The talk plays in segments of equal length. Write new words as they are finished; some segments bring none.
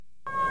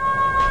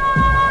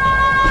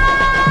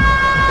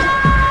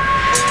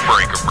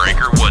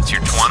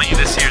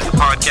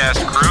podcast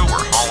crew,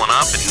 we're hauling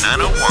up at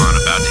 9:01,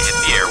 about to hit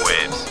the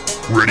airwaves.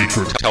 Ready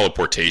for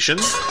teleportation,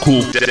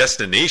 cool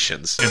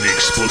destinations, and the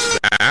explosive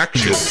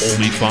action you'll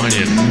only find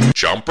in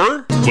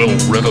Jumper. Well,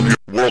 rev up your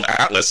World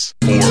Atlas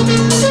for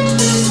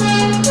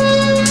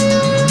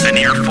An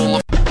earful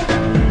of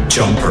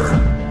Jumper.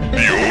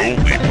 The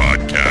only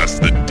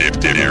podcast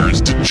that dares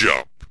to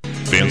jump.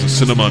 Fans of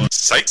cinema and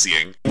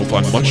Sightseeing will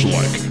find much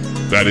alike.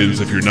 That is,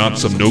 if you're not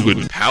some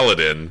no-good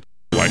paladin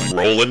like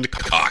Roland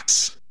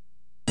Cox.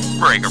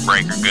 Breaker,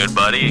 good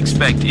buddy.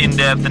 Expect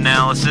in-depth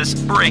analysis,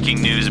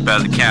 breaking news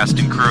about the cast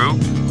and crew,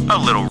 a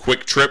little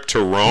Quick trip to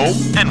Rome,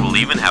 and we'll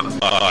even have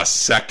a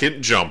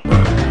second jumper.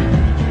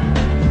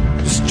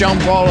 Just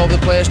jump all over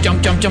the place.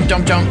 Jump.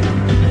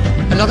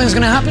 And nothing's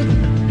gonna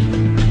happen?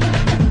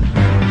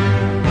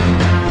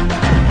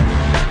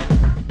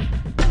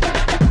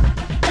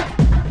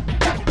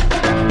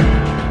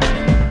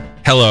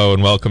 Hello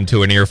and welcome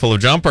to An Earful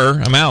of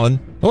Jumper. I'm Alan.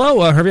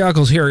 Hello, Herbie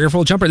Ockles here,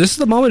 Earful of Jumper. This is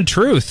the moment of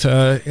truth,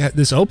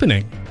 this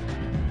opening.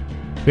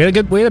 We had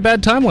a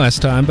bad time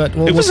last time, but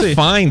we'll was see. A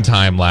fine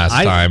time last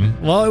time.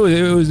 Well,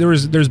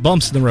 there's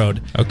bumps in the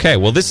road. Okay,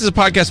 well, this is a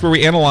podcast where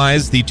we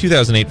analyze the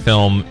 2008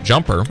 film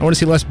Jumper. I want to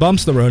see less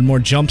bumps in the road, more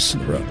jumps in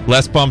the road.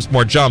 Less bumps,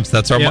 more jumps.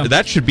 That's our. Yeah.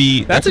 That should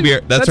be. That's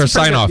our a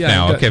sign off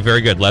now. good. Okay,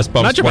 very good. Less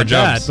bumps, Not sure more about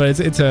jumps. that, but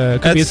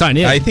it could be a sign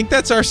in. I think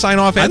that's our sign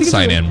off and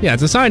sign in. Yeah,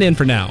 it's a sign in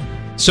for now.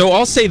 So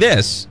I'll say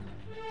this.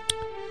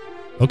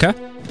 Okay.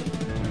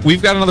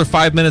 We've got another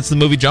 5 minutes of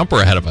the movie Jumper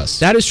ahead of us.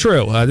 That is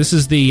true. This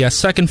is the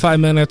second 5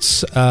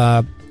 minutes.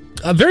 A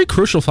very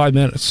crucial 5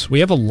 minutes. We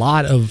have a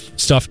lot of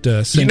stuff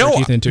to sink our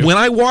teeth into. When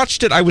I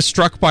watched it, I was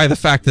struck by the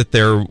fact that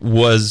there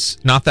was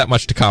not that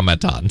much to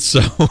comment on.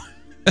 So,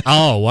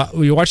 what?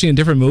 Were you watching a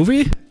different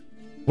movie?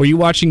 Were you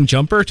watching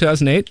Jumper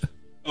 2008?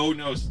 Oh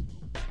no!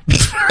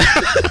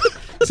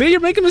 See, you're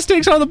making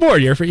mistakes on the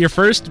board. You're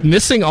first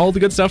missing all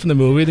the good stuff in the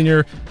movie, then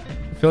you're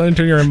filling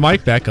turning your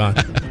mic back on.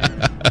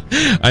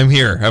 I'm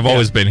here. I've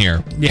always been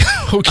here. Yeah.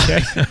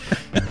 Okay.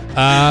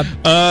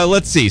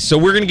 Let's see. So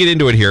we're gonna get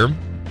into it here.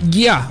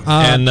 Yeah.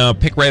 And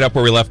pick right up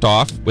where we left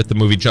off with the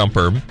movie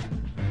Jumper.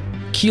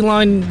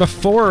 Keyline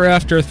before or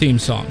after a theme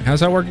song? How's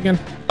that work again?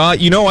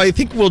 I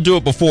think we'll do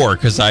it before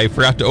because I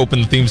forgot to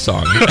open the theme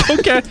song.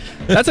 Okay.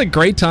 That's a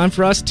great time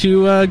for us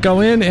to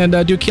go in and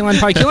do Keyline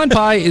Pie. Keyline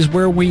Pie is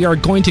where we are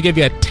going to give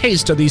you a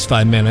taste of these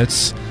 5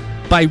 minutes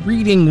by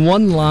reading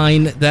one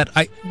line that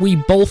we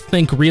both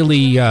think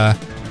really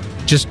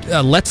just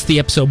lets the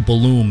episode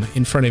bloom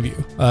in front of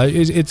you.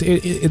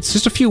 It's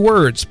just a few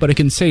words, but it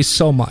can say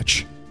so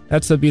much.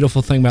 That's the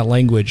beautiful thing about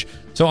language.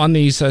 So on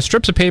these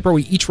strips of paper,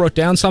 we each wrote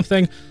down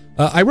something.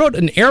 I wrote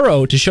an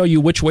arrow to show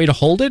you which way to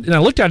hold it, and I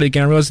looked at it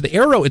again and realized the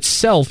arrow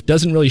itself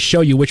doesn't really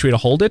show you which way to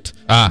hold it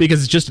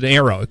because it's just an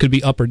arrow. It could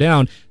be up or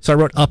down, so I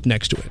wrote up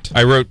next to it.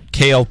 I wrote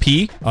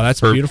KLP. Oh, that's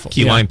for beautiful.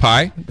 Keyline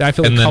Pie. I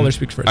feel like color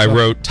speaks for itself. I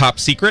wrote Top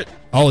Secret.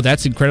 Oh,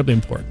 that's incredibly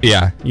important.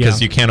 Yeah,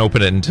 because you can't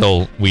open it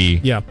until we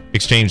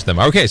exchange them.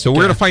 Okay, so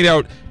we're going to find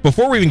out,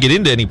 before we even get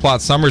into any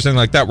plot summaries or anything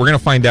like that, we're going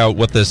to find out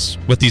what these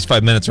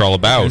 5 minutes are all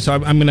about. Okay, so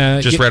I'm going to...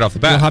 Just right off the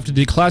bat. You'll have to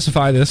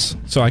declassify this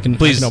so I can...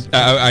 Please,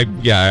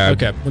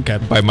 okay.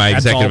 By my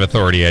executive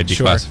authority, I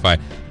declassify.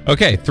 Sure.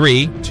 Okay,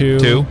 3,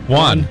 2,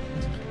 1.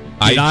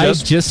 I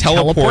just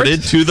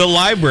teleported to the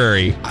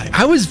library.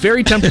 I was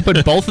very tempted to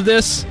put both of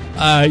this.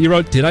 You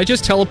wrote, did I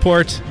just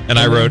teleport? And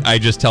I wrote, I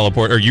just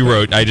teleport. Or you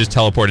wrote, I just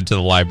teleported to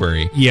the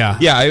library. Yeah.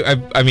 Yeah,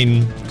 I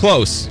mean,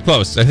 close.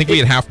 I think we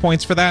get half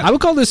points for that. I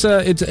would call this,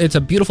 it's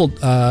a beautiful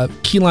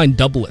keyline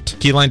doublet.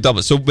 Keyline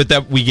doublet. So with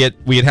that, we get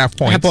half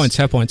points.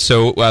 Half points.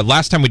 So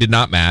last time we did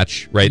not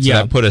match, right? So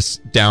that put us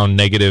down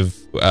negative,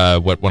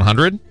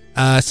 100?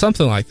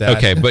 Something like that.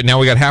 Okay, but now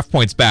we got half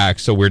points back,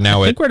 so we're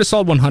now I think we're at a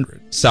solid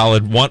 100.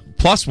 Solid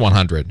plus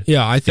 100.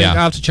 Yeah, I think I'll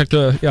have to check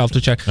I'll have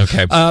to check.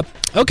 Okay.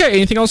 Okay,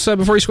 anything else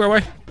before we square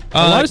away?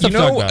 A lot of stuff to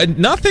talk about.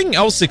 Nothing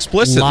else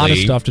explicitly. A lot of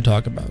stuff to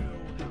talk about.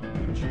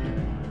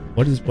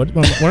 What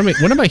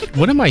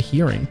am I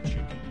hearing?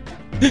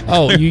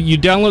 Oh, you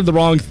downloaded the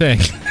wrong thing.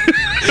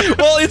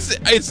 Well,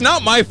 it's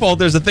not my fault.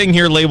 There's a thing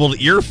here labeled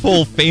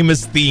Earful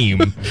Famous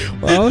Theme.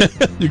 Well,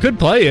 you could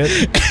play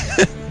it.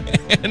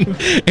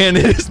 And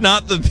it is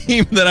not the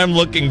theme that I'm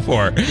looking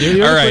for. All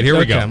right, here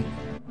we go.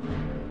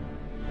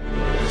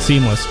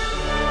 Seamless.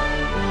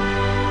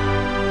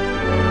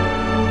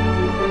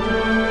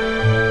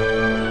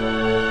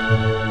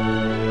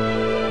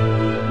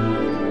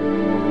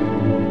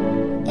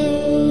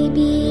 A,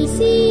 B,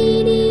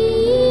 C, D,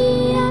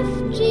 E, F,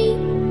 G,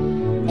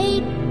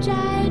 H,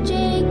 I,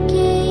 J,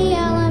 K,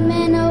 L, M,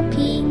 N, O,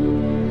 P,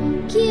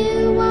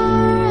 Q,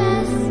 R,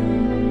 S,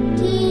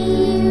 T,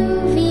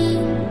 U, V,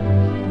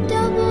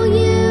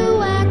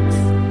 W, X,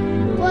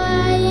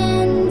 Y,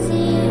 and Z.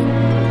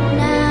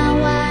 Now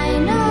I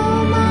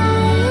know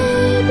my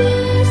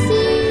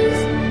ABCs.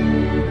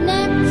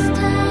 Next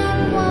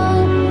time,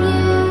 won't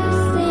you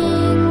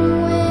sing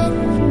with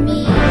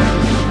me?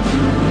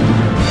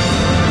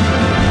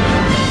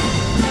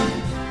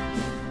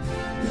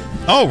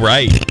 All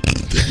right.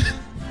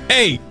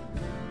 Hey,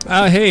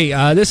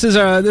 This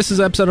is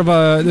episode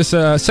of this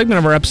segment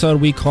of our episode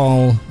we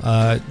call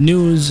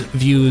News,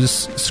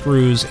 Views,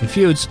 Screws, and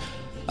Feuds.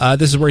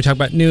 This is where we talk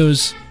about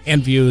news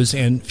and views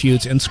and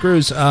feuds and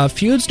screws.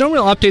 Feuds, no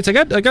real updates.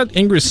 I got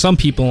angry with some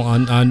people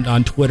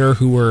on Twitter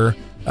who were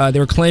they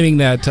were claiming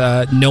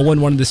that no one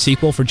wanted the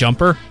sequel for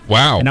Jumper.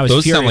 Wow, and I was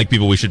those furious. sound like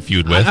people we should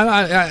feud with.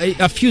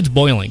 A feud's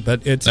boiling,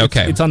 but it's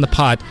okay. It's on the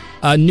pot.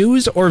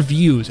 News or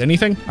views?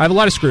 Anything? I have a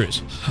lot of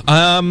screws.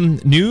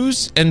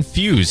 News and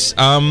fuse.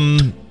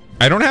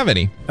 I don't have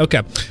any.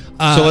 Okay.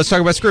 So let's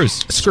talk about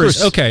screws.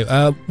 Screws. Okay.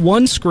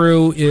 One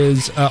screw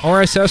is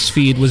RSS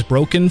feed was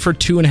broken for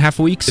 2.5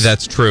 weeks.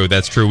 That's true.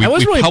 We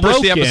really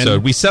published the broken.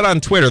 episode. We said on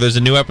Twitter there's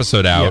a new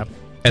episode out. Yeah.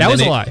 And that was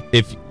then a lie.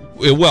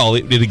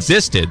 It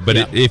existed, but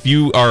if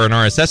you are an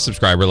RSS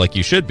subscriber like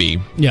you should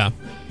be. Yeah.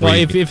 Well,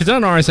 if it's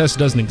on RSS, it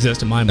doesn't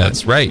exist in my mind.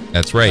 That's right.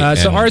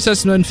 So RSS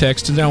has been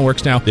fixed and now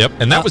works now. Yep.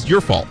 And that was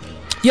your fault.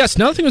 Yes,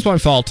 another thing was my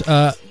fault.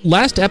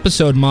 Last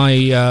episode,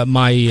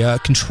 my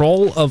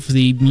control of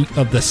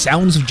the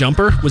sounds of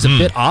Jumper was a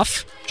bit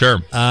off.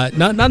 Sure.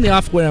 Not the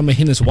off where I'm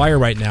hitting this wire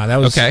right now. That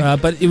was okay.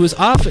 But it was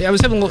off. It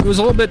was a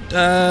little bit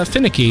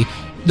finicky.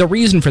 The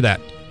reason for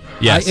that.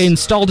 Yes. I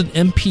installed an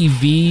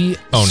MPV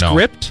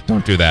script. No.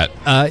 Don't do that.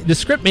 The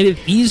script made it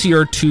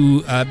easier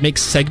to make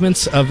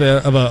segments of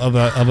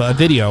a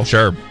video.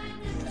 Sure.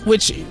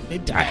 Which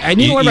I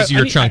need to learn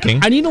easier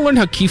chunking. I need to learn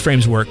how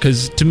keyframes work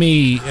because to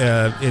me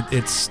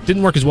it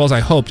didn't work as well as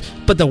I hoped.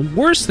 But the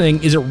worst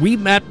thing is it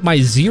remapped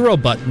my 0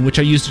 button, which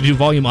I used to do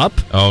volume up.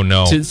 Oh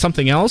no! To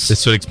something else.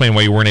 This would explain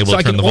why you weren't able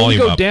to turn the volume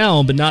up. So I could only go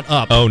down, but not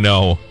up. Oh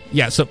no!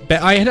 Yeah, so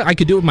I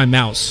could do it with my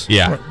mouse.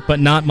 Yeah, but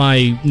not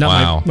my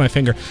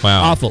finger.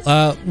 Wow, awful.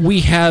 We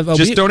have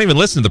don't even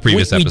listen to the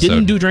previous episode. We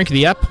didn't do drink of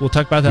the ep. We'll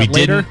talk about that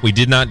later. We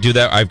did not do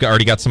that. I've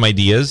already got some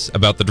ideas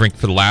about the drink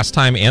for the last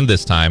time and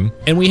this time.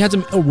 And we had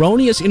some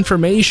erroneous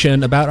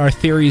information about our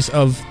theories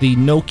of the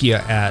Nokia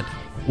ad,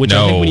 which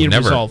I think we need to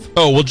resolve.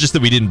 Oh, well, just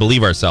that we didn't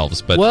believe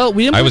ourselves. But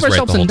we didn't believe ourselves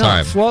right the whole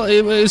enough. time. Well,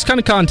 it was kind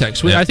of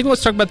context. I think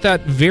let's talk about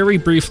that very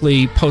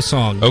briefly post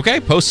song.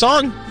 Okay, post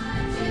song.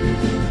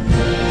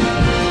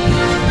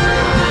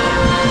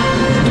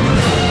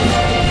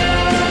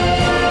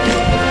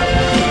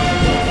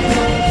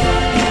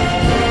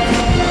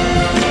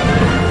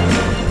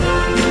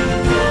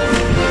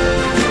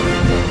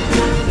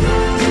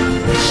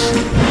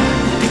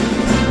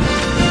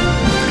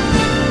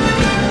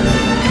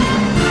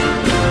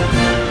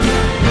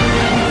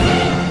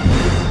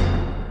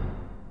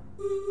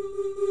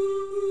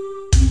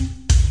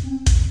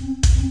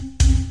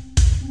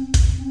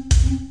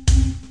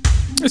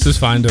 This is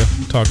fine to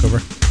talk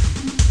over.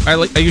 I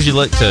usually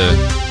like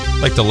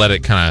to let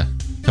it kind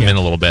of come in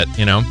a little bit,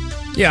 you know.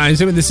 Yeah, I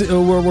mean, this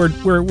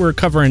we're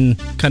covering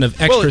kind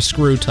of extra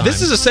screw time.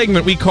 This is a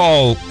segment we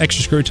call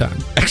extra screw time.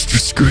 Extra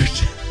screw.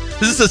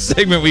 This is a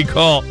segment we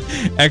call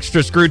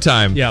extra screw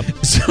time. Yeah.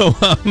 So,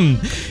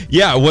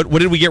 what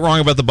did we get wrong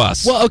about the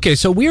bus? Well, okay,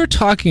 so we were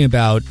talking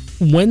about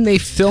when they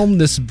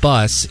filmed this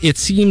bus. We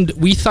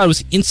thought it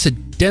was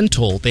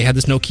incidental. They had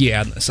this Nokia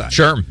ad on the side.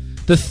 Sure.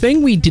 The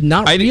thing we did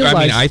not realize... I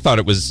mean, I thought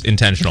it was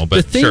intentional,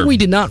 but the thing we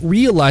did not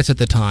realize at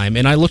the time,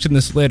 and I looked at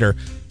this later,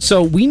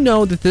 so we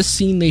know that this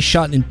scene they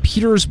shot in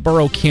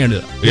Peterborough,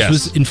 Canada. This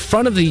was in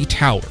front of the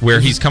tower.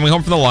 Where he's coming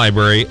home from the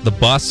library, the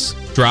bus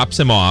drops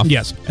him off.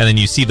 Yes. And then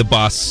you see the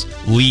bus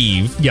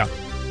leave. Yeah.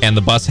 And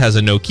the bus has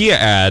a Nokia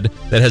ad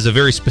that has a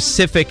very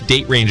specific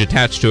date range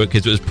attached to it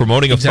because it was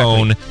promoting a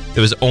phone that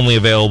was only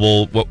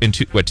available,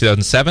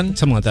 2007?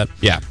 Something like that.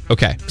 Yeah,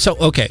 okay. So,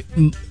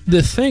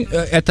 the thing,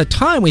 at the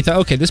time we thought,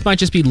 okay, this might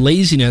just be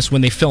laziness when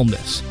they filmed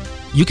this.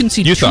 You can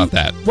see... You thought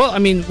that? Well, I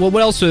mean, what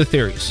else are the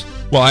theories?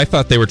 Well, I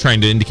thought they were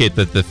trying to indicate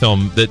that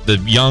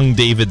the young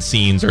David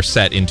scenes are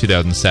set in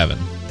 2007.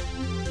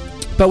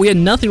 But we had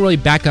nothing really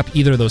back up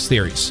either of those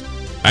theories.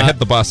 I had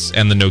the bus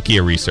and the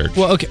Nokia research.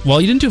 Well, okay.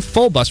 Well, you didn't do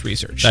full bus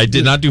research. I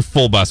did not do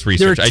full bus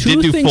research. I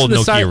did do full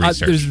Nokia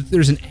research.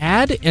 There's an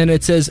ad, and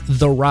it says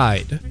The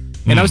Ride.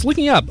 And I was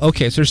looking up.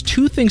 Okay, so there's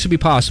 2 things to be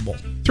possible.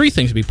 3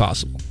 things to be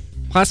possible.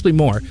 Possibly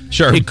more.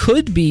 Sure. It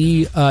could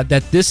be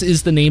that this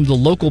is the name of the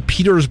local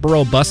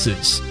Peterborough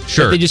buses.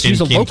 Sure. They just use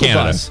a local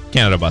bus.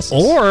 Canada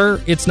buses. Or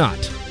it's not.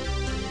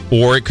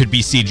 Or it could be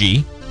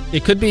CG.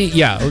 It could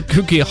be, or it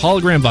could be a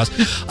hologram bus.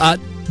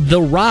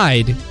 The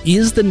Ride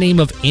is the name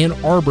of Ann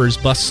Arbor's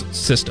bus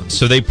system.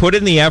 So they put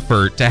in the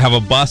effort to have a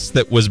bus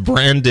that was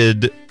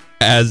branded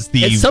as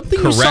the it's something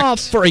correct... you saw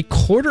for a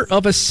quarter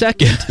of a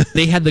second.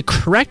 They had the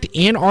correct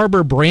Ann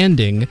Arbor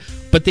branding,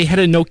 but they had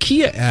a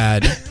Nokia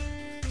ad,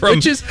 from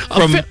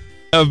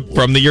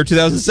the year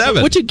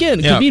 2007. Which,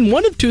 again, could mean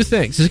one of 2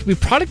 things. This could be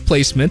product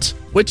placement,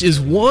 which is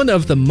one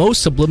of the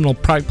most subliminal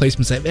product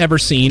placements I've ever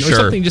seen, or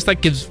something just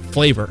that gives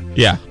flavor.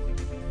 Yeah.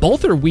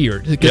 Both are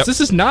weird, because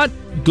this is not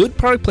good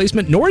product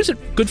placement, nor is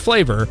it good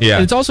flavor. Yeah.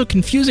 And it's also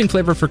confusing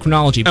flavor for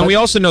chronology. And we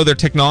also know their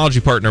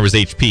technology partner was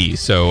HP,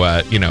 so,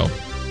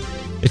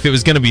 if it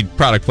was going to be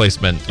product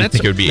placement, I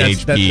think it would be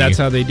HP. That's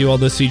how they do all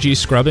the CG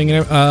scrubbing.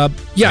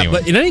 Anyway.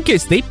 But in any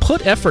case, they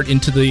put effort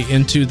into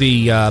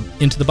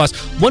the bus.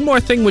 One more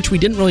thing which we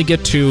didn't really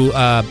get to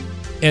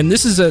and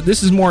this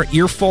is more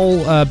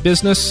Earful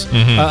business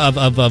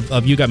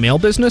of You Got Mail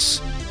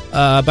business.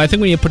 But I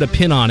think we need to put a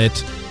pin on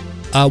it.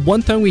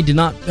 One thing we did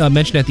not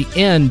mention at the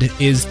end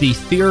is the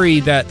theory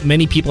that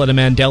many people had a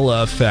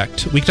Mandela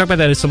effect. We can talk about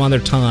that at some other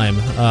time,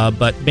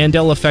 but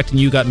Mandela effect and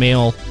You Got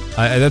Mail,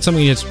 that's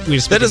something we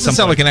just that doesn't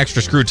sound like an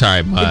extra screw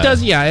time. It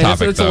does, yeah.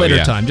 Topic, it's a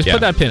later time. Just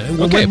put that pin.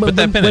 Okay, put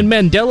that pin in.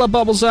 When Mandela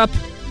bubbles up,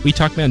 we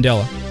talk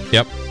Mandela.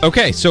 Yep.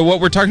 Okay, so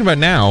what we're talking about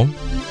now,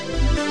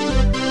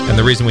 and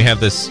the reason we have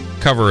this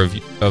cover of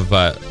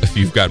If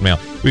You've Got Mail,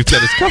 we've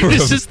got this cover.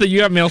 This is the You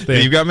Got Mail thing.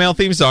 The You Got Mail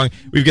theme song.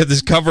 We've got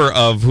this cover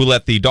of Who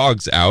Let the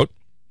Dogs Out.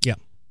 Yeah.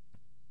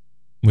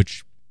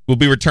 Which will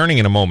be returning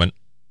in a moment.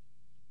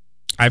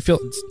 I feel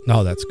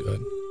that's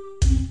good.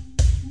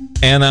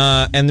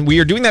 And we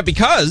are doing that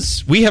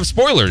because we have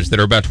spoilers that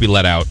are about to be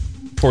let out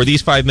for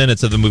these 5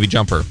 minutes of the movie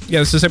Jumper. Yeah,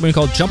 this is something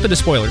called Jump Into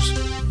Spoilers.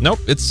 Nope,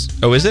 is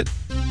it?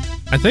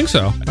 I think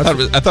so. I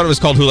thought it was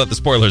called Who Let the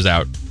Spoilers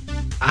Out.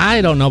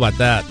 I don't know about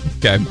that.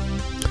 Okay.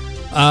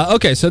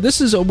 Okay, so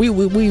this is we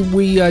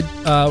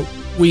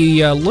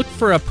look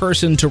for a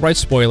person to write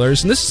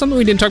spoilers, and this is something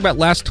we didn't talk about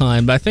last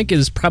time, but I think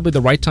is probably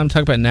the right time to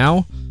talk about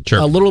now. Sure.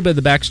 A little bit of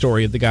the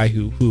backstory of the guy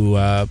who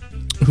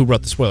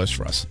wrote the spoilers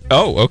for us.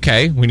 Oh,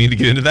 okay. We need to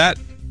get into that.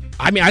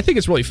 I mean, I think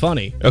it's really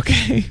funny.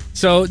 Okay.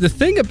 So the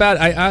thing about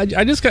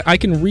I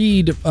can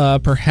read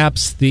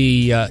perhaps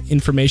the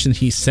information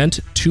he sent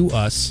to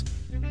us,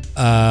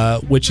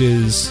 which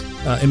is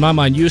in my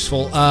mind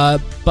useful.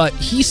 But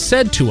he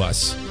said to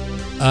us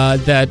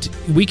that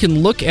we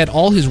can look at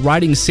all his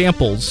writing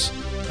samples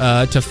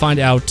to find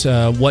out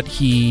what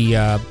he.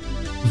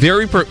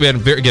 Very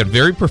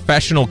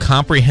professional,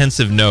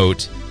 comprehensive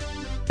note,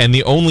 and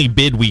the only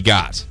bid we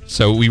got.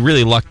 So we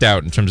really lucked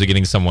out in terms of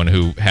getting someone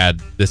who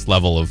had this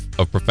level of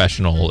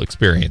professional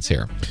experience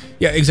here.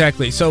 Yeah,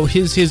 exactly. So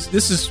his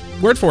this is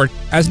word for it.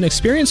 As an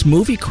experienced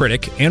movie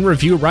critic and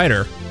review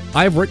writer,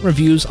 I have written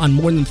reviews on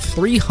more than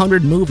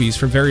 300 movies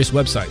for various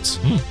websites.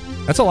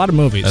 That's a lot of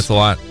movies. That's a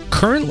lot.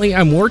 Currently,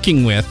 I'm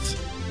working with,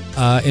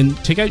 and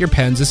take out your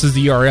pens. This is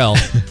the URL: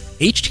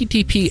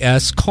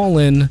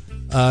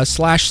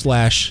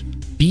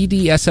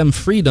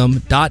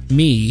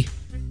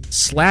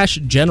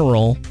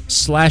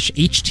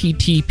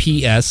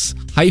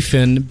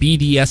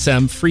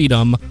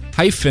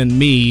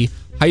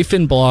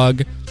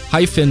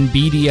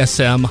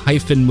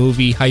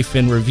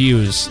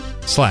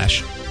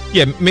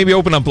 Yeah, maybe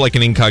open up like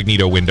an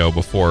incognito window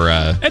before.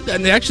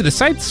 And actually, the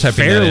site's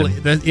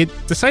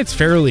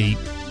fairly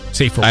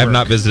safe for work. I have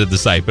not visited the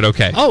site, but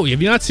okay. Oh,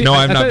 have you not seen? No,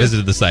 I have not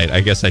visited the site.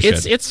 I guess I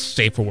should. It's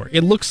safe for work.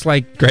 It looks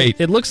like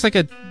great. It looks like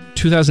a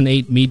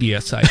 2008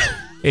 media site.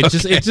 It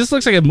just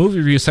looks like a movie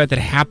review site that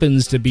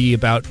happens to be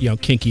about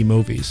kinky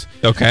movies.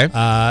 Okay.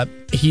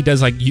 He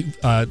does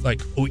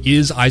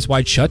is Eyes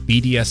Wide Shut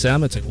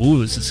BDSM? It's like, ooh,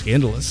 this is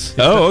scandalous.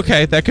 Oh,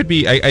 okay. That could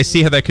be. I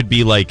see how that could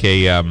be like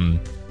a.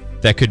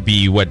 That could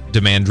be what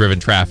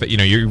demand-driven traffic.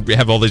 You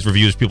have all these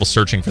reviews, people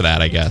searching for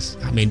that. I guess.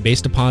 I mean,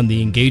 based upon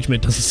the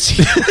engagement, doesn't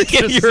seem.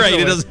 You're right.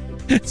 It doesn't.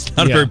 It's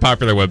not a very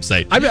popular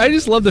website. I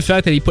just love the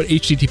fact that he put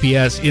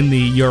HTTPS in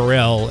the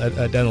URL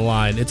down the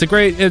line. It's a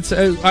great.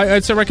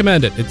 I'd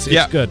recommend it. It's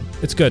good.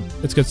 It's good.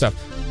 It's good stuff.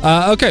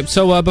 Okay,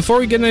 so before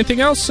we get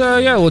anything else,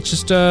 let's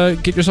just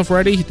get yourself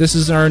ready. This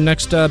is our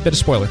next bit of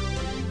spoiler.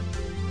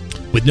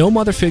 With no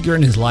mother figure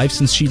in his life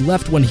since she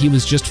left when he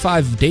was just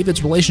 5,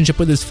 David's relationship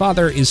with his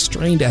father is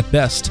strained at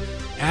best.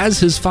 As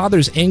his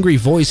father's angry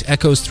voice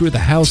echoes through the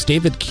house,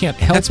 David can't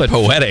help That's but...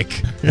 That's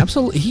poetic.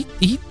 Absolutely.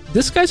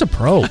 This guy's a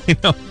pro. I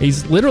know.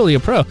 He's literally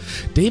a pro.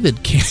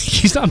 David can't...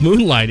 He's not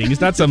moonlighting.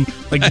 He's not some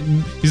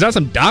he's not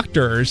some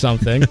doctor or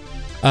something.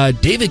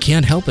 David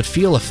can't help but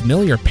feel a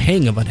familiar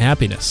pang of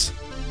unhappiness.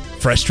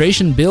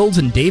 Frustration builds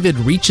and David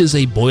reaches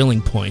a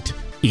boiling point.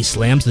 He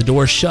slams the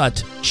door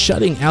shut,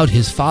 shutting out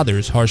his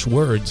father's harsh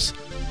words.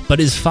 But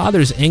his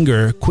father's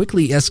anger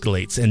quickly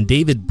escalates, and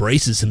David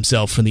braces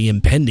himself for the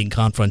impending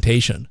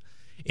confrontation.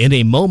 In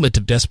a moment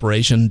of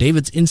desperation,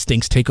 David's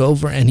instincts take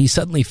over, and he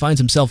suddenly finds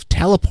himself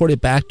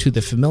teleported back to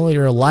the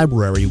familiar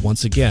library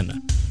once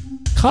again.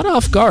 Caught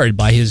off guard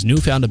by his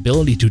newfound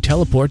ability to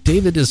teleport,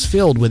 David is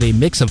filled with a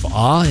mix of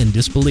awe and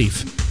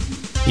disbelief.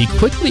 He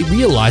quickly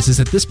realizes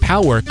that this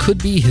power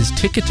could be his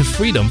ticket to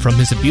freedom from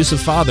his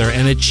abusive father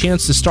and a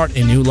chance to start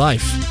a new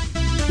life.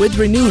 With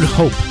renewed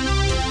hope.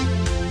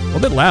 A little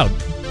bit loud.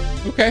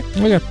 Okay.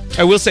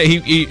 I will say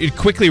he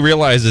quickly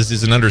realizes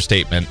is an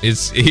understatement.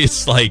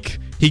 It's like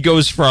he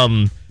goes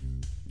from,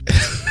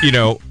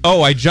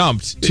 I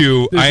jumped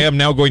to I am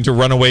now going to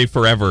run away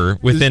forever.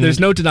 There's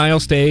no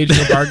denial stage,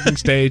 no bargaining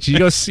stage. He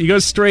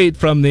goes straight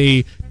from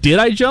the did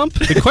I jump?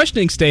 The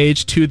questioning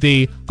stage to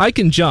the I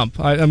can jump.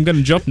 I'm going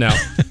to jump now.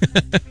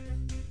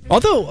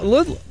 Although,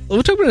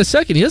 we'll talk about it in a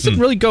second. He doesn't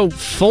really go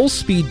full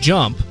speed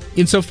jump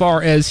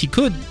insofar as he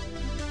could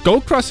go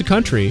across the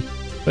country,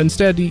 but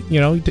instead he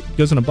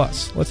goes on a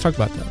bus. Let's talk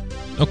about that.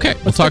 Okay,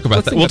 we'll talk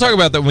about that. We'll talk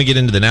about that when we get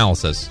into the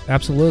analysis.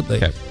 Absolutely.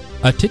 Okay.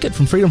 A ticket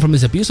from freedom from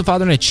his abusive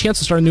father and a chance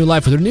to start a new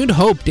life. With renewed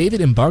hope,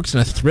 David embarks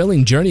on a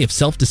thrilling journey of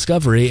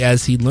self-discovery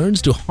as he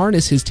learns to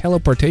harness his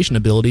teleportation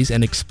abilities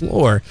and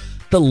explore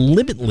the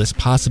limitless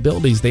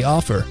possibilities they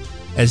offer.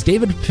 As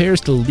David prepares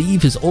to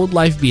leave his old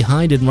life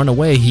behind and run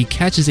away, he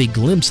catches a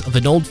glimpse of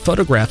an old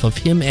photograph of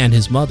him and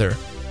his mother.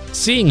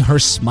 Seeing her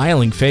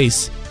smiling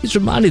face, he's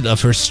reminded of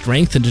her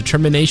strength and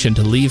determination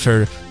to leave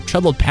her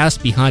troubled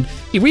past behind.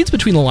 He reads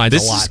between the lines a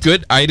lot. This is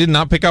good. I did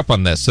not pick up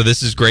on this, so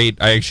this is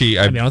great. I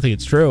don't think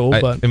it's true,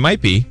 but it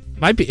might be.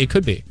 It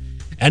could be.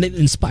 And it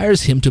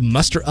inspires him to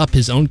muster up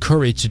his own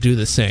courage to do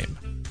the same.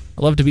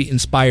 I love to be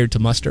inspired to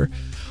muster.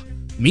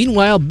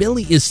 Meanwhile,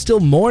 Millie is still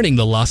mourning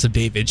the loss of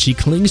David. She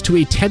clings to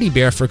a teddy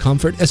bear for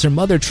comfort as her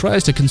mother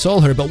tries to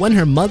console her, but when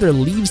her mother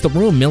leaves the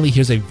room, Millie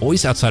hears a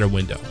voice outside her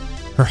window.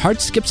 Her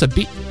heart skips a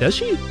beat. Does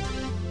she?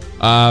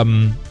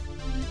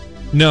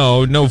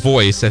 No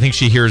voice. I think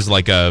she hears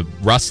like a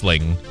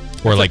rustling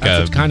or like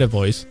a kind of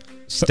voice.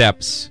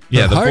 Steps.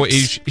 Yeah,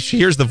 she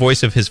hears the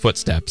voice of his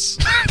footsteps.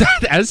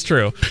 That is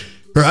true.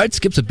 Her heart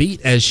skips a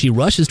beat as she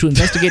rushes to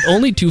investigate,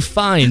 only to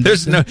find...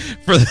 There's no...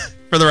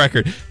 For the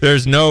record,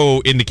 there's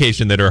no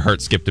indication that her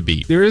heart skipped a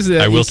beat. There is a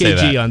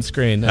EKG on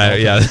screen.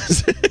 Yeah.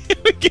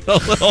 We get a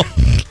little...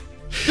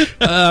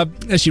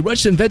 As she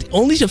rushed to invent,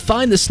 only to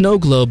find the snow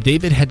globe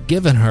David had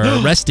given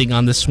her resting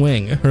on the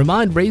swing. Her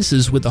mind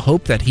races with the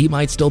hope that he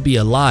might still be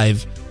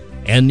alive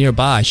and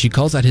nearby. She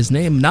calls out his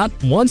name not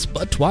once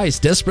but twice,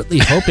 desperately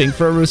hoping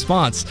for a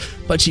response.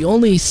 But the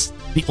only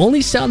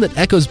sound that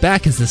echoes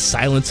back is the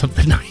silence of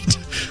the night.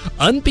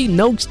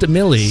 Unbeknownst to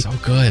Millie, so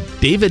good.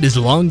 David is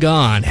long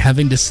gone,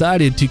 having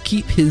decided to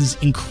keep his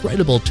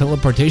incredible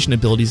teleportation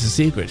abilities a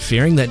secret,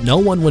 fearing that no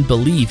one would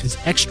believe his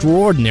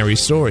extraordinary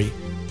story.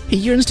 He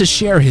yearns to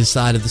share his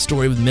side of the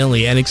story with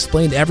Millie and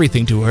explain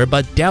everything to her,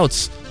 but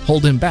doubts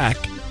hold him back.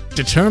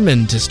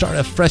 Determined to start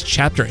a fresh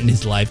chapter in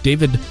his life,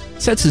 David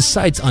sets his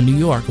sights on New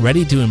York,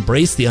 ready to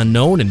embrace the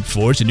unknown and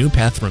forge a new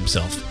path for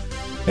himself.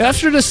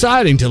 After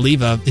deciding to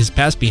leave his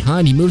past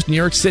behind, he moves to New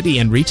York City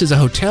and reaches a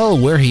hotel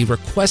where he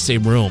requests a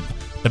room.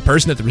 The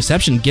person at the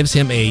reception gives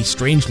him a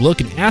strange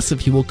look and asks if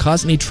he will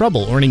cause any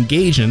trouble or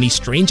engage in any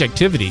strange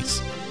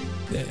activities.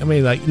 I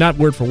mean, like, not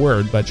word for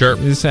word, but sure.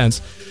 In a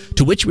sense.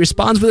 To which he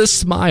responds with a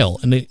smile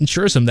and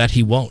assures him that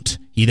he won't.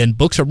 He then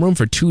books a room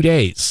for 2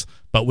 days,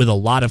 but with a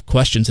lot of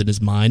questions in his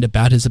mind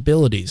about his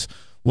abilities,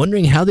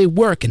 wondering how they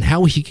work and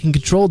how he can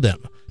control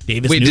them.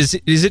 Is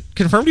it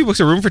confirmed he books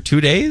a room for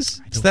 2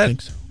 days? I don't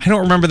think so. I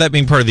don't remember that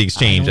being part of the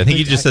exchange. I think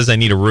he just says, I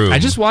need a room. I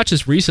just watched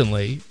this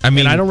recently, and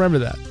I don't remember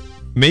that.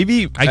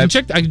 Maybe... I can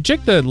check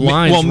the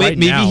lines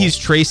maybe now. he's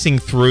tracing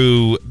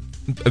through...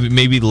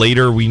 Maybe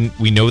later we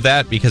know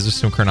that because of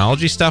some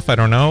chronology stuff. I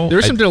don't know.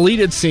 There's some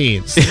deleted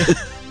scenes.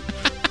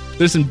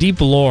 There's some deep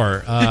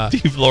lore.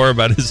 Deep lore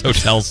about his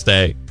hotel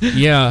stay.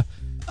 Yeah.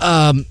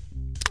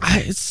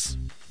 It's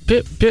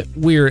a bit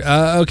weird.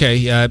 Okay,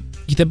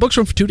 he then books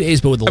room for 2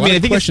 days, but with a lot of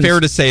questions. I think it's fair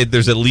to say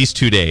there's at least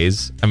 2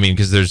 days. I mean,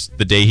 because there's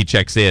the day he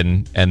checks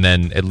in, and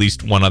then at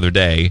least one other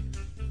day.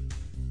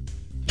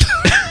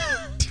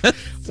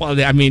 Well,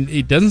 I mean,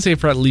 it doesn't say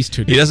for at least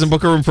 2 days. He doesn't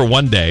book a room for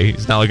 1 day.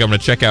 It's not like I'm going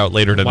to check out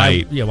later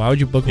tonight. Why would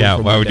you book a room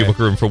for 1 day? Why would you book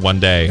a room for 1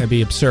 day? That'd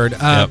be absurd.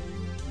 Yep.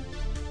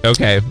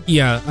 Okay.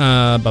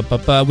 Yeah, but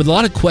with a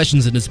lot of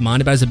questions in his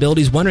mind about his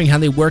abilities, wondering how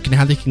they work and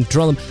how they can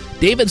control them,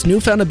 David's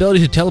newfound ability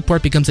to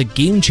teleport becomes a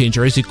game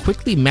changer as he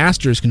quickly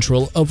masters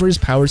control over his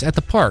powers at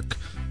the park.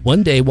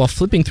 One day, while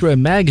flipping through a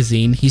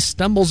magazine, he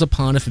stumbles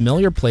upon a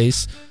familiar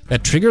place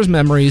that triggers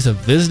memories of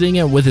visiting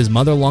it with his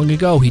mother long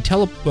ago.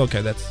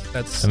 Okay, that's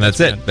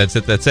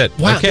it.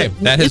 Wow, okay,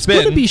 that has it's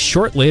going to be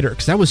short later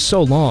because that was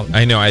so long.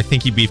 I know. I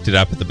think he beefed it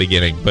up at the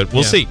beginning, but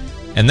we'll see.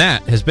 And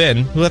that has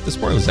been Who Let the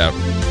Spoilers Out.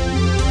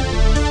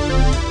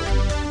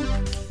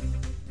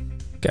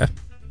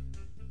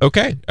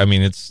 Okay. I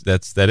mean,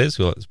 that is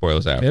Who Let the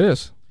Spoilers Out. It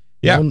is.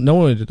 Yeah. No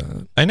one did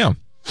that. I know.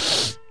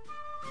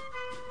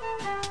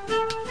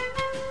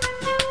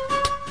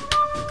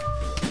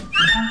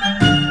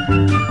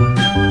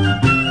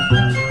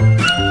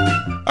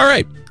 All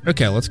right.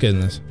 Okay, let's get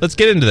into this. Let's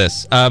get into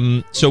this.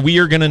 So we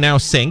are going to now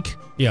sync.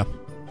 Yeah.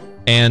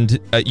 And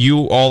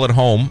you all at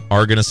home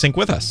are going to sync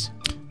with us.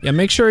 Yeah,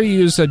 make sure you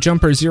use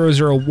jumper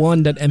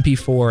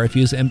 001.mp4 if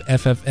you use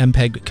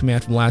ffmpeg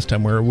command from last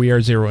time where we are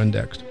zero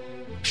indexed.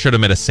 Should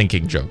have made a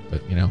syncing joke,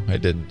 but, I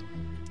didn't.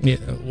 Yeah.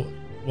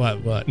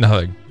 What?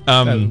 Nothing.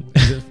 Are you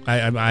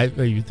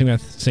thinking about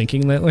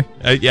syncing lately?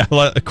 Yeah,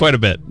 quite a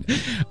bit.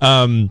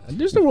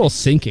 There's no real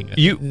syncing.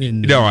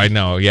 I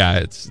know. Yeah,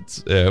 it's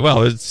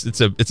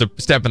a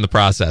step in the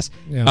process.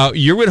 Yeah.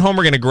 You at home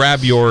are going to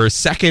grab your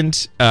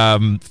second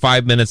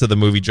 5 minutes of the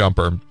movie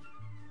Jumper,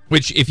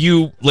 which if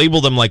you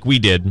label them like we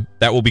did,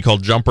 that will be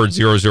called Jumper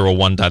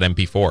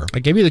 001.mp4. I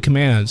gave you the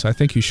command, so I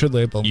think you should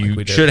label them like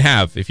we did. You should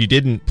have. If you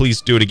didn't,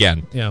 please do it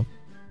again. Yeah.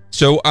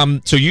 So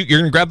you're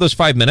going to grab those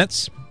 5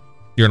 minutes.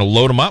 You're going to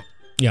load them up.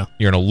 Yeah.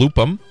 You're going to loop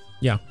them.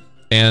 Yeah.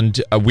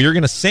 And we're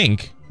going to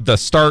sync the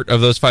start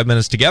of those 5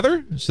 minutes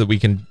together so that we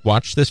can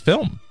watch this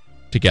film.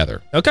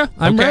 together. Okay,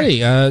 I'm ready.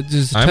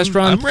 Just test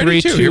run. I'm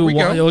ready 3, too. 2, Here we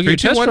 1. go. 3,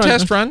 2, 1,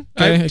 test run.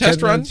 Okay,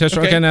 Test run. Test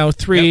run. Okay. Okay, now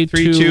 3, Yep,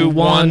 2,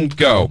 1,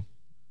 go.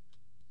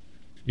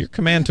 Your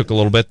command took a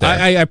little bit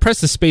there. I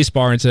pressed the space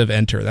bar instead of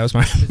enter. That was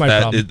my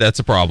problem. That's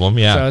a problem.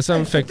 Yeah.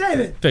 So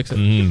David, fix it.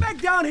 get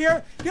back down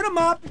here. Get a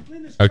mop and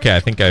clean this. Okay, I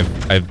think I've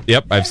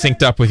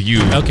synced up with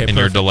you in your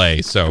perfect.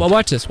 delay. So Well,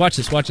 watch this.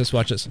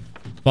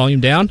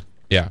 Volume down,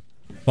 yeah,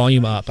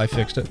 volume up. I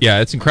fixed it.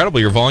 yeah, it's incredible.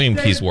 Your volume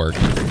keys work.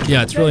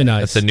 Yeah, it's really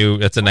nice.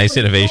 That's a nice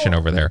innovation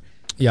over there.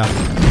 Yeah.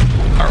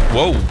 All right,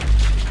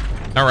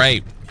 whoa. All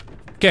right.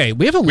 Okay,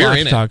 we have a lot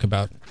to talk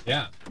about.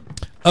 Yeah.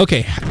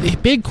 Okay,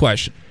 big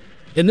question.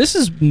 And this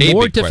is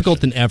more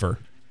difficult than ever.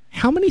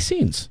 How many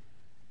scenes?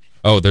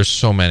 Oh, there's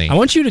so many. I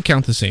want you to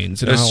count the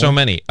scenes. There's so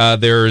many.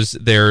 There's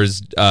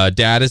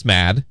Dad is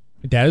mad.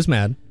 Dad is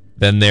mad.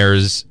 Then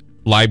there's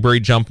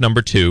library jump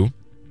number 2.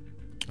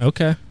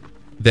 Okay.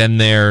 Then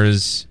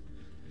there's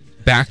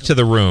back to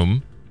the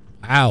room.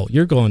 Wow,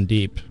 you're going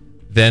deep.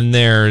 Then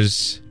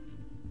there's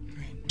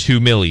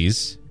 2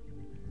 millies.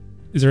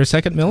 Is there a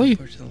second Millie?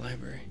 To the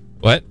library.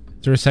 What?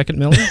 Is there a second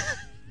Millie?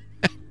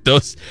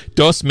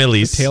 Dos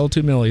millies. Tail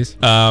 2 millies.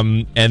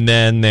 And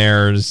then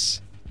there's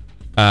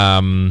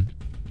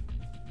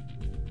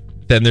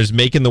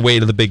making the way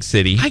to the big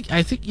city.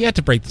 I think you have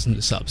to break this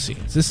into sub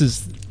scenes. This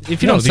is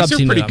if you don't sub these are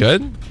scene pretty them,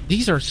 good.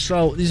 These are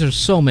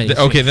so many.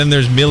 Okay, then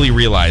there's Millie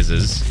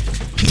realizes.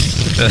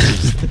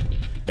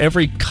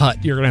 Every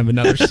cut you're gonna have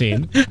another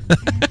scene.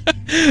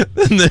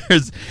 Then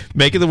there's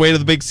making the way to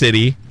the big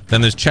city.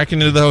 Then there's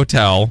checking into the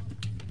hotel.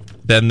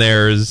 Then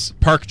there's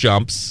park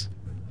jumps.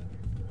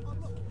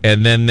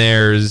 And then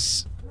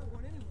there's,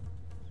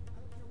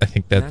 I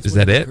think is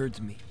that it?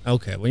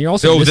 Okay, when you're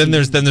also then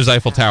there's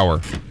Eiffel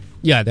Tower.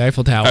 Yeah, the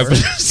Eiffel Tower.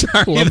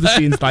 Sorry, love the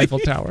scenes. The Eiffel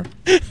Tower,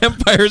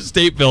 Empire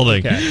State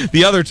Building, okay.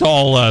 The other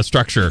tall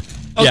structure.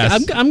 Okay,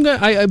 Yes,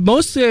 I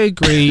mostly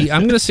agree.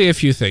 I'm gonna say a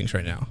few things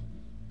right now.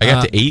 I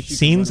got to 8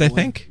 scenes. I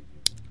think.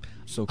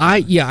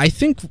 I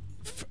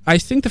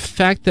think the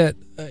fact that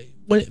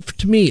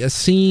to me a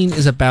scene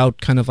is about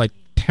kind of like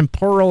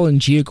temporal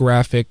and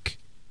geographic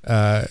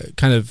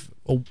kind of.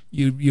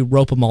 You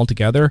rope them all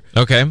together.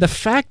 Okay. The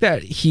fact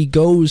that he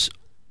goes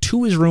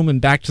to his room and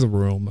back to the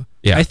room,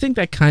 yeah. I think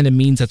that kind of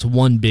means that's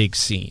one big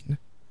scene.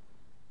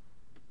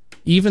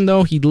 Even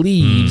though he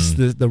leaves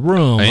the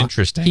room,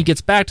 interesting. He gets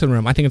back to the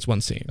room. I think it's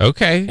one scene.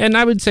 Okay. And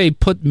I would say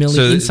put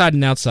Millie inside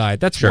and outside.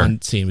 That's one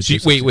scene. So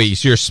wait.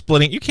 So you're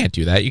splitting. You can't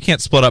do that. You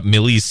can't split up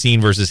Millie's scene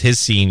versus his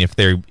scene if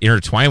they're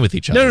intertwined with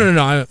each other.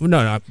 No.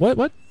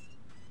 What?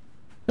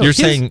 No, you're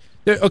saying.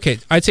 Okay,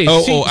 I'd say.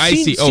 I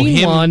see.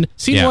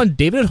 Scene 1,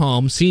 David at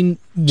home. Scene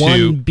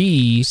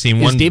 1B is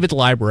David at the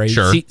library.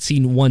 Sure.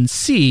 Scene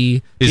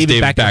 1C is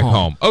David back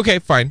home. Okay,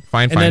 fine.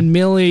 And then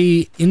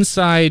Millie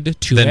inside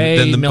 2A.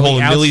 Then the Millie whole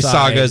Millie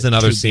saga is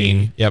another 2B.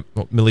 scene. Yep,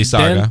 Millie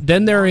saga.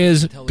 Then there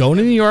is going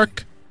to New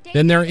York.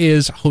 Then there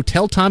is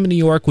hotel time in New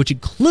York, which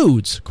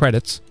includes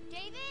credits.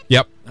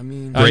 Yep.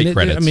 Great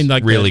credits. I mean,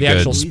 like really the good.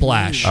 actual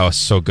splash. Oh,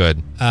 so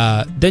good.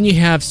 Then you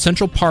have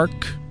Central Park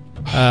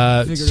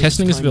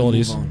testing his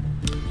abilities.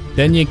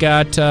 Then you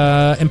got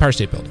Empire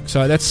State Building.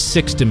 So that's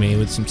 6 to me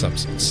with some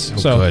substance.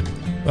 So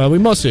good. We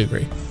mostly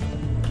agree.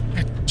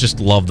 I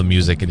just love the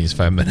music in these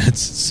 5 minutes.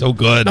 It's so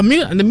good.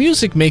 And the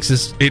music makes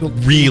this... It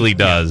really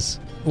does.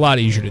 A lot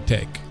easier to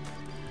take.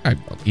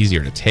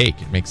 Easier to take.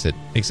 It makes it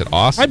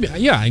awesome.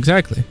 Yeah,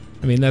 exactly.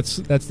 I mean, that's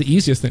the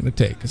easiest thing to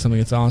take. Is something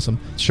that's awesome.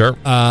 Sure.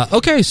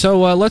 Okay, so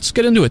let's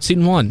get into it.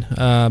 Scene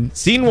 1.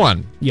 Scene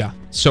 1. Yeah.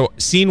 So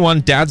scene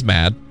 1, Dad's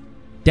mad.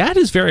 Dad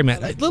is very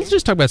mad. Let's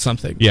just talk about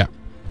something. Yeah.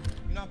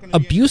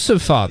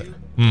 Abusive father.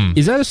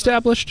 Is that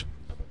established?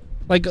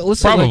 Like,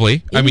 let's probably.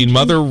 Say, like,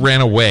 mother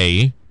ran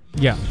away.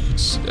 Yeah.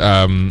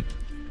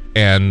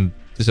 And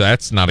so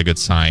that's not a good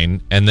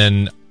sign. And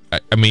then,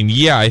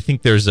 I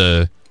think there's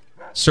a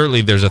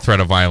threat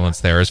of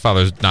violence there. His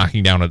father's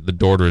knocking down at the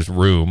door to his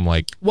room.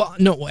 Well,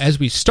 no. As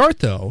we start,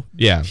 though,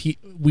 yeah,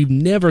 we've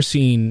never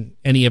seen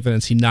any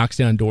evidence he knocks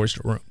down doors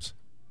to rooms.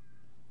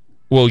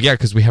 Well, yeah,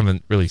 because we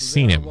haven't really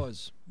seen him.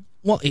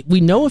 Well, we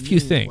know a few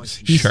things.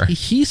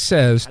 He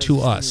says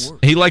to us...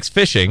 He likes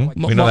fishing.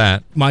 We know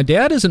that. My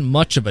dad isn't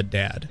much of a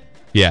dad.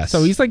 Yes.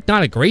 So he's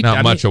not a great dad.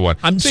 Not much of one.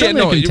 I'm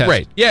certainly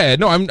right. Yeah,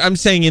 no, I'm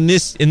saying in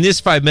this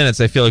 5 minutes,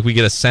 I feel like we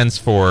get a sense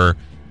for...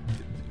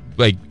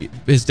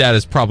 his dad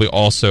is probably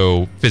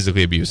also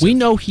physically abusive. We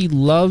know he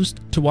loves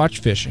to watch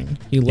fishing.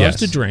 He loves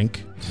to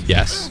drink.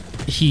 Yes.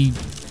 He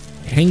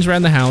hangs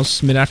around the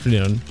house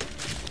mid-afternoon.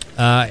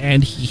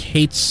 And he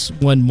hates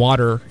when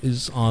water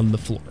is on the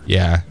floor.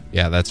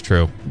 Yeah, that's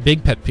true.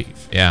 Big pet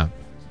peeve. Yeah.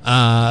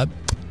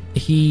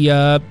 He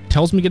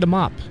tells me to get a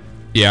mop.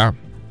 Yeah.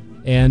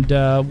 And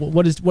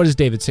what does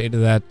David say to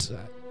that?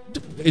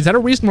 Is that a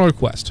reasonable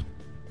request?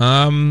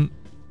 I'd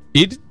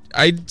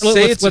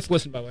say let's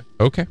listen, by the way.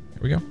 Okay,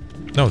 here we go.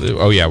 No,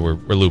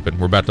 we're looping.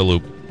 We're about to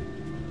loop.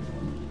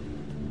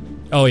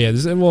 Oh yeah,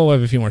 we'll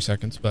have a few more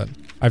seconds, but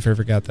I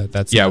forgot that.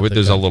 That's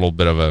there's a little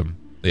bit of a.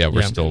 Yeah,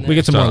 we're still... We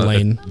get some more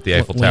lane. The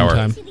Eiffel lane Tower.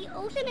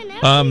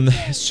 Time.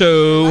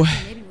 So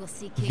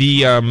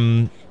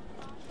the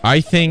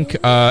I think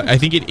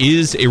it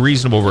is a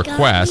reasonable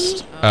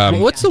request.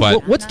 What's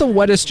the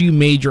wettest you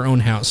made your own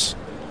house?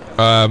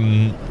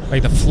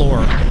 Like the floor.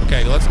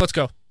 Okay, let's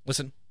go.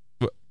 Listen.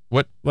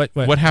 What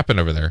What happened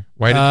over there?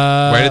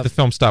 Why did the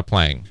film stop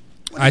playing?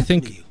 I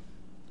think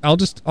I'll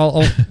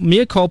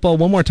mea culpa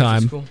one more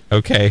time.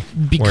 Okay.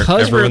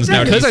 Because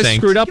I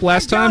screwed up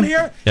last time.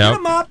 Here, get a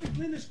mop and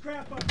clean this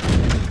crap up.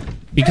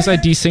 Because I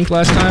desynced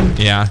last time.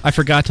 Yeah. I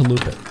forgot to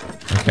loop it.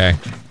 Okay.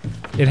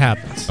 It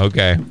happens.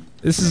 Okay.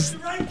 This is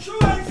Right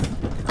choice.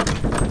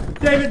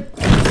 David,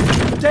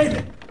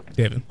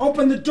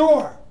 open the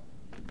door.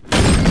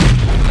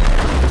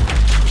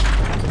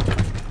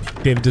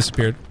 David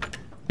disappeared.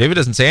 David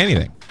doesn't say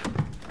anything.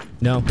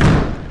 No.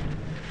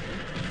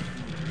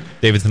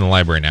 David's in the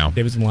library now.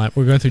 David's in line.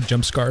 We're going through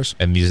jump scars.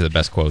 And these are the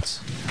best quotes.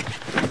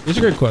 These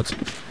are great quotes.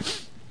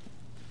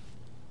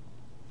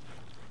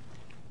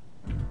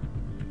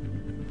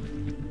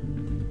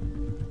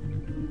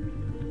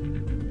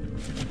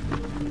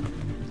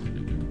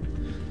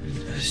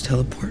 Just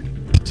teleport.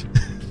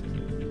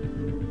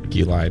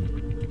 You lied.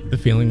 The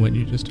feeling when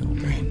you just told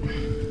me. Right.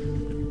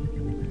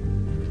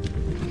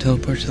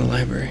 Teleport to the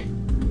library.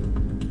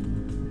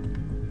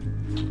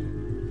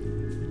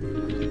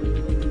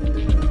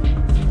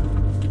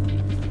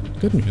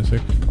 Good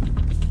music.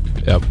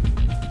 Yep.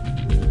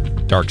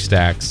 Dark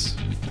stacks.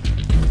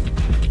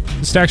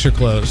 The stacks are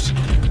closed.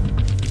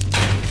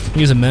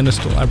 He's a menace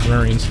to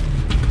librarians.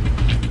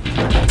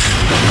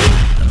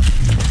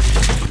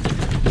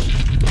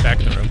 Back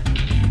in the room.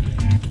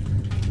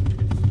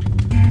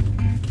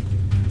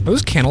 Are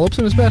those cantaloupes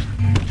in his bed?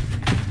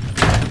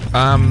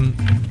 On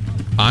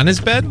his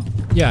bed?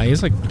 Yeah, he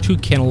has like 2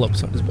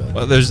 cantaloupes on his bed.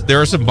 Well, there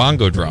are some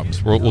bongo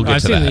drums. We'll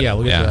get to that. Yeah,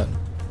 we'll get to that.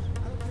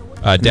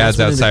 Dad's That's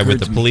when it outside with occurred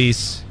the to me.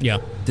 police. Yeah.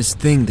 This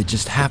thing that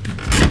just happened.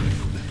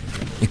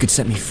 It could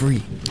set me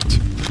free.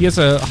 He has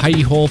a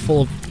hidey hole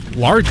full of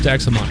large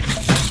stacks of money.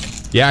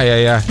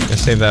 Yeah. Gotta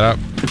save that up.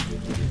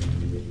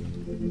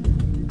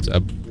 It's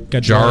a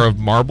jar of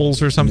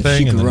marbles or And something. if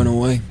she could then- run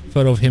away,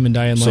 Photo of him and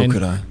Diane so Lane.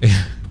 could I.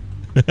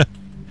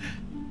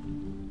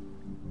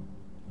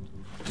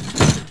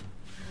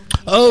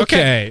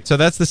 Okay. So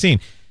that's the scene.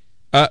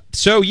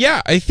 So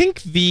yeah, I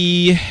think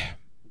the.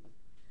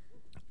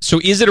 So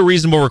is it a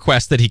reasonable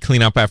request that he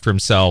clean up after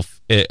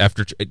himself?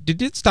 After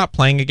did it stop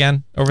playing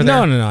again over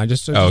there? No. I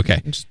just. Oh,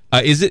 okay.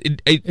 Is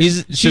it?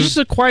 She's just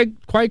a quiet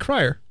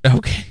crier.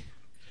 Okay.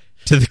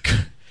 To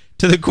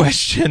the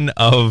question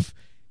of,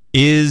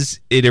 is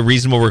it a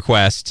reasonable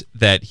request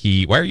that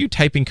he? Why are you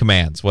typing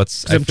commands?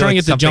 I'm trying to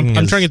get the jump.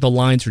 I'm trying to get the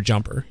lines for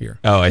Jumper here.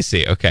 Oh, I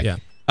see. Okay. Yeah.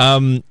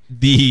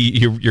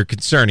 You're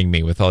concerning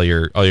me with all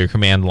your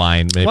command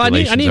line manipulations.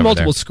 Well, I need over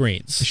multiple there.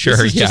 screens. Sure,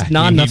 This is yeah, just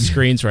not you enough need-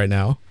 screens right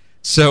now.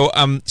 So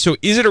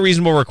is it a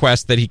reasonable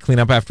request that he clean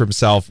up after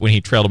himself when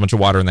he trailed a bunch of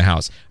water in the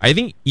house? I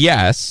think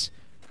yes,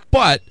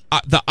 but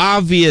the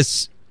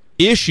obvious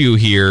issue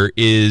here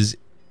is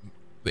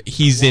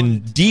he's in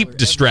deep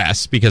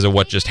distress because of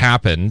what just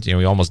happened. You know,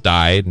 he almost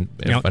died and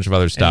a bunch of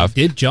other stuff. And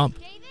he did jump.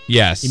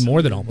 Yes, He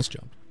more than almost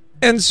jumped.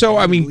 and so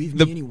I mean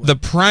the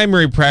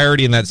primary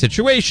priority in that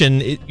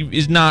situation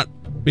is not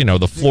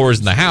the floors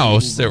in the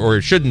house, or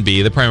it shouldn't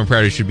be. The primary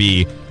priority should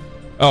be,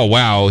 oh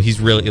wow,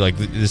 he's really like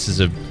this is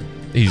a.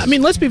 I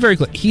mean, let's be very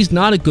clear. He's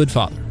not a good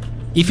father.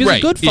 If he's a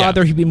good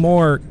father, he'd be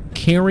more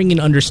caring and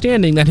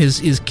understanding that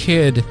his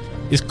kid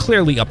is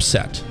clearly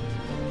upset.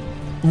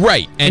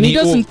 Right, and he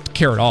doesn't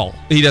care at all.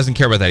 He doesn't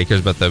care about that. He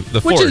cares about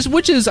the floors.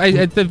 Which is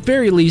at the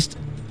very least,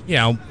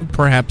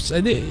 perhaps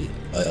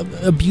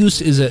abuse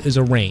is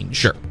a range.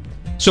 Sure.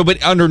 So,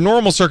 but under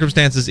normal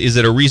circumstances, is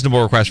it a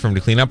reasonable request for him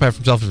to clean up after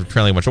himself after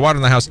trailing a bunch of water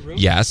in the house?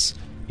 Yes.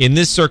 In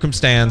this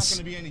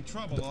circumstance,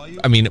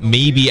 I mean,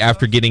 maybe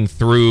after getting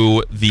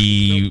through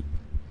the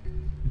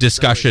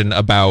discussion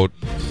about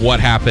what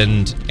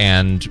happened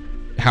and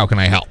how can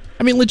I help.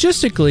 I mean,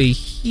 logistically,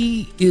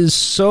 he is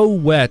so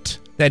wet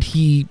that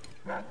he,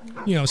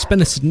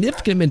 spent a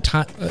significant amount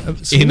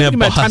of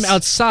time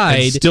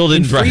outside still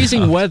didn't in dry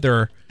freezing out.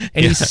 weather,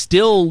 and he's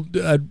still,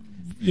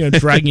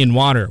 dragging in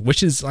water,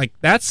 which is like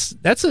that's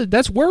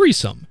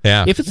worrisome.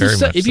 Yeah, if it's very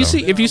much if you so.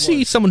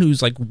 see someone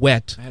who's like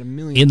wet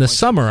in the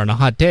summer on a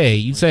hot day,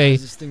 you'd say,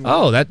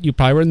 oh, that you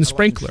probably were in the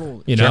sprinkler.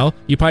 You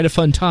probably had a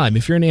fun time.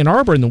 If you're in Ann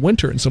Arbor in the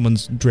winter and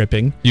someone's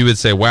dripping, You would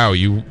say, wow,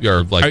 you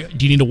are like...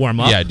 do you need to warm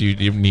up? Yeah, do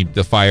you need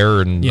the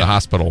fire and the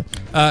hospital?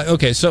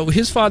 Okay, so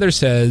his father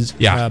says,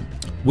 Yeah.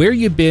 where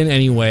you been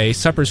anyway?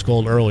 Supper's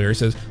cold earlier. He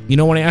says,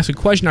 when I ask a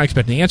question, I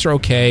expect an answer.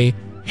 Okay.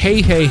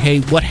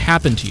 Hey, what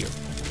happened to you?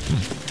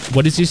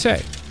 What does he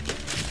say?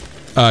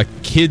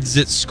 Kids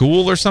at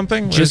school or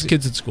something? Just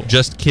kids at school.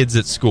 Just kids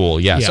at school.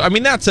 Yeah. Yeah. So I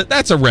mean that's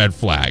a red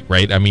flag,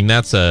 right? I mean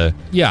that's an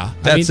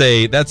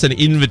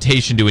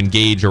invitation to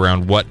engage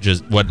around what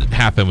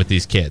happened with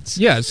these kids.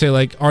 Yeah. Say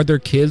like, are there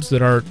kids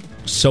that are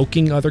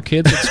soaking other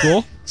kids at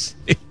school?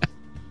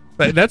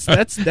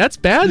 That's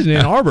bad in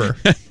Ann Arbor.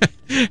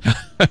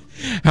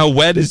 How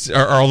wet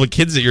are all the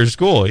kids at your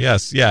school?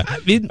 Yes, yeah. I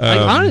mean,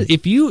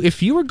 if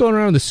you were going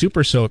around with a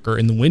super soaker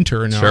in the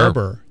winter in Ann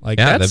Arbor,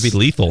 that'd be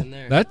lethal.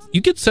 That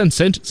you get sent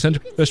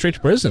straight to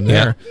prison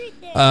there.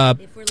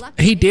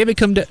 Hey, David,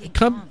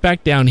 come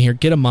back down here.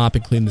 Get a mop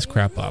and clean this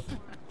crap up.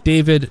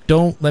 David,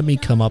 don't let me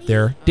come up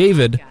there.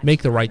 David,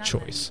 make the right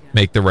choice.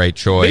 Make the right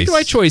choice. Make the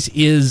right choice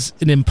is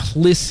an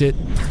implicit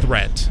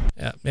threat,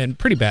 and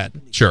pretty bad.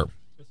 Sure.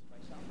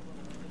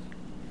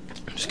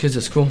 There's kids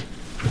at school.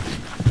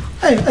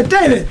 Hey,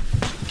 David,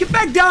 get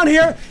back down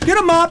here. Get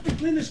a mop and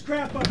clean this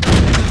crap up.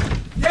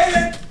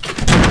 David!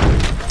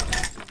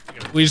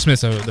 We just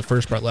missed the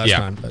first part last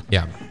time. But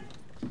yeah.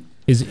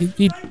 Is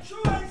the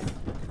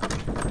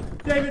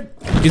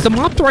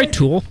mop the right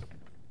tool?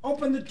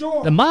 Open the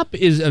door. The mop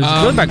is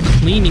really about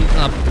cleaning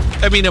up.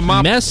 I mean, a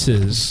mop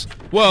messes.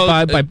 Well,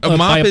 a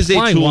mop is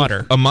a tool.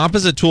 Water. A mop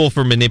is a tool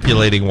for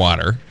manipulating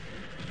water.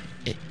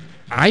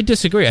 I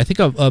disagree. I think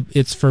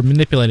it's for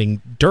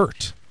manipulating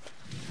dirt.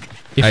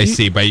 I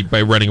see by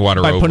running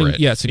water over it.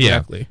 Yes,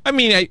 exactly. Yeah. I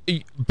mean,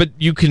 but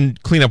you can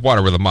clean up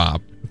water with a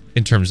mop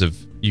in terms of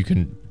you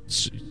can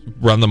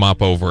run the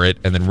mop over it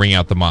and then wring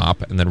out the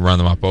mop and then run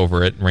the mop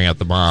over it and wring out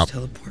the mop.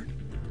 Teleport.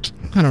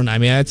 I don't know. I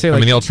mean, I'd say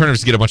the alternative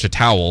is to get a bunch of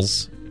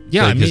towels.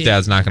 Yeah, his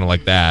dad's not going to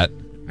like that.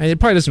 It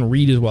probably doesn't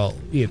read as well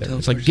either.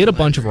 It's like get a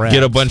bunch of rags.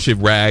 Get a bunch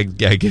of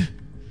rag. Yeah,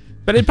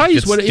 but it probably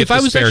is what if I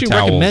was actually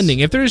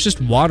recommending. If there is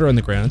just water on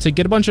the ground, I'd say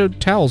get a bunch of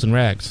towels and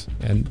rags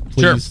and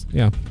please,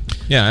 yeah,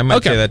 I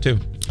might say that too.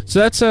 So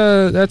that's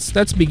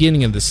the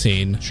beginning of the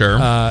scene. Sure.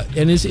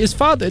 And his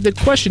father. The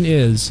question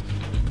is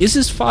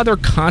his father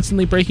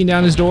constantly breaking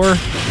down his door?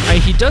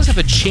 He does have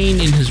a chain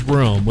in his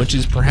room, which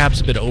is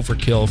perhaps a bit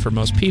overkill for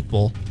most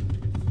people.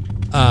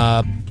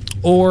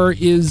 Or do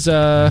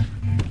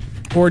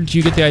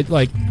you get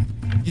the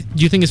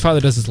do you think his father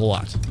does this a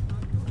lot?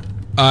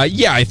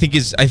 Yeah, I think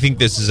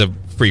this is a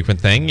frequent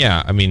thing.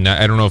 Yeah, I mean,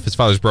 I don't know if his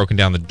father's broken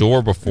down the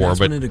door before,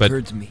 but it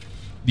occurred to me.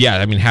 Yeah,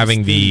 I mean,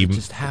 having the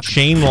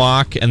chain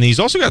lock, and he's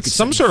also got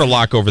some sort of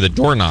lock over the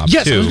doorknob too.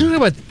 Yes, I was talking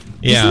about.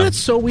 Isn't that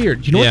so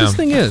weird? Do you know what this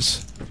thing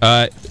is?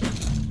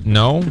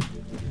 No.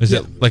 Is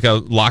it like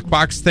a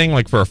lockbox thing,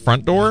 like for a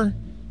front door?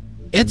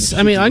 It's.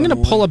 I mean, I'm going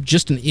to pull up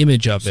just an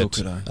image of it.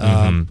 So could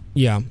I.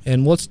 Yeah,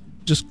 and let's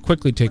just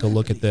quickly take a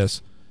look at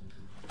this.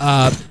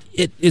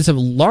 It is a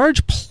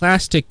large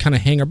plastic kind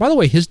of hanger. By the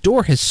way, his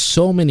door has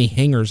so many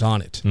hangers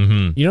on it.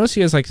 Mm-hmm. You notice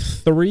he has like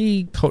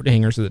 3 coat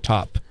hangers at the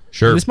top.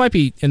 Sure. And this might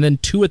be, and then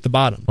 2 at the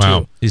bottom.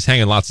 Wow. Too. He's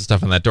hanging lots of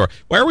stuff on that door.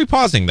 Why are we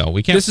pausing though?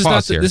 We can't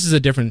pause here. This is a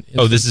different.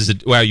 Oh, this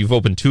is wow. You've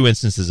opened 2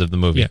 instances of the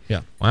movie.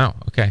 Yeah. Wow.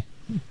 Okay.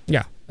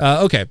 Yeah.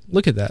 Okay.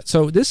 Look at that.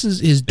 So this is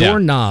his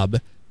doorknob.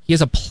 He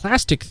has a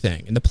plastic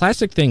thing, and the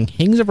plastic thing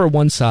hangs over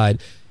one side.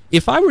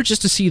 If I were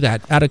just to see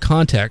that out of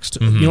context,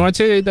 you know what I'd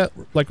say that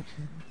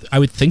I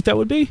would think that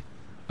would be?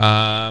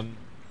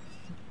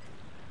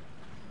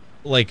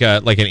 Like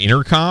an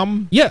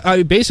intercom? Yeah, I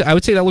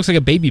would say that looks like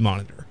a baby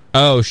monitor.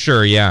 Oh,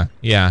 sure, yeah.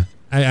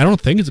 I don't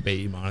think it's a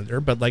baby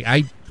monitor, but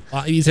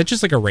is that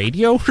just like a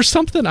radio or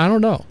something? I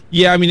don't know.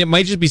 Yeah, I mean, it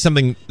might just be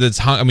something that's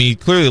hung. I mean, he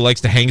clearly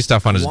likes to hang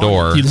stuff on his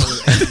door.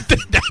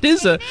 That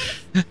is a.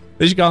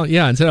 They should call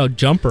instead of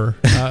jumper,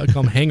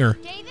 call him hanger.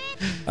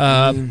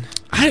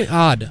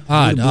 Odd.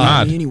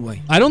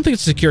 Anyway. I don't think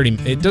it's security.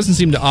 It doesn't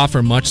seem to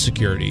offer much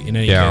security in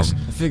any case.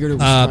 I figured it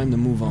was time to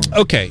move on.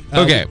 Okay.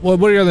 Okay. Well,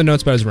 what are your other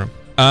notes about his room?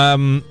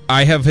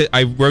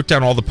 I wrote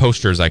down all the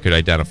posters I could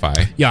identify.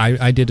 Yeah,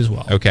 I did as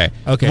well. Okay.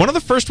 One of the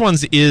first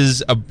ones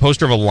is a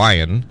poster of a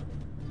lion.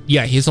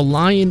 Yeah, he has a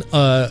lion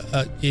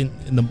in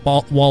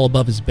the wall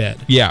above his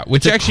bed. Yeah,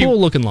 which it's actually a cool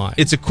looking lion.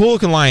 It's a cool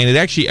looking lion. It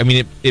actually, I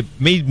mean, it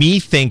made me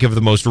think of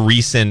the most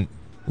recent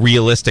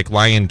realistic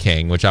Lion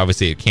King, which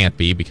obviously it can't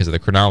be because of the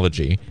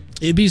chronology.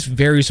 It'd be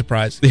very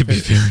surprising. It'd be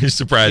very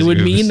surprising. It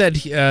would mean that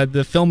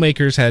the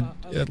filmmakers had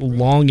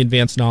long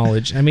advanced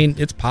knowledge. I mean,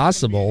 it's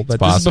possible, but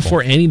this is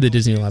before any of the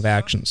Disney live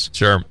actions.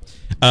 Sure.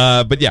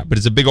 But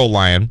it's a big old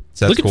lion.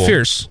 So that's Look at cool.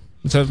 Fierce.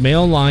 It's a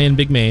male lion,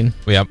 big mane.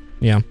 Yep.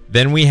 Yeah.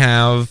 Then we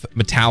have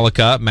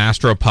Metallica,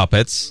 Master of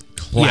Puppets.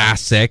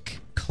 Classic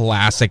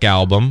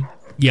album.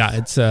 Yeah,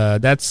 it's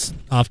that's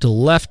off to the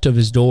left of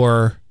his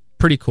door.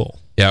 Pretty cool.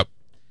 Yep.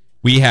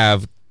 We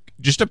have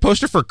just a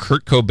poster for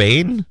Kurt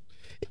Cobain.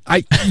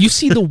 You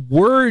see the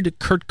word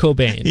Kurt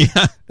Cobain.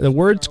 Yeah. The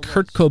words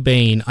Kurt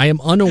Cobain. I am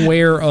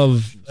unaware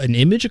of an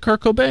image of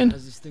Kurt Cobain. How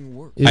does this thing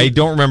work? I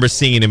don't remember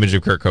seeing an image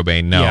of Kurt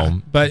Cobain. No, yeah,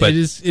 but it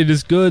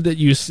is good that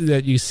you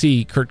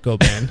see Kurt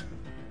Cobain.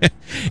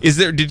 Is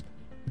there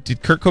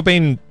did Kurt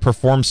Cobain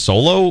perform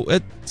solo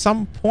at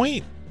some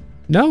point?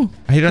 No,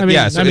 I don't.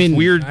 It's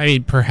weird. I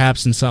mean,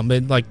 perhaps in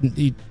something like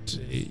you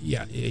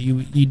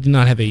did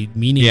not have a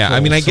meaningful. Yeah, I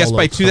mean, I guess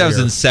by career.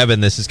 2007,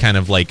 this is kind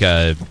of like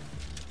a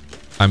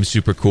I'm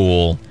super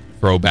cool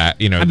throwback.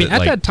 You know, I mean,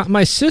 at that time,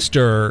 my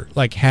sister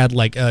had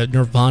a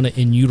Nirvana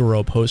in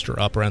utero poster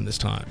up around this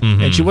time,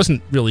 and she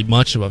wasn't really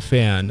much of a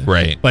fan,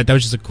 right? But that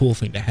was just a cool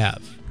thing to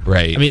have.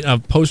 Right. I mean, a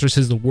poster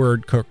says the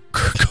word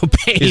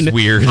Cobain. Is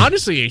weird.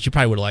 Honestly, you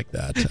probably would like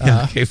that.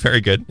 Okay,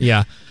 very good.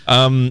 Yeah.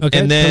 Okay,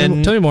 and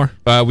then tell me more.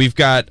 We've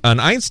got an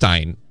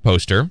Einstein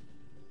poster.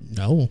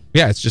 No.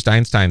 Yeah, it's just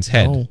Einstein's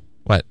head. No.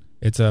 What?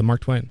 It's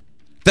Mark Twain.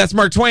 That's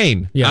Mark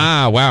Twain. Yeah.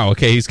 Ah, wow.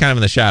 Okay, he's kind of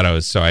in the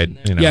shadows, so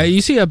Yeah,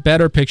 you see a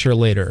better picture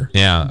later.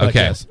 Yeah. But Okay.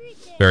 yes.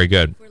 Very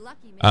good.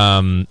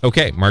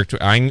 Okay, Mark.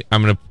 I'm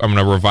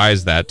gonna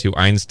revise that to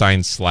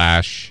Einstein /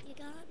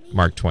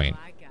 Mark Twain.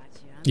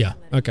 Yeah.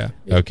 Okay.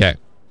 Okay.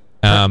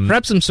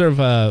 Perhaps some sort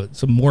of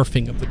some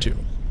morphing of the two.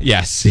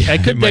 Yes. Yeah,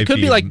 That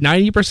could be like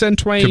 90%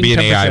 Twain. Could be an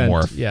 10%, AI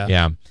morph. Yeah.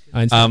 Yeah.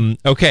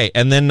 Okay,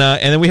 and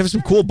then we have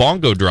some cool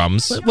bongo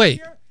drums.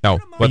 Wait. No,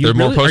 but there are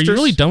more posters. Are you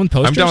really done with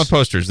posters? I'm done with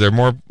posters. They're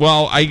more.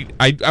 Well,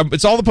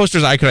 it's all the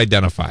posters I could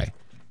identify.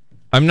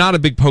 I'm not a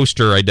big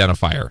poster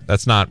identifier.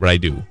 That's not what I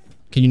do.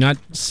 Can you not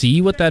see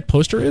what that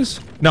poster is?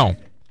 No.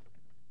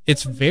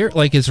 It's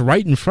it's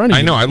right in front of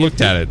you. I know. I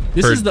looked at it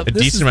for a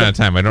decent amount of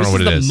time. I don't know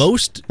what it is.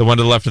 The one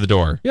to the left of the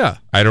door. Yeah.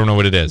 I don't know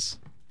what it is.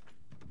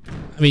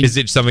 I mean, is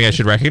it something I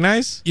should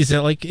recognize? Is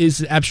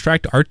it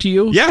abstract art to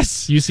you?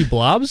 Yes. You see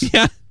blobs?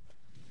 Yeah.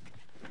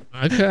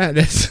 Okay,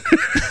 it's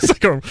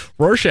like a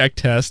Rorschach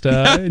test,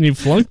 and you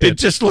flunked it. It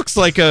just looks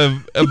like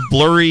a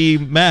blurry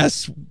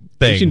mess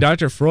thing.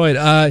 Dr. Freud.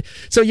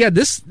 So yeah,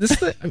 this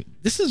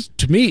is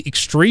to me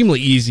extremely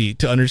easy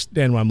to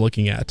understand what I'm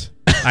looking at.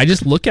 I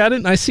just look at it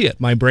and I see it.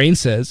 My brain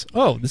says,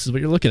 "Oh, this is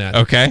what you're looking at."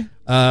 Okay.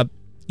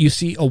 You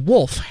see a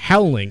wolf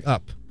howling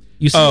up.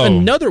 You see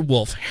another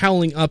wolf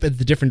howling up at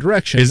the different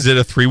direction. Is it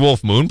a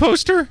 3-wolf moon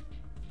poster?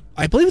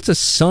 I believe it's a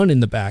sun in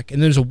the back,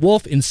 and there's a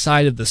wolf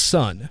inside of the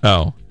sun.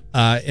 Oh.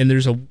 And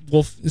there's a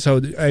wolf.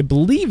 So I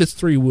believe it's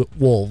 3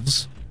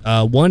 wolves.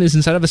 One is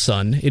inside of a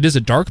sun. It is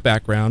a dark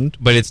background,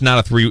 but it's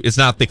not It's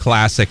not the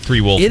classic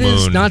 3-wolf moon. It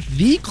is not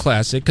the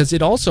classic because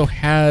it also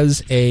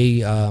has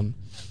a.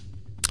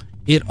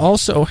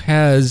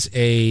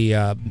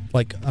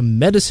 Like a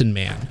medicine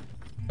man.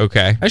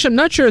 Okay. Actually, I'm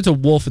not sure it's a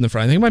wolf in the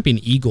front. I think it might be an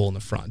eagle in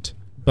the front.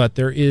 But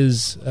there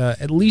is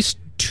at least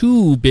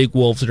 2 big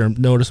wolves that are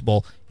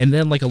noticeable, and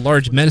then like a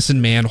large medicine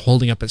man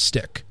holding up a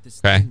stick.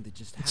 Okay.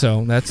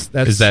 So that's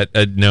is that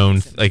a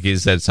known? Like,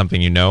 is that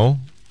something you know?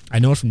 I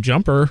know it from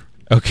Jumper.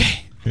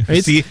 Okay.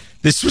 See,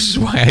 this was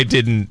why I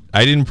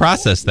didn't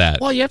process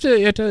that. Well, you have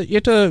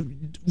to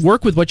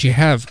work with what you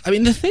have. I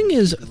mean, the thing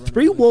is,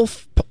 3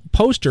 wolf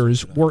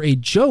posters were a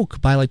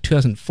joke by like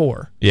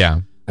 2004.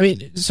 Yeah. I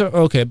mean, so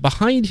okay,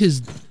 behind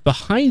his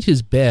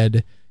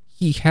bed,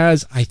 he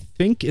has, I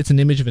think it's an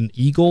image of an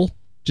eagle.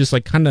 Just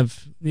like kind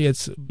of,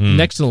 it's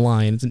next to the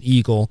line. It's an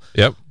eagle.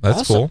 Yep,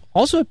 that's cool.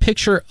 Also a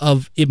picture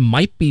of, it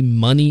might be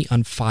money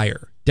on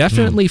fire.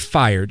 Definitely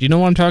fire. Do you know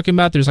what I'm talking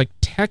about? There's like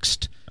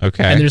text.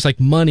 Okay. And there's like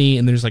money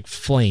and there's like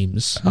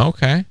flames.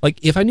 Okay. Like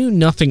if I knew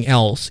nothing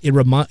else, it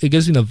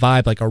gives me the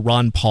vibe like a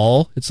Ron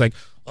Paul. It's like,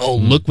 oh,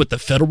 look what the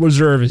Federal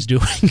Reserve is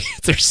doing.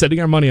 They're setting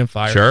our money on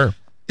fire. Sure.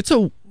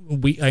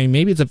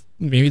 Maybe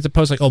it's a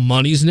post like, oh,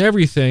 money's and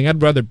everything. I'd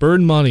rather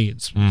burn money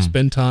and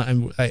spend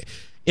time.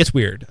 It's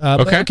weird.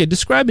 Okay,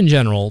 describe in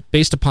general,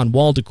 based upon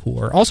wall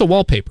decor, also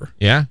wallpaper.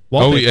 Yeah.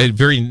 Wallpaper.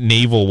 Very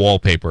naval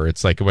wallpaper.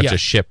 It's like a bunch of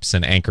ships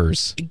and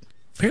anchors.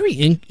 Very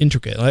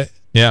intricate.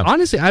 Yeah.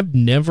 Honestly, I've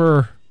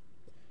never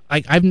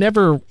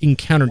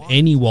encountered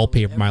any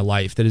wallpaper in my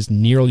life that is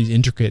nearly as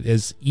intricate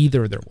as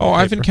either of their wallpaper. Oh,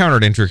 I've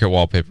encountered intricate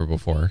wallpaper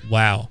before.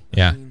 Wow.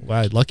 Yeah.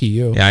 Wow, lucky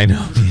you. Yeah, I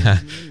know. Yeah.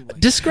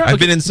 I've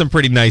been in some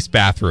pretty nice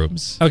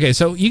bathrooms. Okay,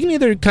 so you can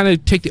either kind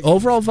of take the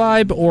overall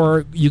vibe,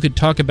 or you could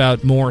talk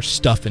about more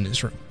stuff in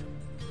his room.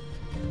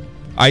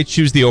 I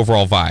choose the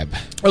overall vibe.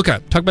 Okay,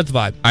 talk about the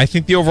vibe. I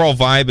think the overall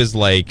vibe is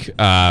like,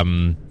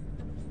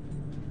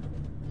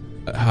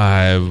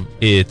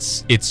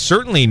 it's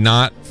certainly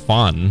not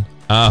fun.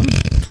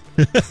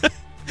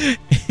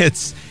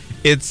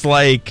 It's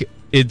like,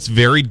 it's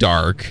very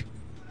dark.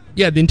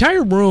 Yeah, the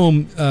entire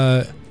room,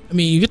 I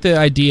mean, you get the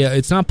idea.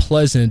 It's not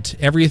pleasant.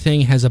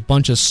 Everything has a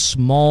bunch of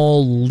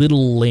small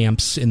little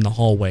lamps in the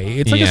hallway.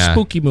 It's like a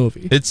spooky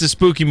movie. It's a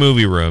spooky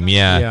movie room,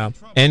 yeah.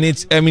 And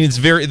it's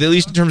very, at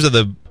least in terms of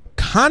the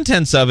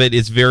contents of it,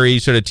 it's very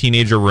sort of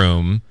teenager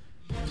room.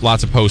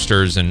 Lots of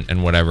posters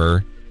and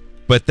whatever.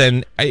 But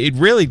then it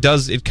really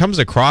does, it comes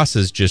across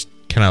as just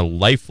kind of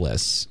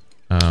lifeless.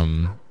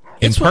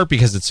 In part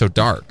because it's so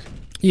dark.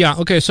 Yeah,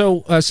 okay,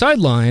 so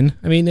sideline,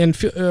 I mean, and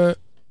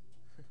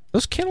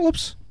those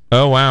cantaloupes.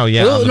 Oh wow,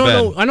 yeah.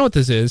 No, I know what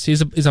this is.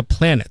 These are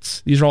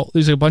planets. These are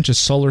a bunch of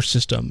solar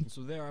system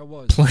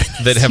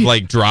planets that have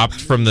like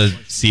dropped from the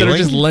ceiling. That are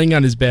just laying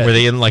on his bed. Were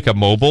they in like a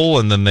mobile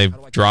and then they've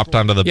dropped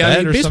onto the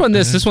bed? Yeah, based on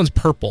this one's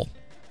purple.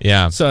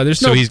 Yeah. So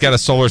so he's got a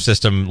solar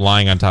system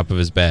lying on top of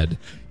his bed.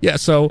 Yeah,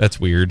 so that's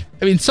weird.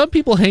 I mean, some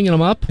people hanging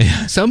them up.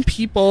 Some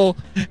people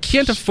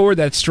can't afford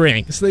that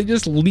strength, so they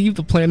just leave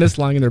the planets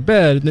lying in their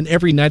bed, and then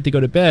every night they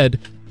go to bed,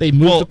 they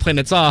move the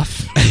planets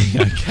off.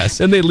 I guess.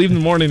 Then they leave in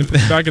the morning and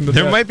put it back in the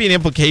bed. There might be an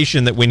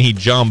implication that when he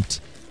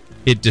jumped,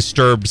 it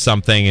disturbed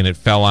something and it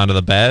fell onto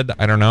the bed.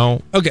 I don't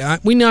know. Okay,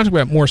 we need to talk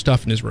about more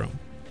stuff in his room.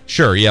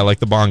 Sure, yeah, like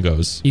the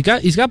bongos.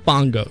 He's got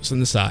bongos on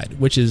the side,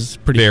 which is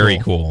pretty very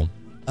cool.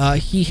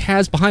 He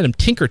has behind him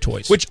Tinker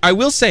Toys. Which I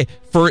will say,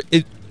 for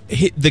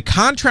the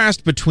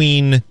contrast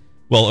between,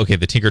 well, okay,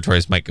 the Tinker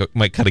Toys might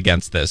cut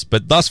against this,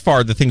 but thus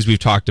far, the things we've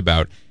talked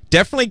about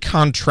definitely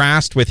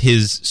contrast with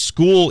his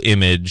school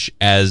image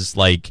as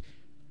like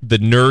the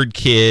nerd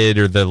kid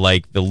or the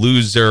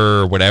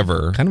loser or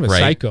whatever. Kind of a right?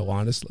 psycho,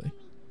 honestly.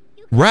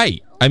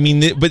 Right. I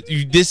mean, but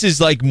this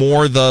is like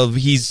more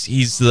he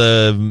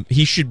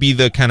should be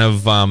the kind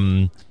of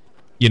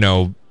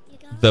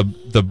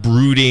the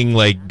brooding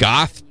like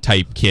goth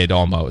type kid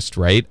almost,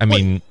 right? I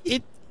mean,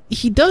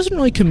 he doesn't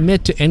really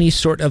commit to any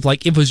sort of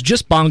like, if it was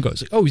just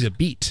bongos, like, oh, he's a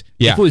beat.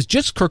 Yeah. If it was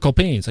just Kurt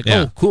Cobain, it's like,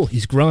 oh, cool,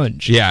 he's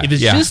grunge. Yeah. If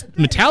it's just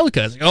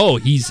Metallica, it's like, oh,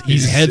 he's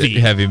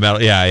heavy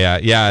metal.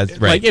 Yeah.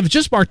 Right. Like if it's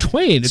just Mark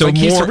Twain, it's so like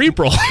he's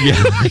cerebral.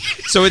 Yeah.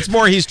 So it's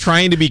more he's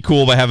trying to be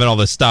cool by having all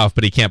this stuff,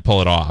 but he can't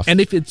pull it off.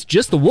 And if it's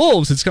just the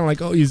Wolves, it's kind of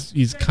like, oh,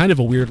 he's kind of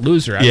a weird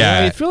loser. I mean,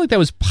 I feel like that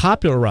was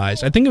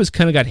popularized. I think it was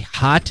kind of got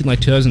hot in like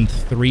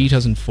 2003,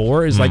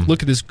 2004. Is like,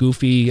 look at this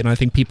goofy, and I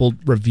think people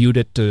reviewed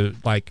it to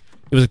like.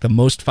 It was like the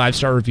most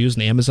 5-star reviews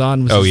on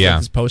Amazon. Was like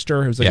this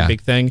poster. It was like a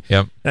big thing.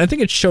 Yep. And I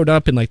think it showed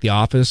up in like The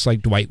Office.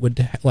 Like Dwight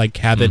would like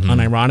have it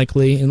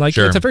unironically, and like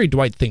it's a very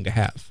Dwight thing to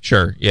have.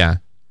 Sure. Yeah.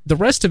 The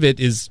rest of it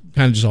is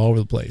kind of just all over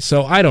the place.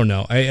 So I don't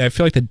know. I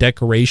feel like the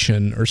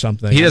decoration or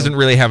something. He doesn't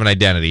really have an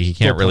identity. He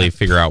can't really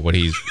figure out what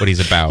he's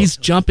about. He's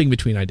jumping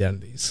between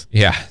identities.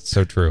 Yeah.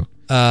 So true.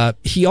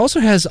 He also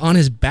has on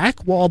his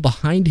back wall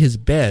behind his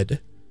bed.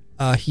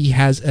 He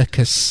has a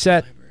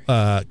cassette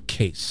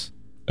case.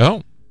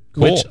 Oh.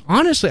 Cool. Which,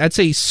 honestly, I'd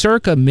say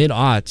circa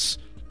mid-aughts,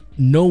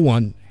 no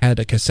one had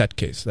a cassette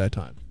case at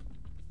that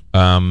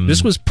time.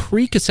 This was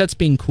pre-cassettes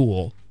being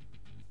cool.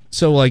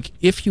 So, like,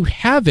 if you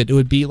have it, it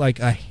would be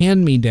like a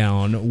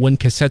hand-me-down when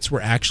cassettes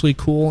were actually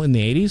cool in the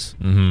 80s.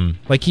 Mm-hmm.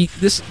 Like,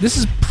 this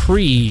is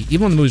pre,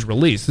 even when the movie was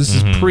released, this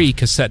is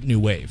pre-cassette new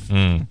wave.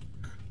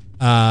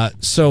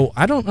 So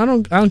I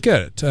don't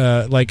get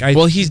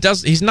it.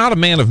 He's not a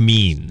man of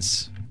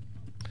means.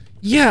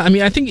 Yeah, I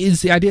mean, I think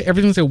it's the idea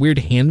everything's a weird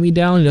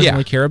hand-me-down he doesn't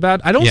really care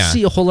about. I don't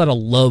see a whole lot of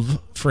love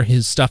for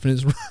his stuff in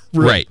his room.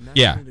 Right,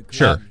 yeah,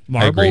 sure.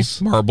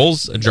 Marbles.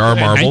 Marbles, a jar of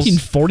marbles.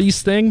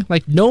 1940s thing.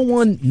 Like, no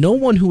one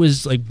who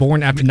was like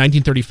born after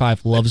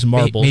 1935 loves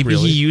marbles, Maybe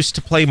really. he used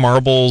to play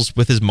marbles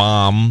with his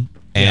mom,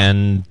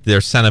 and they're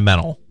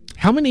sentimental.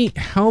 How many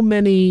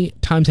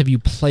times have you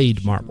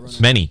played marbles?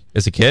 Many.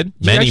 As a kid?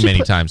 Many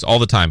times. All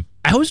the time.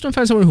 I always don't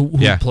find someone who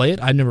would play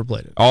it. I've never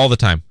played it. All the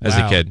time as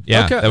a kid.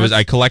 Yeah. Okay.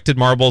 I collected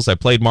marbles. I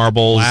played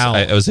marbles. Wow.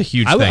 It was a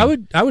huge thing.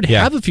 I would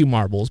have a few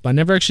marbles, but I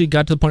never actually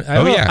got to the point.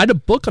 I had a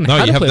book on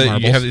how to play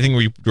marbles. You have the thing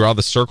where you draw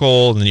the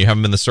circle, and then you have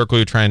them in the circle.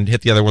 You try and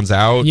hit the other ones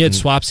out. You had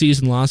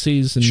swapsies and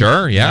lossies. And,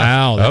 sure, yeah.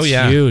 Wow, that's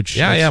huge.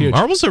 Yeah, that's huge.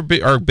 Marbles are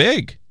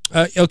big.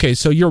 Okay,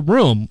 so your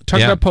room.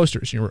 Talk about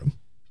posters in your room.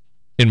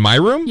 In my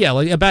room? Yeah,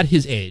 like about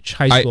his age,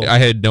 high school. I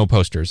had no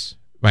posters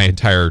my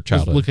entire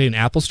childhood. Look at an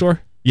Apple store?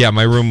 Yeah,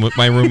 my room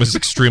was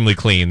extremely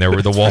clean.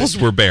 The walls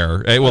were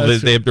bare. Well,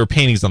 there were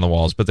paintings on the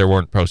walls, but there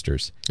weren't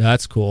posters.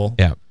 That's cool.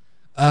 Yeah.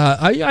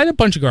 I had a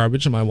bunch of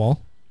garbage on my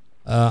wall.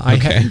 I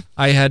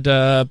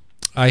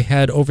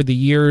had over the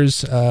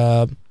years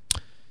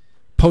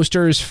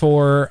posters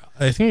for,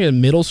 I think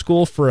in middle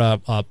school, for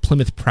a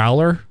Plymouth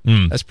Prowler.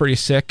 That's pretty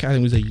sick. I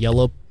think it was a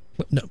yellow.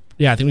 No,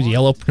 yeah, I think it was a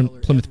yellow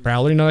Plymouth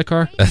Prowler. You know that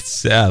car?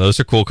 Those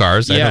are cool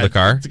cars. I know the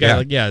car. It's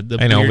got the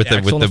I know with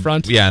the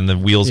front. Yeah, and the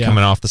wheels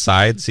coming off the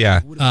sides. Yeah.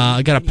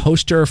 I got a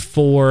poster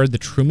for the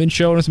Truman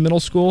Show when I was in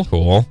middle school.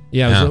 Cool.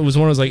 Yeah, it was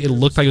one of those, like, it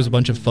looked like it was a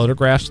bunch of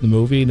photographs of the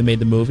movie, and they made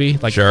the movie,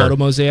 like photo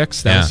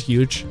mosaics. That was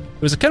huge.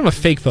 It was kind of a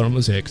fake photo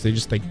mosaic. They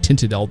just like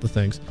tinted all the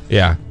things.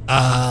 Yeah.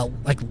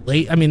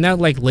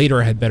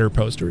 Later I had better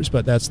posters,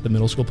 but that's the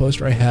middle school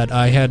poster I had.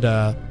 I had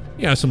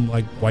some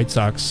like White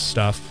Sox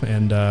stuff,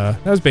 and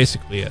that was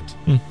basically it.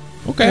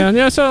 Okay.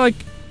 And so like,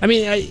 I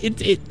mean,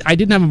 I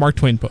didn't have a Mark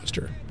Twain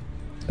poster.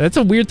 That's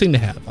a weird thing to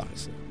have,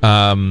 honestly.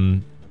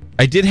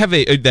 I did have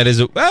that's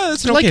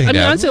an okay thing to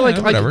have. I'd say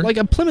like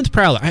a Plymouth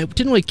Prowler. I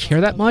didn't really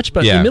care that much,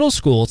 but in middle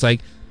school, it's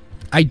like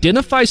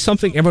identify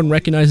something everyone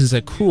recognizes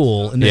as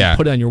cool, and then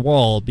put it on your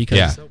wall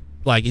because.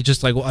 Like, it's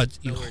just like,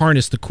 you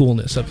harness the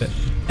coolness of it,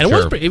 and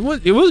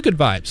it was good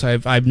vibes.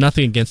 I have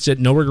nothing against it,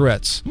 no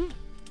regrets.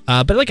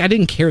 But like, I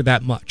didn't care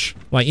that much.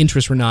 My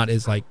interests were not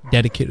as like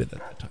dedicated at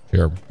that time.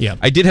 Sure. Yeah.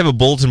 I did have a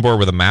bulletin board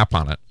with a map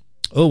on it.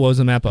 Oh, what was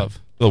the map of?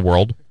 The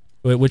world.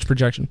 Wait, which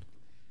projection?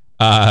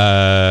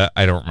 I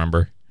don't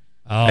remember.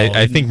 Oh,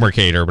 I think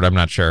Mercator, but I'm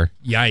not sure.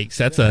 Yikes!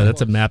 That's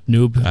a map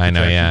noob. I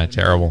know. projection. Yeah.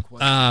 Terrible.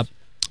 Okay.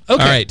 All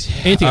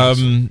right. Anything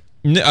else?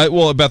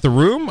 Well, about the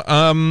room,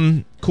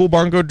 cool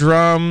bongo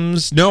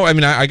drums. No, I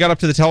mean, I got up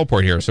to the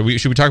teleport here. So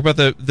should we talk about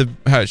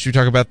should we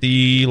talk about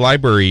the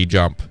library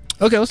jump?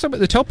 Okay, let's talk about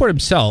the teleport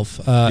himself.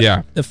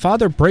 The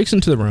father breaks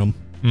into the room,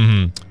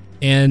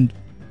 and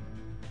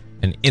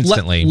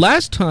instantly,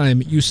 last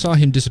time you saw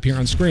him disappear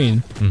on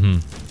screen,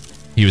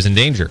 he was in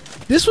danger.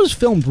 This was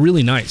filmed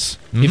really nice.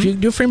 If you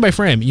do frame by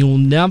frame, you'll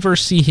never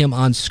see him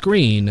on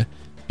screen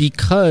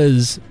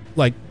because,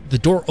 like, the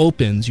door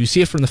opens, you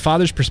see it from the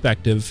father's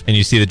perspective, and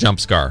you see the jump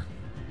scar.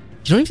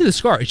 You don't even see the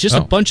scar. It's just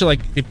a bunch of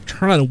they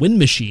turn on a wind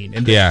machine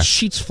and the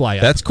sheets fly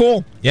up. That's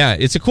cool. Yeah,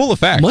 it's a cool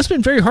effect. Must have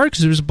been very hard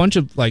because there was a bunch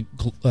of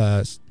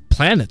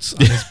planets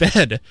on his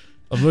bed.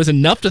 It was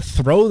enough to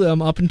throw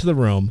them up into the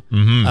room.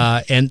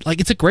 And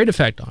it's a great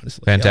effect,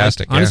 honestly.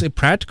 Fantastic. Honestly,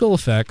 practical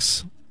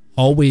effects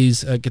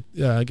always get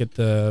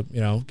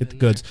the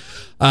goods.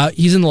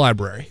 He's in the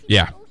library.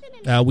 Yeah.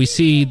 We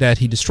see that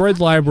he destroyed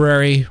the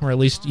library, or at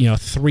least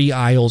 3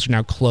 aisles are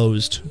now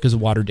closed because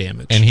of water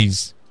damage. And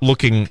he's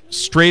looking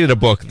straight at a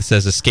book that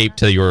says "Escape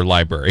to your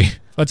library."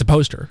 Oh, it's a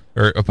poster.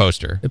 Or a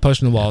poster. A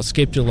poster on the wall.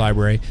 Escape to the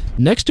library.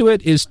 Next to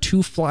it is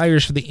 2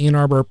 flyers for the Ann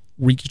Arbor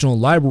Regional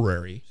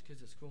Library,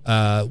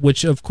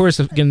 which, of course,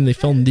 again, they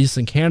filmed these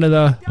in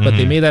Canada, but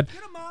they made that.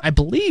 I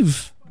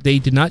believe they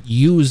did not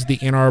use the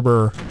Ann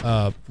Arbor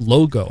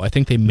logo. I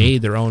think they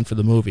made their own for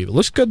the movie. But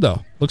looks good,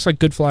 though. Looks like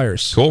good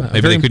flyers. Cool.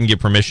 Maybe they couldn't get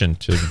permission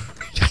to...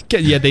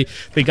 Yeah, they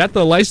got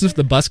the license for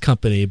the bus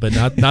company, but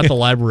not the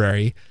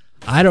library.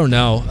 I don't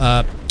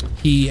know.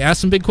 He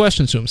asked some big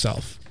questions to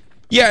himself.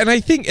 Yeah, and I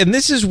think, and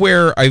this is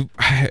where I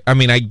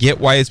get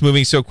why it's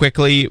moving so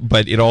quickly,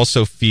 but it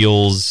also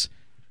feels...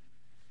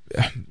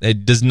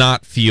 It does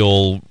not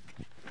feel...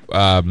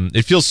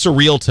 it feels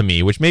surreal to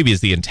me, which maybe is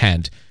the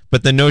intent.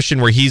 But the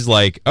notion where he's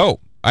like, oh,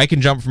 I can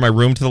jump from my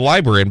room to the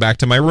library and back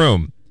to my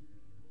room.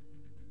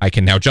 I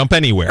can now jump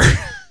anywhere.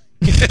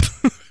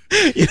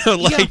 The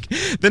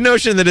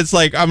notion that it's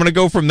like, I'm going to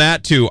go from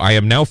that to I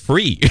am now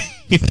free.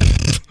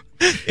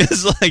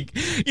 It's like,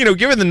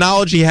 given the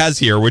knowledge he has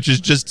here, which is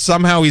just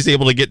somehow he's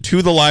able to get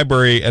to the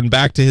library and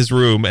back to his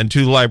room and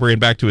to the library and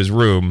back to his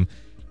room.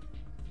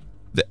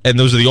 And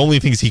those are the only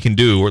things he can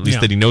do, or at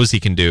least that he knows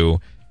he can do.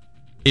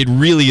 It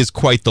really is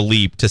quite the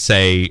leap to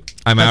say,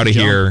 I'm out of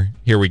here.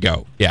 Here we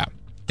go. Yeah.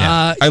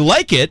 I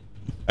like it.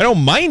 I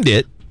don't mind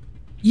it.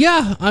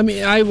 Yeah. I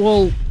mean, I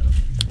will.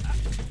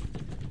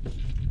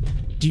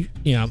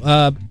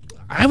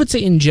 I would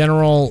say in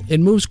general,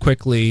 it moves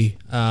quickly.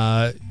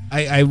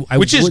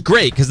 Which is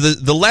great,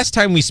 because the less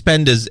time we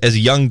spend as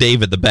young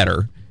David, the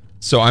better.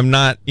 So I'm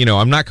not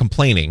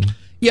complaining.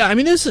 Yeah. I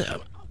mean,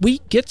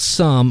 we get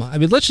some. I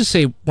mean, let's just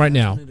say right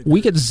now,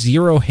 we get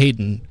 0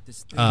 Hayden.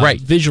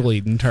 Visually,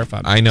 the entire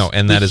 5 minutes. I know,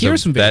 and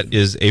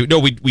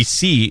we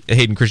see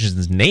Hayden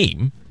Christensen's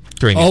name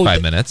during these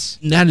 5 minutes.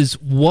 That is,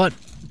 what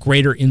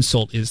greater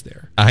insult is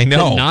there? I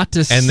know, not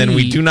to see, and then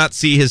we do not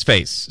see his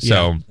face.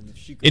 So,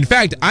 in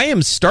fact, I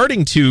am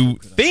starting to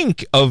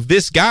think of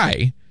this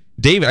guy,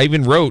 David. I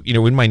even wrote,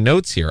 in my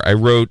notes here, I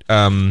wrote,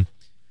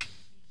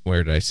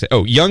 where did I say?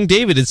 Oh, young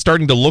David is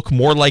starting to look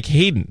more like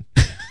Hayden.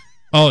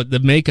 Oh, the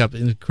makeup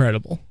is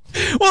incredible.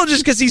 Well,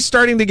 just because he's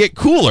starting to get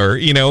cooler,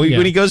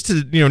 when he goes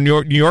to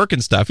New York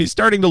and stuff, he's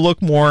starting to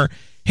look more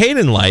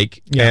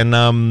Hayden-like,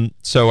 and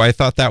so I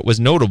thought that was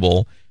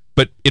notable.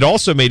 But it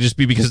also may just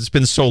be because it's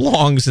been so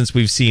long since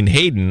we've seen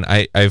Hayden,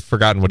 I've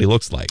forgotten what he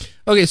looks like.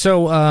 Okay,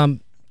 so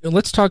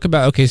let's talk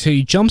about. Okay, so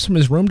he jumps from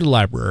his room to the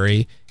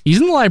library.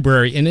 He's in the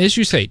library, and as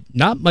you say,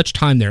 not much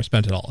time there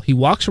spent at all. He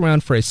walks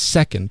around for a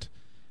second.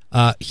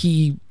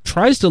 He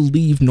tries to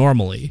leave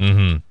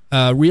normally.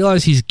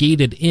 Realize he's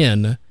gated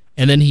in.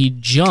 And then he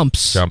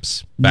jumps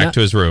back to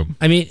his room.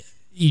 I mean,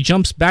 he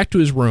jumps back to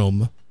his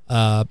room.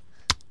 I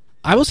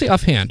will say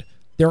offhand,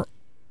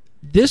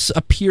 this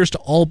appears to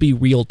all be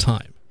real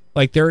time.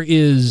 Like there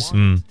is,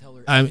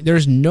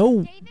 there's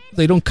no,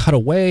 they don't cut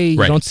away.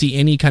 You don't see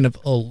any kind of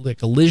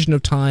elision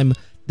of time.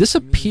 This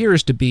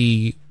appears to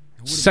be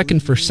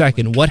second for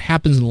second what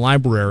happens in the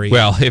library.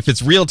 Well, if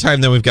it's real time,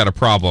 then we've got a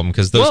problem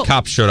because those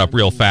cops showed up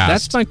real fast.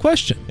 That's my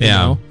question.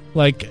 Yeah.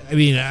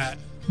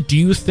 Do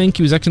you think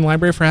he was actually in the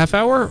library for a half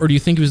hour, or do you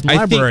think he was in the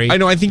library?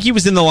 I think he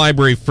was in the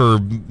library for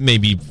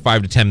maybe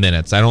 5 to 10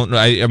 minutes. I don't know.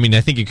 I mean,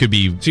 I think it could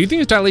be. So you think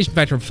there's dilation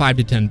factor of 5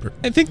 to 10?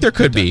 I think there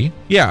could be.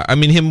 Yeah. I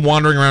mean, him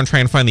wandering around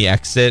trying to find the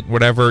exit,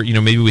 whatever.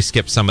 Maybe we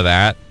skipped some of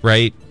that,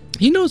 right?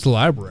 He knows the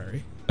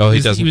library. Oh,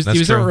 he doesn't. He was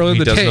there earlier in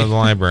the day. He does know the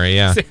library.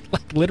 Yeah.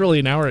 Like literally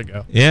an hour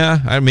ago.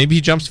 Yeah. Maybe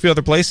he jumps a few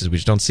other places. We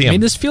just don't see him. I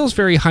mean, this feels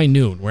very high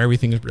noon, where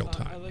everything is real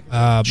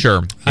time.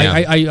 Sure. Yeah.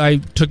 I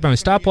took my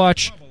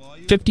stopwatch.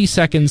 50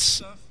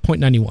 seconds.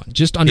 0.91,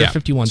 just under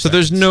 51 So seconds.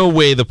 There's no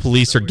way the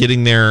police are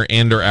getting there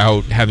and or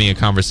out having a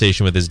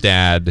conversation with his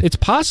dad. It's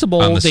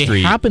possible on the they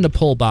street. happen to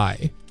pull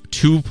by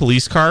 2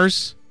 police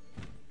cars.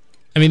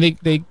 I mean,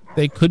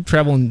 they could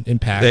travel in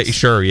packs.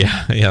 Sure,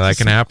 yeah, that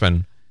can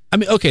happen. I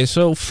mean, okay,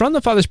 so from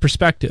the father's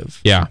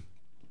perspective,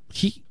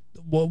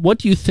 what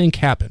do you think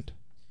happened?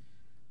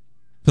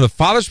 From the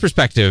father's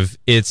perspective,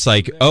 it's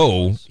like,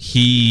 oh,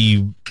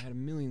 he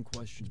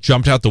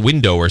jumped out the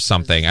window or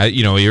something.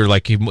 You're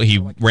like he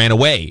ran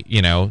away.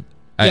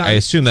 I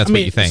assume that's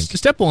what you think.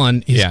 Step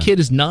one, his kid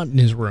is not in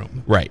his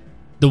room. Right.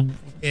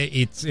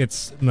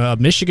 It's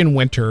Michigan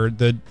winter.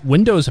 The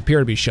windows appear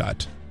to be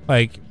shut.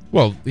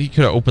 Well, he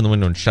could have opened the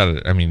window and shut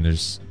it. I mean, he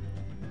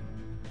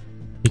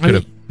could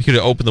have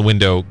opened the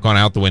window, gone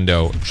out the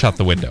window, shut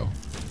the window.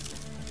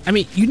 I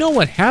mean, you know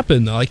what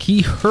happened though? Like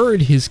he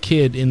heard his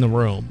kid in the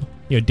room.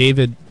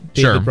 David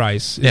sure.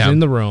 Bryce is in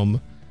the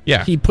room.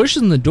 Yeah. He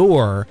pushes in the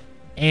door,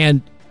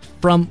 and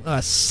from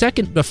a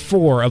second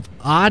before of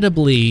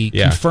audibly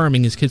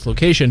confirming his kid's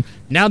location.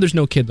 Now there's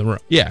no kid in the room.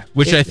 Yeah,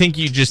 which I think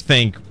you just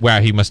think,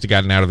 wow, he must have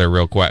gotten out of there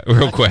real quick.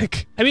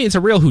 I mean, it's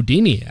a real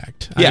Houdini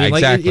act. Yeah, I mean,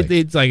 exactly.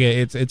 It's like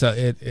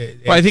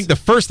Well, I think the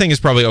first thing is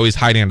probably always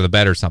hiding under the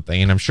bed or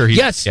something, and I'm sure he.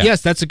 Yes,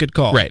 that's a good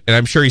call. Right, and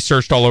I'm sure he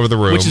searched all over the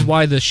room, which is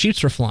why the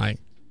sheets were flying.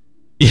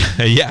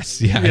 Yeah.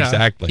 Yes. Yeah.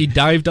 Exactly. He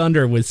dived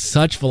under with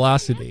such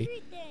velocity.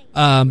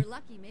 I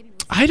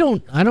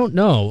don't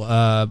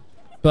know.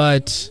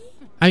 But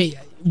I mean,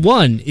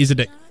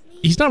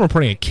 he's not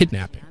reporting a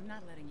kidnapping.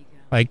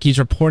 Like he's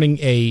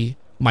reporting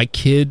my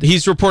kid.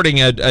 He's reporting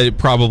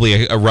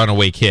probably a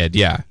runaway kid.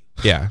 Yeah.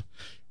 Yeah.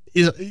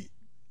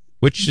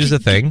 Which is a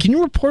thing. Can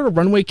you report a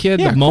runaway kid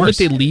the moment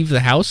they leave the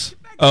house?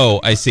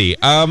 Oh, I see.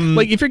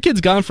 Like if your kid's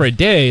gone for a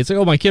day, it's like,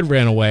 oh, my kid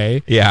ran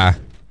away. Yeah.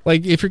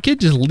 Like, if your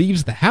kid just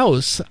leaves the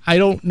house, I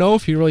don't know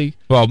if he really...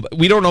 Well,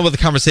 we don't know what the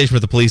conversation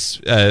with the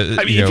police,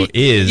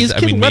 is. His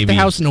kid left the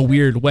house in a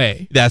weird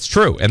way. That's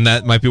true, and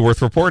that might be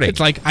worth reporting. It's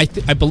like, I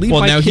believe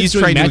my kid's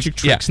doing magic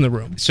tricks in the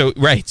room. So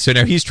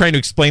now he's trying to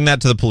explain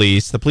that to the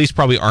police. The police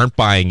probably aren't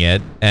buying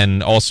it,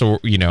 and also,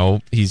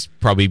 he's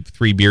probably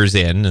 3 beers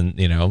in,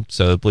 and,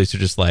 so the police are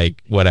just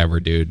like, whatever,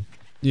 dude.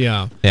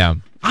 Yeah. Yeah.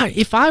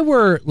 If I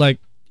were,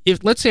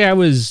 let's say I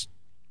was...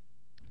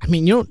 I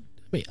mean,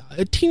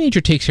 a teenager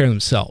takes care of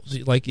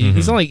themselves. Like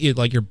it's not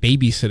like you're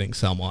babysitting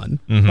someone.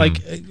 Like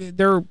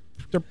they're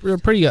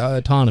pretty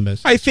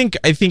autonomous. I think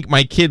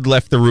my kid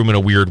left the room in a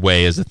weird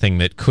way is a thing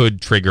that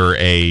could trigger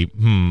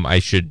I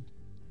should,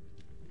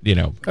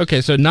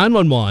 Okay, so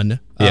 911.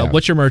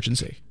 What's your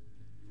emergency?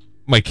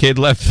 My kid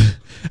left.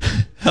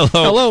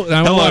 Hello.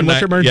 911.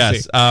 What's your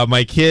emergency? Yes.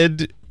 My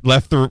kid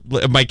left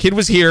my kid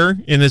was here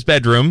in his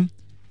bedroom.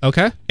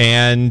 Okay.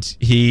 And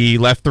he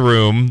left the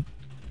room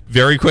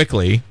very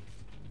quickly.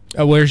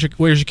 Where's your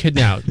kid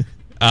now?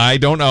 I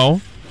don't know.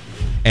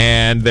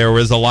 And there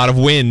was a lot of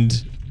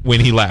wind when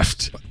he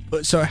left.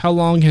 So how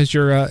long has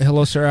your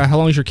hello sir? How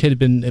long has your kid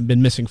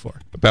been missing for?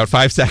 About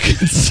 5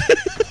 seconds.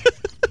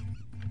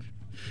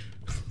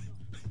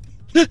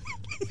 I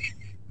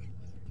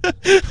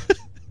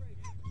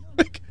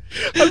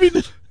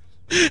mean,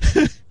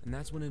 and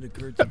that's when it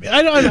occurred.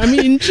 I mean,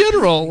 in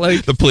general,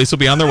 like the police will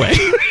be on their way.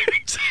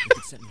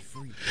 Set me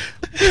free.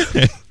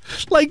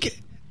 Like.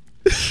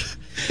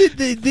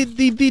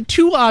 The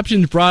two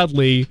options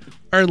broadly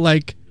are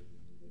like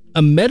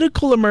a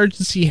medical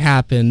emergency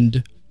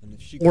happened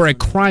or a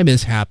crime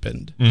has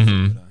happened.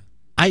 Mm-hmm.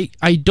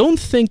 I don't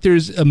think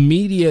there's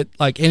immediate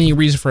any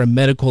reason for a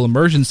medical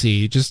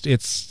emergency. Just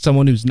it's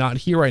someone who's not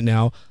here right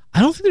now.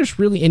 I don't think there's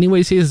really any way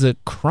to say this is a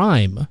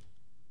crime.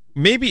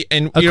 Maybe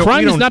and a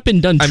crime has not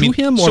been done to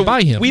him or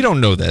by him. We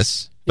don't know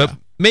this, but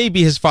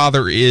maybe his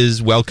father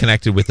is well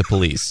connected with the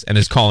police and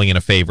is calling in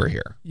a favor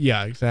here.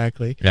 Yeah,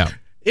 exactly. Yeah.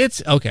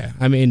 It's okay.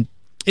 I mean,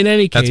 in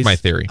any case, that's my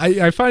theory.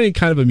 I find it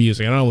kind of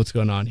amusing. I don't know what's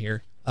going on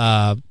here,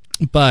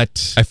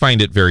 but I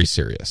find it very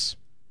serious.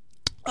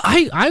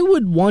 I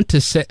would want to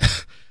say,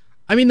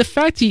 I mean, the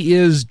fact he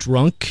is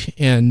drunk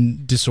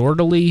and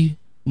disorderly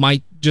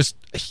might just.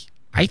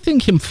 I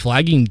think him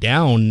flagging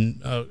down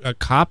a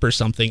cop or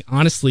something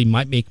honestly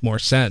might make more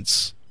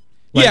sense.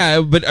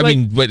 Yeah, but I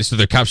mean, so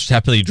the cops just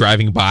happen to be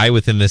driving by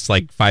within this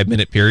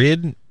 5-minute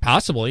period?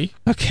 Possibly.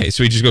 Okay,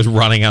 so he just goes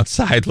running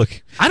outside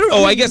looking.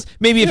 I guess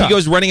maybe if he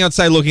goes running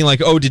outside looking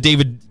like, oh, did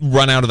David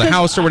run out of the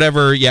house or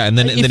whatever? Yeah, and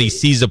then he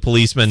sees a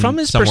policeman from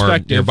his somewhere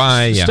perspective,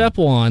 nearby. Yeah. Step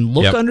 1,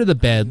 look under the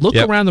bed, look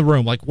around the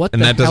room, what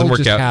and the that doesn't hell work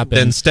just out. happened?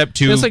 Then step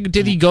 2, it's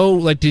did he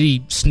go? Did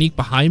he sneak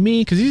behind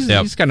me? Because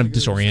he's kind of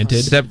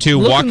disoriented. Step 2,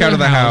 walk out of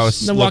the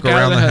house, look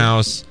around the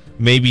house.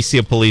 Maybe see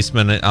a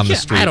policeman on the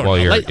street while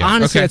you're...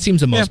 honestly, that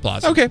seems the most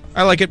plausible. Okay,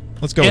 I like it.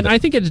 Let's go with it. And I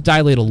think it to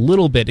dilate a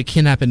little bit. It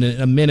can happen in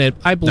a minute.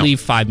 I believe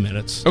 5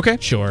 minutes. Okay.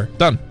 Sure.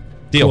 Done.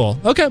 Deal. Cool.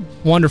 Okay.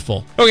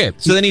 Wonderful. Okay,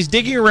 so then he's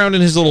digging around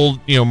in his little,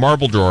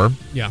 marble drawer.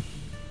 Yeah.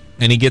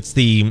 And he's got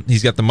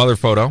the mother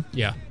photo.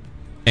 Yeah.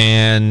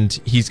 And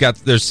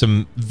there's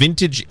some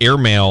vintage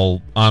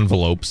airmail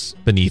envelopes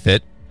beneath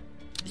it.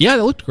 Yeah,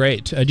 that looked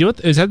great. Do you know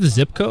is that the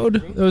zip code?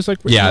 It was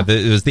it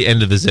was the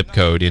end of the zip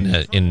code in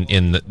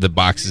the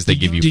boxes they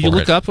give you. Did you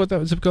look up what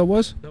that zip code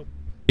was?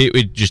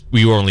 It just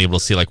we were only able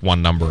to see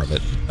one number of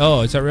it.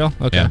 Oh, is that real?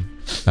 Okay.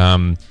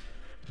 Yeah.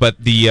 But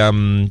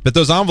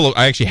those envelopes,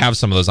 I actually have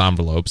some of those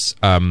envelopes.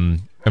 I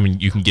mean,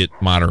 you can get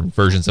modern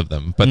versions of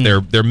them, but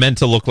they're meant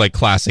to look like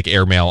classic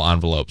airmail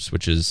envelopes,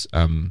 which is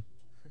I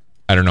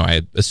don't know.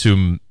 I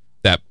assume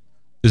that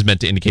is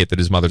meant to indicate that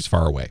his mother's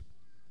far away.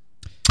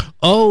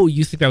 Oh,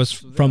 you think that was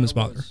from his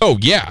mother? Oh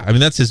yeah, I mean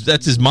that's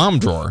his mom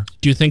drawer.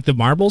 Do you think the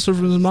marbles are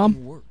from his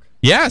mom?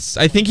 Yes,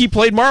 I think he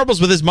played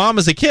marbles with his mom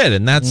as a kid,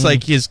 and that's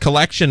his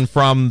collection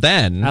from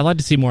then. I'd like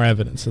to see more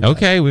evidence of that.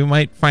 Okay, we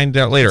might find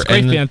out later. It's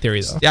great fan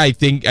theory, though. Yeah, I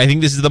think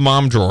this is the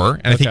mom drawer,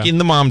 and I think in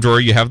the mom drawer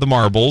you have the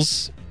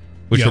marbles,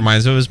 which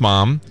reminds him of his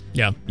mom.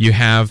 Yeah. You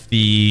have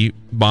the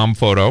mom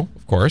photo,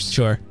 of course.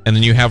 Sure. And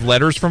then you have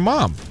letters from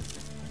mom.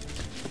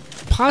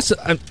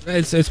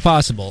 It's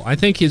possible. I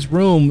think his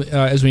room,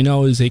 as we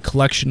know, is a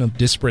collection of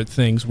disparate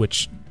things,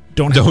 which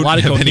don't have a lot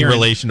of have any coherent-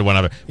 relation to one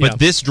another. But Yeah.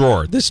 this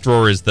drawer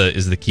is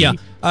the key. Yeah,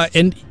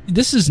 and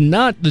this is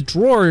not, the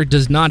drawer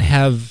does not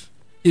have,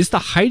 is the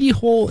hidey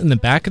hole in the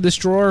back of this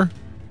drawer,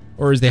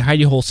 or is the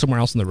hidey hole somewhere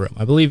else in the room?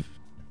 I believe.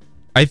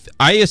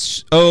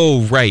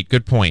 Oh, right.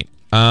 Good point.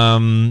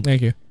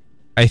 Thank you.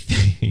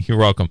 You're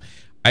welcome.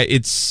 I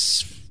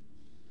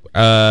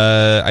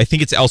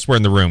think it's elsewhere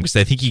in the room because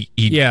I think he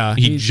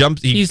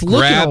jumps, he he's looking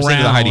grabs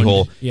into the hidey around.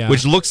 hole, Yeah.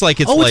 which looks like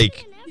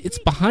it's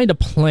behind a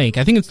plank.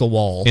 I think it's the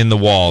wall. in the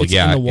wall. It's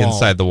Yeah, in the wall.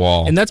 inside the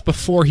wall. And that's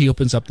before he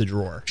opens up the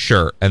drawer.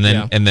 Sure. And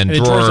then the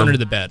drawer drawer's under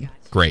the bed.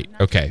 Great.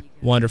 Okay.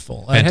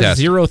 Wonderful. It has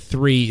Fantastic.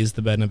 03 is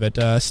the bed of it.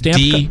 Stamp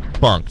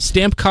Debunked.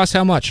 Stamp costs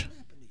how much?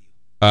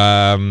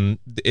 I'm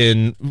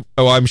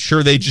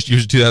sure they just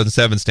used a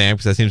 2007 stamp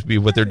because that seems to be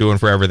what they're doing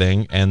for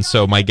everything. And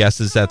so my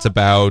guess is that's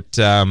about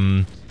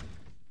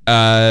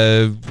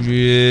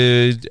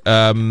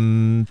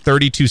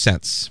 32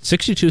 cents.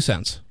 62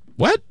 cents.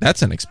 What?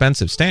 That's an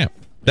expensive stamp.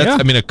 That's Yeah.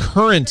 I mean a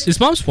current His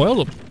mom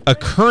spoiled him. a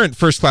current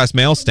first class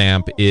mail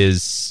stamp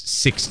is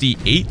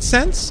 68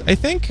 cents, I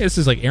think. This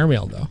is like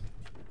airmail though.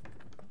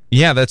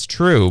 Yeah, that's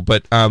true,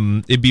 but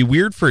it'd be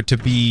weird for it to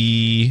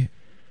be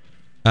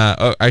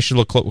I should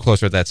look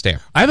closer at that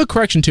stamp. I have a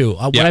correction too.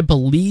 What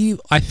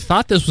I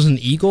thought this was an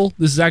eagle.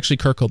 This is actually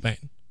Kurt Cobain.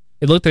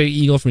 It looked like an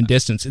eagle from a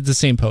distance. It's the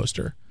same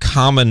poster.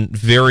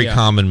 Very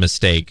common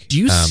mistake. Do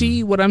you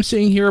see what I'm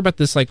seeing here about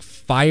this like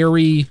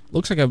fiery?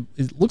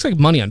 It looks like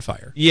money on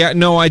fire. Yeah,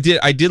 no, I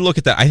did look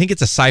at that. I think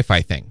it's a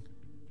sci-fi thing.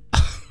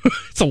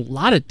 It's a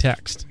lot of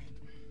text.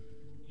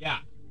 Yeah,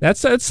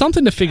 that's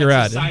something to figure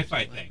out.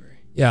 Sci-fi thing.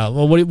 Yeah.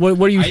 Well, what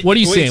are you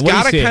saying? It's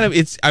got a kind of.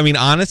 It's. I mean,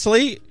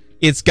 honestly,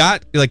 it's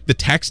got like the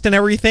text and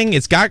everything.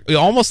 It's got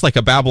almost like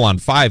a Babylon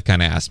 5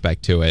 kind of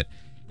aspect to it.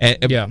 And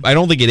Yeah. I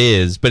don't think it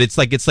is, but it's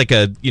like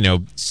a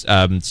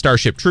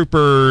Starship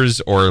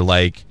Troopers or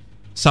like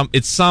some.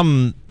 It's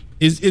some.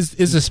 Is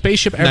a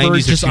spaceship ever 90s or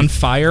just on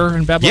fire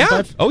in Babylon Yeah.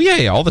 5? Oh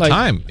yeah, all the Like,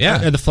 time.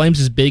 Yeah. Are the flames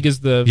as big as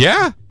the?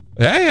 Yeah.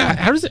 Yeah.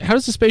 How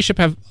does the spaceship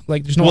have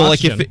like? There's no Well,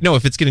 oxygen. like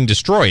if it's getting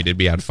destroyed, it'd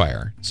be on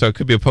fire. So it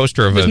could be a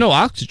poster of There's a. no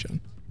oxygen.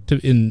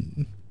 It's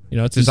in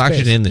There's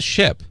oxygen space. in the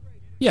ship.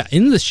 Yeah,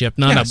 in the ship,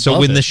 not above so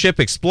when it. the ship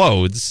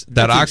explodes,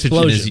 that That's oxygen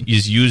explosion.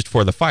 is used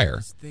for the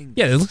fire.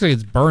 Yeah, it looks like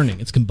it's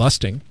burning. It's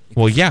combusting.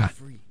 Well, yeah.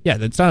 Yeah,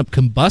 that's not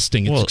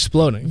combusting. It's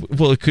exploding.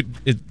 Well, it could.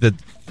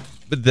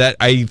 That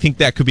I think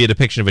that could be a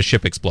depiction of a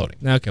ship exploding.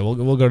 Okay,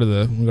 we'll go to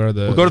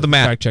the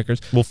map. fact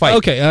checkers. We'll fight.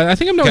 Okay, I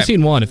think I'm only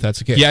seeing one. If that's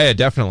the case. Yeah,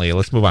 definitely.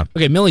 Let's move on.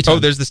 Okay, Millie. Oh,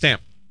 there's the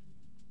stamp.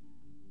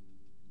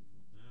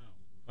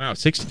 Wow,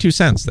 62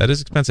 cents. That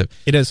is expensive.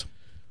 It is.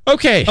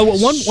 Okay. Oh,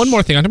 well, one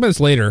more thing. I'll talk about this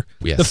later.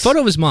 Yes. The photo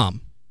of his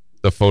mom.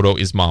 The photo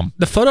is mom.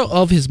 The photo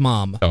of his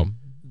mom. Oh.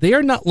 They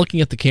are not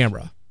looking at the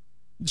camera.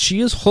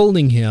 She is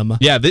holding him.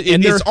 Yeah,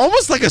 it's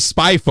almost like a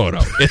spy photo.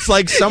 It's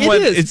like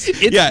someone. It is.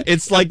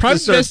 It's like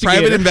private this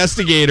private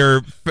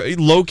investigator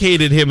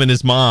located him and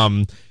his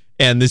mom,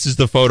 and this is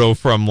the photo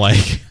from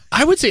like.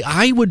 I would say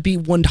I would be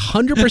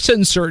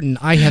 100% certain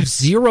I have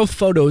zero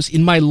photos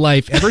in my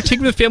life ever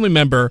taken with a family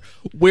member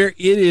where it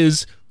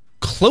is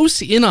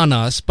close in on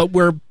us, but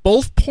we're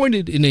both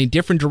pointed in a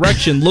different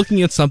direction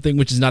looking at something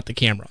which is not the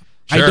camera.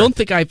 Sure. I don't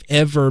think I've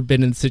ever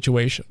been in a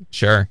situation.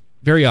 Sure.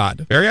 Very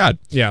odd. Very odd.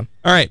 Yeah.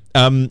 All right.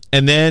 And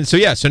then so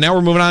now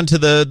we're moving on to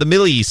the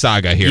Millie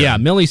saga here. Yeah,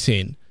 Millie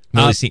scene.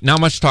 Millie scene.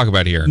 Not much to talk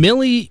about here.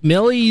 Millie's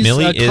Millie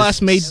is-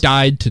 classmate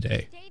died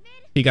today.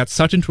 He got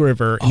sucked into a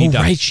river and he Oh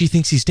died. right, she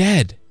thinks he's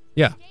dead.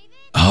 Yeah.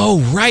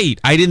 Oh right,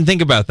 I didn't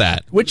think about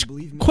that. Which,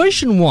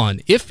 question one,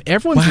 if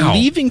everyone's Wow.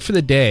 leaving for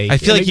the day... I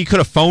feel like he could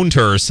have phoned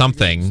her or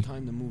something.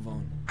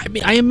 I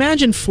mean, I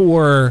imagine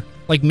for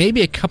like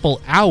maybe a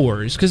couple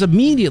hours, because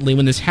immediately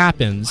when this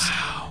happens,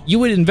 you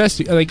would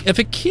investigate. Like if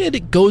a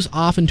kid goes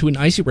off into an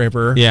icy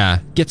river, Yeah.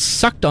 gets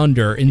sucked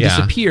under and Yeah.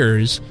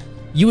 disappears,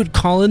 you would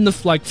call in the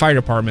fire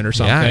department or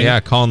something. Yeah,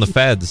 calling the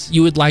feds.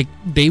 You would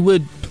they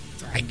would,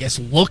 I guess,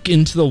 look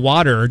into the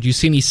water. Do you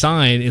see any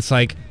sign? It's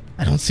like,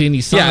 I don't see any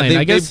sign. Yeah,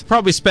 I guess they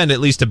probably spend at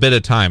least a bit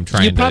of time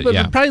trying you probably, to.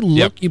 Yeah. you'd probably look.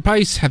 Yep. You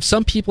probably have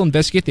some people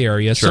investigate the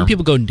area. Sure. Some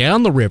people go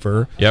down the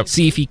river. Yep.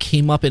 See if he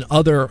came up in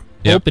other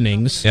Yep.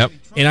 openings. Yep.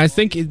 And I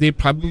think they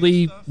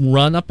probably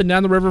run up and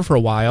down the river for a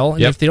while.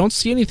 And Yep. if they don't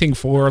see anything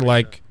for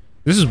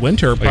this is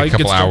winter, probably a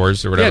couple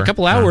hours or whatever. Yeah, a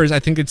couple hours. I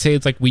think they'd say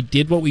it's like we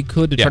did what we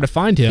could to Yeah. try to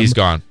find him. He's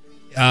gone.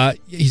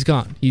 He's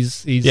gone.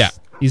 He's Yeah.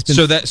 He's been.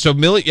 So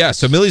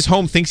Millie's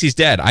home thinks he's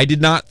dead. I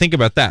did not think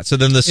about that. So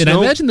then the And I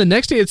snow. imagine the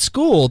next day at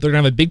school they're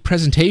gonna have a big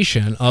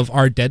presentation of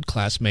our dead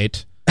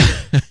classmate.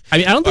 I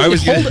mean, I don't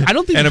think I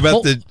don't think and they'd about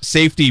hold- the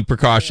safety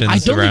precautions I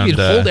don't around. think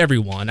you'd hold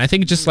everyone. I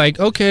think it's just like,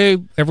 okay,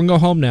 everyone go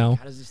home now.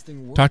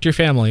 Talk to your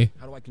family.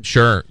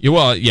 Sure.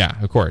 Well, yeah,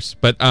 of course.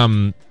 But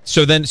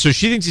so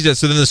she thinks he's dead.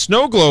 So then the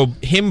snow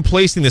globe, him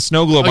placing the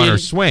snow globe Oh, on you her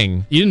didn't-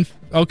 swing, You didn't.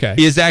 Okay.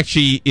 is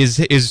actually is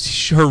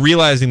her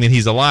realizing that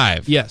he's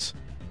alive. Yes.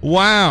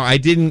 Wow, I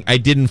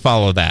didn't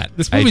follow that.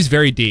 This movie's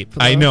very deep.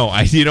 I know.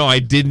 I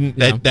didn't.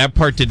 Yeah. That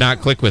part did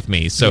not click with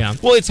me. So Yeah.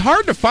 well, it's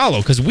hard to follow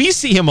because we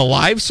see him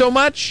alive so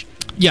much.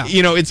 Yeah.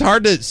 It's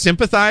hard to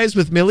sympathize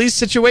with Millie's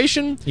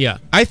situation. Yeah.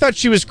 I thought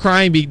she was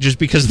crying just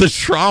because of the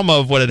trauma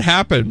of what had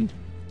happened.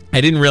 I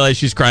didn't realize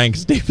she's crying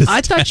because David's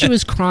I thought dead. she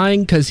was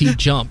crying because he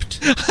jumped.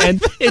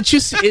 And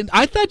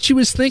I thought she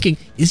was thinking,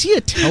 is he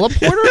a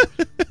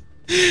teleporter?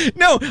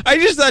 No, I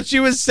just thought she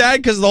was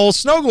sad because of the whole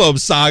snow globe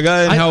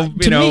saga and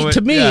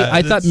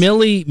I thought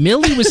Millie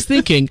was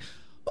thinking,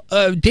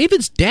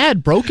 David's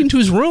dad broke into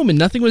his room and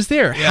nothing was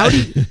there. Yeah.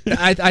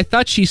 I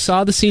thought she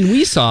saw the scene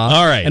we saw.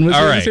 All right, and was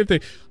all doing right. the same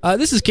thing.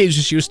 This is Cage's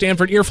Issue,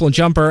 Stanford, Earful, and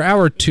Jumper,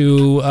 Hour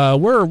 2.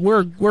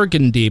 We're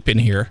getting deep in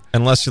here.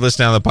 Unless you're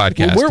listening on the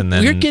podcast, and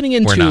then we're getting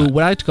into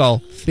what I like to call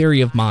theory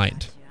of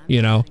mind.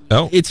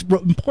 It's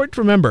important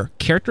to remember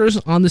characters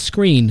on the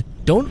screen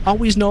don't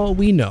always know what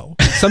we know.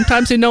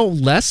 Sometimes they know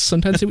less.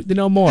 Sometimes they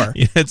know more.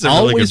 Yeah, it's a really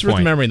always good point.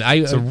 remembering that.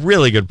 It's a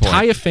really good point.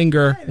 Tie a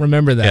finger.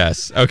 Remember that.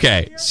 Yes.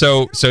 Okay.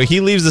 So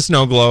he leaves the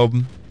snow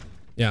globe.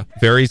 Yeah.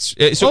 Is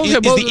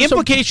the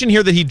implication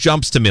here that he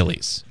jumps to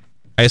Millie's?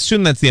 I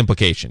assume that's the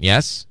implication.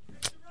 Yes.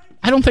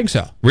 I don't think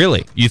so.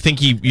 Really? You think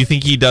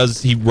he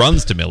does? He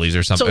runs to Millie's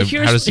or something?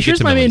 So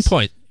here's my main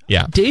point.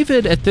 Yeah.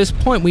 David, at this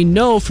point, we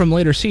know from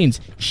later scenes,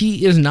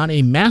 he is not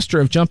a master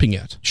of jumping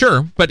yet.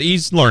 Sure, but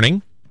he's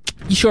learning.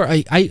 Sure.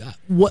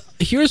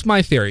 Here's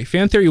my theory.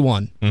 Fan theory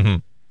 1. Mm-hmm.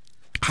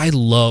 I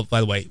love, by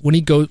the way, when we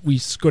go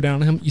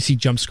down on him, you see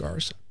jump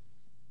scars.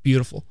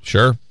 Beautiful.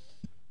 Sure.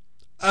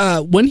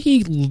 When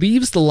he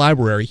leaves the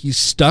library, he's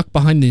stuck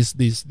behind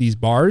these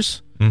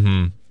bars.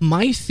 Mm-hmm.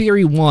 My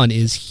theory 1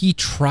 is he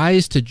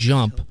tries to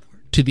jump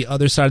to the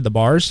other side of the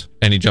bars,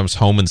 and he jumps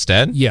home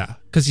instead. Yeah,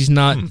 because he's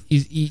not.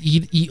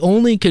 He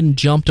only can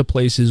jump to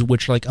places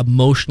which are like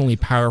emotionally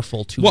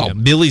powerful to him. Well,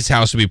 Millie's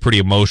house would be pretty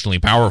emotionally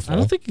powerful. I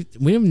don't think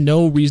we have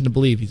no reason to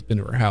believe he's been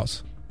to her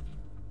house.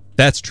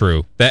 That's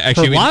true. That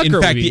actually, in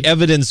fact, the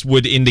evidence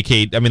would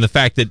indicate. I mean, the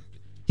fact that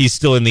he's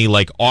still in the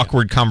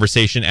awkward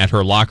conversation at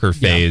her locker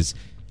phase.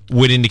 Yeah.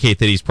 Would indicate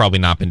that he's probably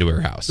not been to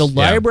her house. The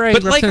library,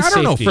 but I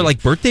don't know, for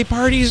birthday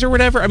parties or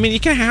whatever. I mean,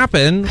 it can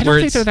happen. I don't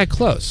think they're that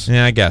close.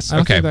 Yeah, I guess. I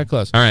don't think they're that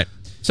close. All right.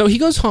 So he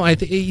goes home.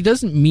 He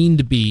doesn't mean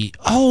to be.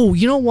 Oh,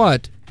 you know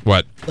what?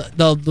 What?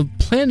 The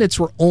planets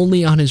were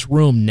only on his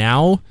room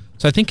now,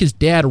 so I think his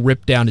dad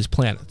ripped down his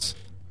planets.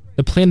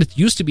 The planets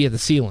used to be at the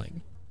ceiling.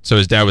 So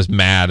his dad was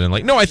mad and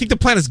no, I think the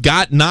planets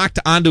got knocked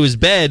onto his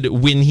bed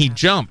when he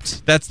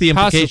jumped. That's the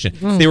implication.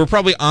 They were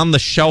probably on the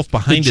shelf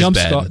behind his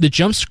bed. The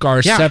jump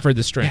scars severed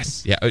the string.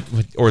 Yes. Yeah,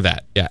 or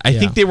that. Yeah, I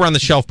think they were on the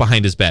shelf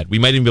behind his bed. We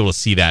might even be able to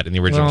see that in the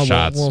original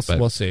shots.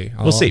 We'll see.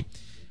 We'll see.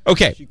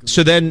 Okay,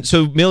 so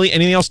Millie,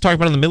 anything else to talk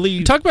about on the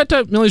Millie? Talk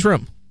about Millie's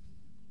room.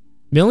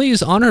 Millie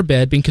is on her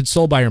bed being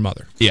consoled by her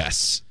mother.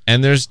 Yes,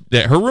 and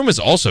her room is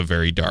also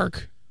very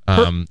dark.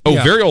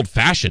 Very old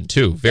fashioned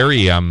too.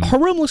 Very. Her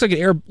room looks like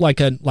I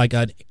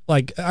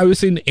was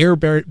saying air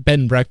bed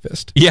and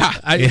breakfast. Yeah,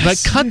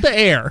 cut the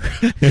air.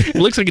 It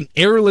looks like an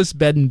airless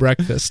bed and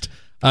breakfast.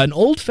 An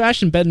old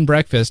fashioned bed and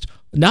breakfast.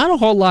 Not a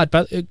whole lot,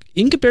 but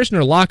in comparison to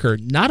her locker,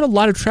 not a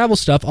lot of travel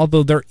stuff.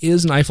 Although there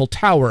is an Eiffel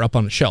Tower up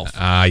on a shelf.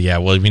 Yeah.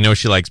 Well, we know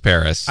she likes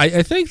Paris.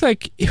 I think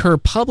her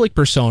public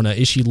persona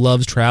is she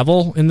loves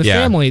travel. In the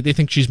family, they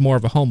think she's more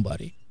of a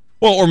homebody.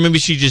 Well, or maybe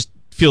she just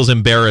feels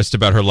embarrassed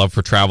about her love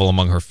for travel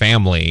among her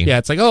family. Yeah,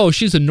 it's like, oh,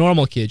 she's a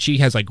normal kid. She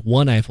has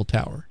one Eiffel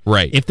Tower.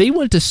 Right. If they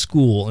went to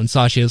school and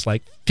saw she has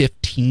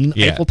 15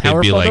 Eiffel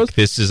Tower they'd be photos,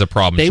 this is a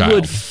problem they child.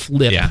 would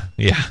flip.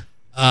 Yeah.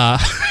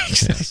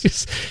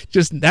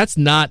 Just that's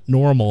not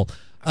normal.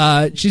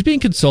 She's being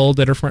consoled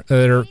that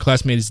her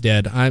classmate is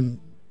dead. I'm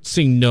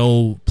seeing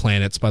no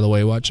planets, by the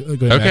way. Going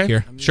back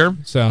here. Sure.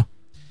 So.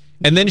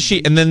 And then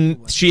she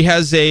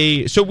has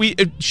a. So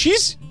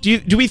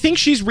do we think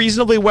she's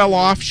reasonably well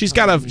off? She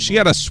got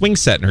a swing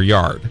set in her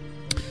yard.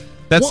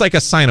 That's a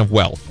sign of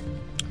wealth.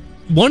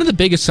 One of the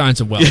biggest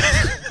signs of wealth.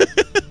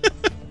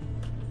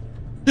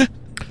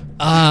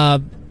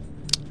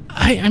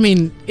 I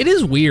mean, it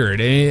is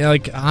weird.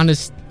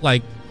 It's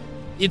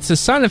a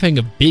sign of having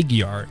a big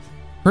yard.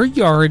 Her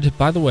yard,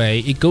 by the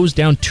way, it goes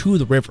down to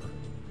the river.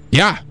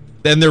 Yeah,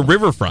 and they're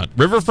riverfront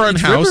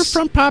house,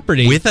 riverfront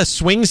property with a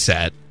swing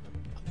set.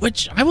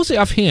 Which I will say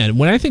offhand,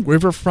 when I think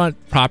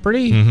riverfront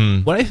property,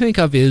 what I think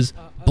of is,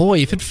 boy,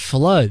 if it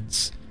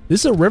floods,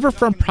 this is a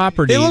riverfront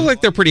property. They look like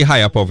they're pretty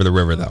high up over the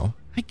river, though.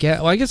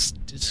 I guess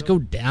to go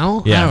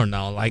down. Yeah. I don't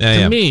know.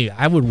 To me,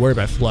 I would worry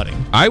about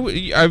flooding.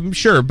 I'm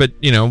sure, but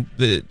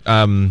they're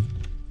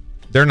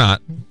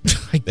not.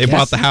 They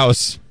bought the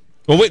house.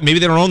 Well, wait, maybe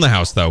they don't own the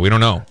house though. We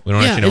don't know. We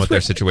don't actually know what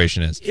their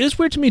situation is. It is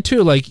weird to me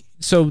too.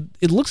 So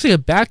it looks like a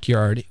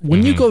backyard.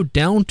 When you go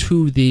down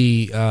to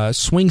the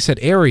swing set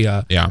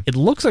area, it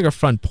looks like a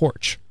front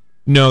porch.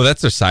 No,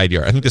 that's their side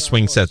yard. I think the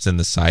swing set's in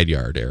the side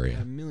yard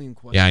area.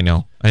 Yeah, I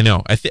know.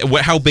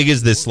 How big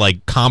is this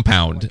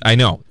compound? I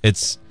know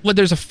it's. Well,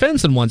 there's a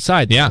fence on one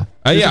side. Yeah.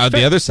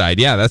 The other side.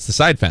 Yeah, that's the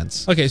side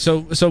fence. Okay,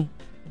 so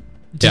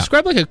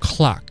describe a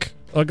clock.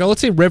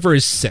 Let's say river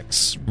is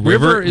 6.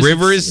 River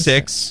is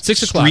 6.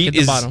 6 o'clock at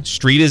the bottom.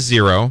 Street is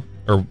 0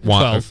 or 1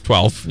 12. or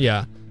 12.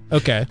 Yeah.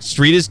 Okay.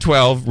 Street is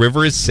 12.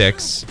 River is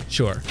 6.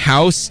 Sure.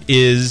 House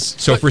is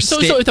so if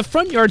the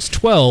front yard's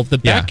 12, the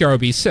backyard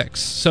would be 6.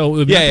 So it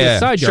would be a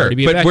side yard to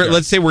be a But backyard.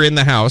 let's say we're in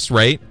the house,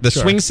 right? The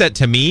swing set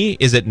to me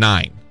is at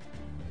 9.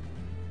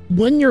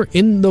 When you're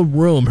in the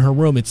room, her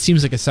room, it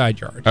seems like a side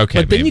yard.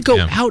 Okay, but then maybe, you go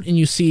out and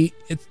you see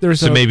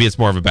maybe it's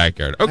more of a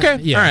backyard.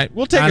 Okay, all right.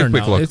 We'll take a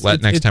quick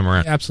look next time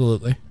around.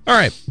 Absolutely. All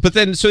right, but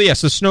then so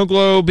snow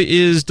globe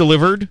is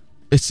delivered.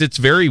 It sits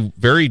very,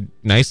 very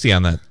nicely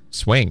on that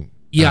swing.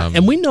 Yeah,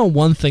 and we know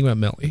one thing about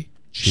Millie.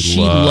 She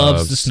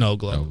loves the snow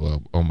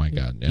globe. Oh my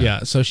god.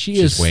 Yeah, so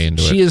she's way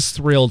into she it. is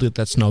thrilled with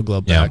that snow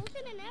globe back.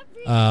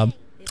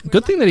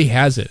 Good thing that he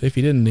has it. If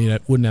he didn't need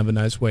it, wouldn't have a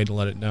nice way to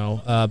let it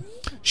know.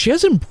 She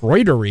has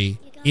embroidery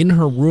in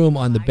her room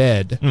on the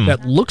bed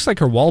that looks like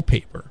her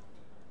wallpaper.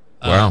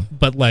 Wow.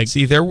 But like,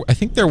 see, I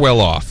think they're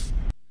well off.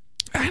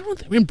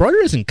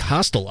 Embroidery doesn't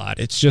cost a lot.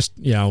 It's just,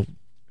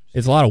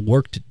 it's a lot of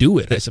work to do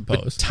it, I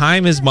suppose. But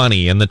time is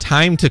money, and the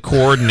time to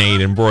coordinate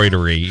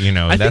embroidery,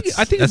 I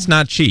think that's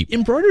not cheap.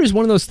 Embroidery is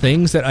one of those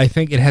things that I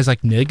think it has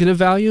like negative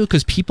value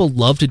because people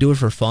love to do it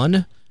for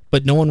fun,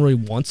 but no one really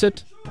wants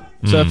it.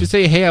 So if you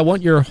say, "Hey, I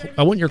want your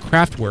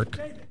craft work,"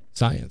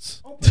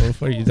 science. Is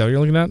that what you're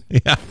looking at?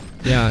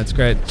 Yeah, it's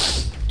great.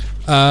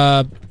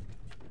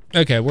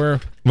 Okay, where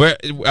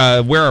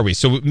are we?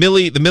 So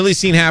the Millie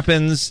scene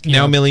happens.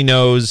 Now Millie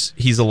knows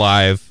he's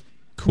alive.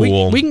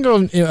 Cool. We can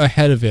go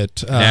ahead of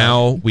it.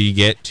 Now we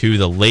get to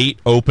the late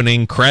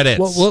opening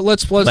credits. Well,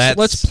 let's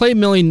play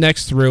Millie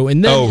next through,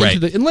 and then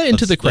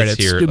into the credits.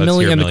 Let's hear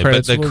Millie and the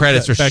credits. But the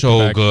credits are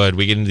so good.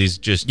 We get into these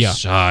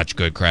such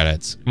good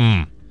credits.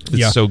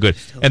 It's so good,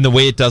 and the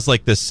way it does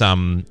like this.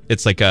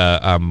 It's like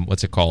a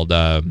what's it called?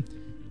 Okay,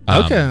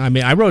 I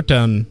mean, I wrote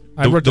down.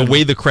 The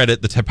way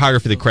the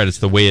typography of the credits,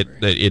 the way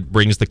it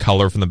brings the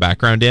color from the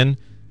background in.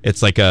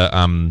 It's like a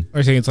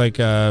I think it's like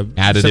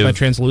additive by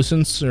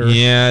translucence or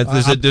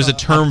there's a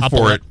term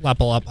for it.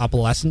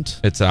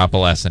 Opalescent. It's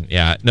opalescent.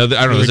 Yeah. No, I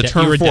don't know. There's a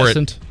term for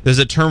it. There's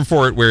a term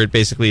for it where it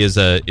basically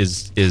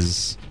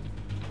is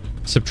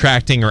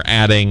subtracting or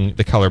adding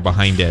the color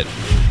behind it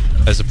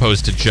as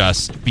opposed to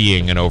just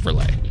being an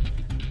overlay.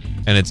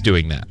 And it's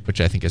doing that, which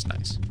I think is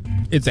nice.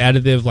 It's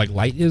additive like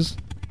light is?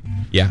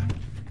 Yeah.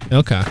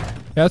 Okay.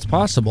 That's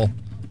possible.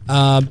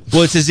 Well,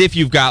 it's as if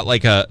you've got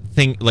like a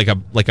thing like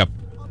a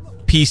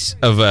piece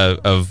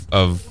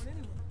of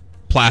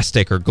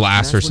plastic or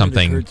glass or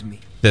something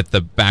that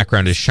the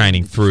background is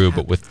shining through,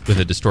 but with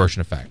a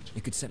distortion effect.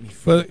 It could set me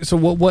free. So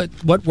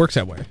what works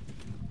that way?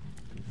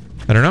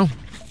 I don't know.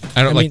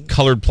 I mean,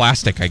 colored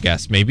plastic, I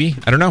guess. Maybe.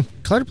 I don't know.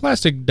 Colored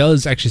plastic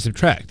does actually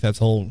subtract. That's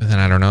whole. Then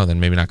I don't know. Then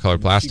maybe not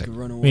colored plastic. I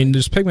mean,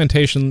 there's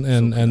pigmentation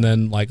and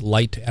then like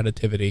light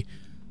additivity.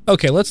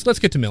 Okay, let's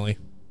get to Millie.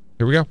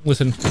 Here we go.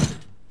 Listen.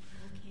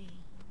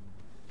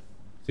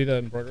 See the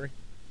embroidery?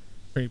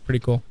 Pretty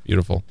cool.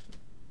 Beautiful.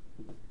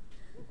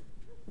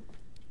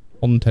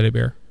 Holding teddy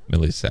bear.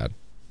 Millie's sad.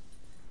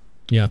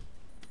 Yeah.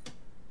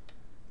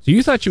 So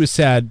you thought she was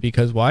sad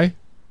because why?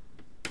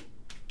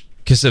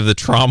 Because of the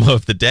trauma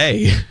of the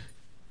day.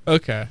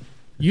 Okay.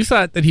 You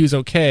thought that he was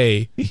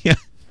okay. Yeah.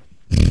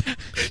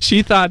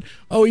 She thought,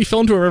 oh, he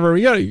fell into a river.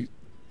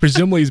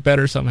 Presumably he's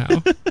better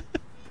somehow.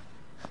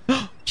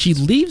 She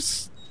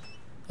leaves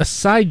a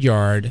side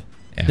yard,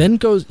 then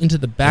goes into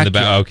the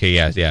backyard. Okay,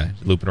 yeah.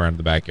 Looping around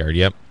the backyard.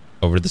 Yep.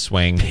 Over the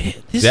swing.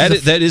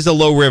 That is a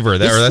low river.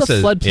 That's a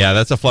floodplain. Yeah,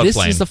 that's a floodplain.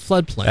 This is the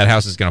floodplain. That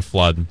house is going to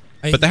flood.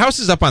 But the house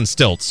is up on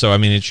stilts, so I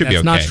mean, it should be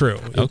okay. That's not true.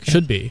 It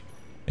should be.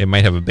 It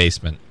might have a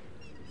basement.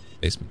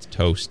 Basement's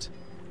toast.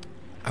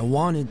 I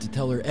wanted to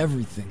tell her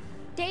everything.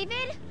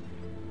 David?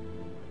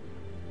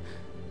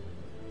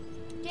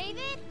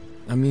 David?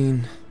 I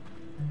mean,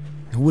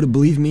 who would have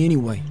believed me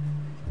anyway?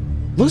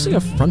 Looks like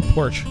a front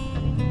porch.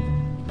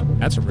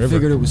 That's a river.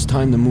 Figured it was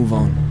time to move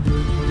on.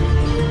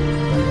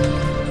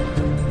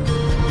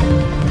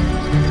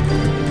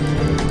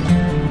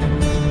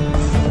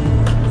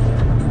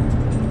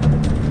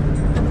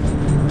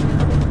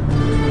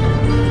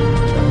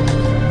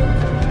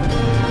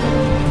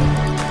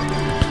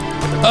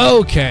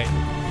 Okay.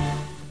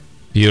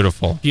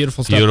 Beautiful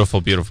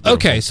stuff. Beautiful.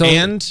 Okay, so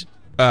and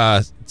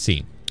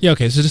scene. Yeah.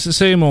 Okay. So just to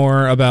say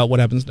more about what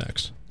happens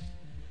next.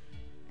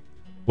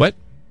 What?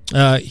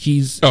 Now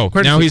he's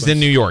in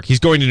New York. He's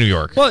going to New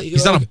York. Well,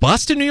 he's on a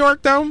bus to New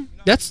York, though.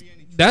 That's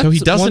so he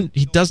doesn't.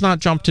 He does not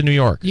jump to New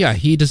York. Yeah,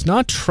 he does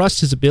not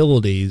trust his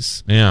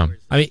abilities. Yeah.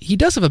 I mean, he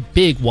does have a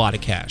big wad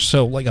of cash.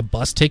 So like a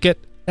bus ticket,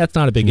 that's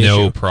not a big issue.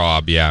 No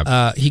prob.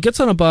 Yeah. He gets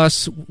on a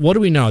bus. What do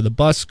we know? The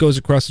bus goes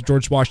across the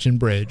George Washington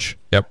Bridge.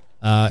 Yep.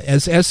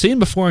 As seen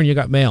before, and You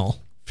Got Mail.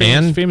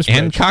 Famous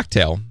and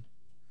Cocktail.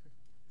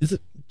 Is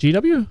it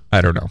GW?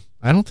 I don't know.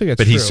 I don't think that's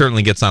true. But he true.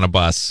 certainly gets on a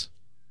bus.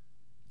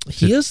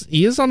 He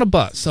is on a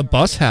bus. A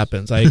bus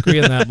happens. I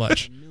agree on that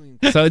much.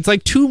 So it's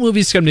like two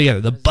movies come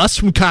together. The bus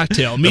from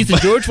Cocktail meets the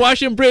George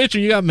Washington Bridge,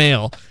 and You Got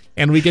Mail.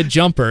 And we get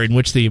Jumper, in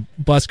which the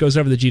bus goes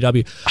over the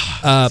GW.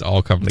 It's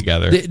all come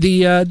together.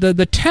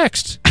 The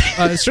text,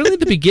 certainly at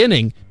the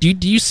beginning, do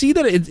you see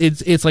that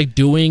it's like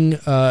doing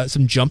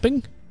some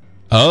jumping?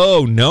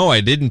 Oh, no, I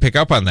didn't pick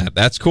up on that.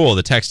 That's cool.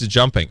 The text is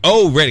jumping.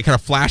 Oh, right. It kind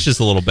of flashes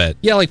a little bit.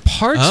 Yeah, like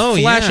parts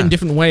flash in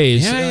different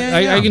ways.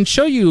 Yeah. I can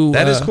show you.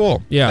 That is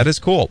cool. Yeah. That is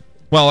cool.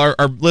 Well,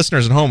 our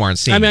listeners at home aren't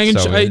seeing I mean,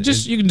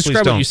 it. You can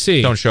describe what you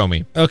see. Don't show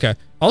me. Okay.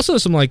 Also,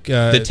 some like...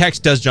 the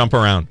text does jump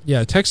around.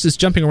 Yeah, text is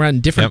jumping around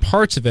in different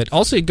parts of it.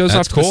 Also, it goes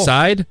off to the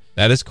side.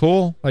 That is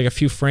cool. Like a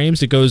few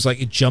frames, it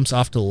jumps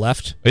off to the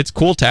left. It's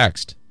cool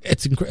text.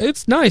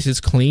 It's nice.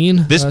 It's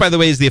clean. This, by the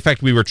way, is the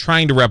effect we were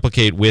trying to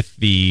replicate with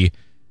the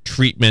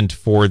treatment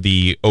for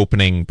the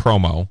opening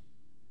promo.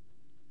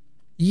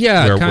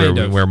 Yeah, kind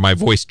of. Where my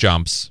voice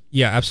jumps.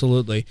 Yeah,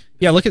 absolutely.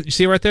 Yeah, look at you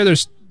see right there.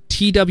 There's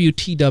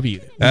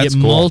TWTW. That's you get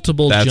cool.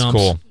 multiple That's jumps.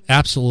 cool.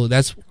 Absolutely.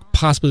 That's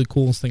possibly the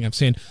coolest thing I've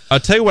seen. I'll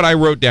tell you what I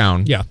wrote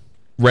down. Yeah.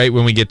 Right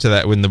when we get to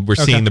that, we're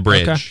seeing the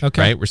bridge.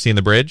 Okay. Right, we're seeing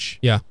the bridge.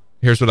 Yeah.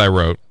 Here's what I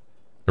wrote.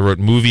 I wrote,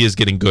 movie is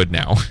getting good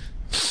now.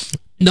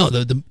 No,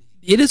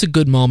 it is a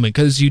good moment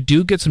because you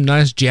do get some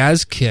nice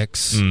jazz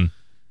kicks,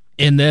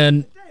 and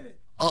then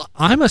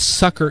I'm a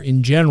sucker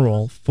in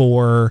general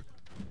for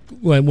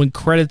when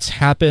credits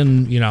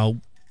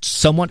happen.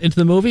 Somewhat into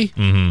the movie,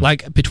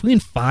 like between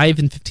 5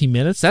 and 15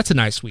 minutes. That's a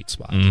nice sweet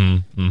spot.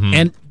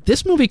 And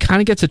this movie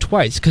kind of gets it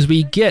twice because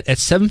we get at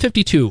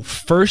 7:52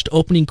 first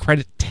opening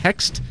credit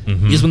text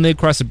is when they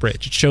cross the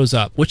bridge. It shows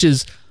up, which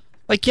is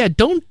like, yeah,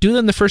 don't do that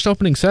in the first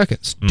opening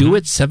seconds. Do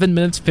it 7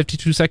 minutes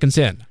 52 seconds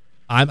in.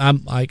 I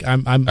like it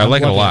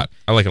a lot.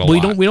 I like it a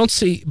lot. We don't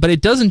see, but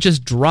it doesn't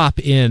just drop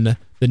in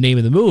the name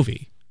of the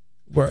movie.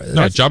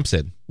 No, it jumps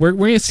in. We're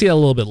going to see it a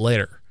little bit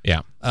later.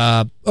 Yeah.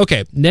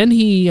 Okay. Then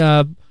he.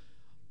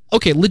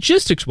 Okay,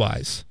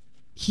 logistics-wise,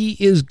 he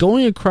is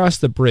going across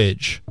the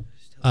bridge,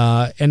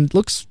 and it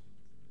looks,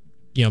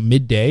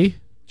 midday.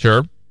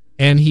 Sure.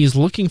 And he's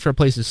looking for a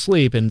place to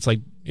sleep, and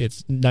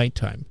it's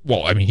nighttime.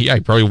 Well, I mean, he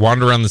probably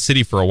wandered around the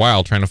city for a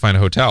while trying to find a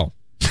hotel.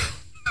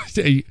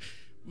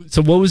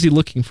 So what was he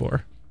looking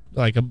for?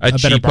 Like a better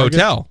cheap bargain?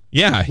 hotel.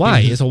 Yeah. Why?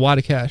 It's a wad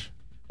of cash.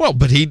 Well,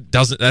 but he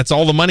doesn't. That's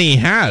all the money he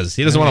has.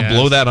 He doesn't want to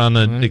blow that on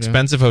an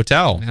expensive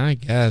hotel. I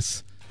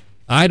guess.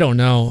 I don't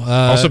know.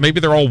 Also, maybe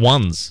they're all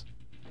ones.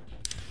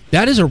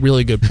 That is a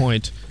really good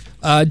point.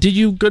 Did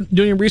you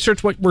do any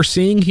research what we're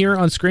seeing here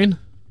on screen?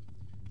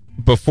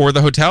 Before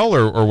the hotel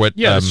or what?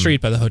 Yeah, the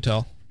street by the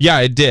hotel. Yeah,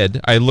 I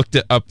did. I looked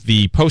up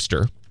the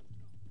poster.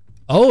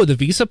 Oh, the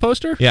Visa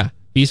poster? Yeah.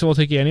 Visa will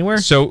take you anywhere?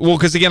 So,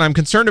 because again, I'm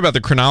concerned about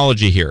the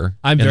chronology here.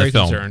 I'm in very the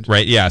film, concerned.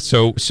 Right, yeah.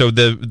 So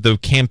the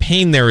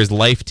campaign there is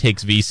Life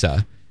Takes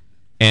Visa.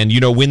 And you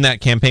know when that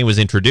campaign was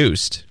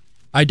introduced?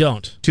 I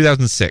don't.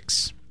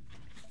 2006.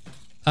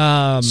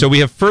 So we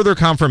have further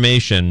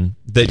confirmation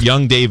that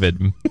young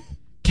David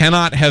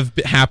cannot have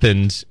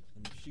happened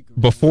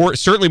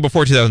certainly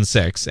before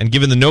 2006, and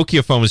given the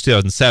Nokia phone was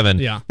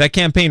 2007, that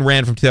campaign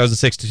ran from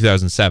 2006 to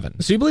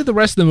 2007. So you believe the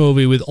rest of the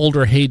movie with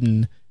older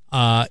Hayden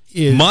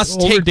must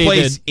take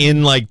place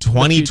in like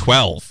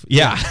 2012?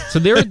 Yeah. So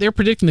they're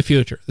predicting the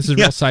future. This is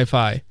real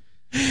sci-fi.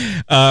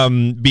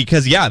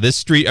 Because this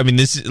street, I mean,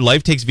 this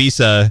Life Takes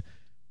Visa.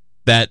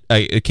 That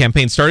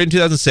campaign started in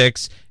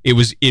 2006.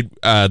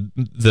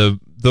 The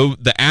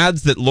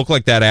ads that look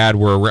like that ad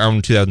were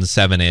around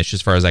 2007-ish,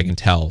 as far as I can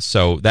tell.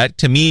 So that,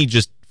 to me,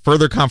 just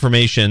further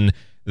confirmation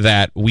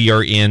that we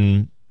are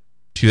in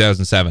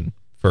 2007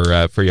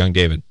 for young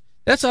David.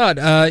 That's odd.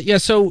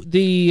 So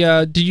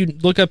did you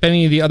look up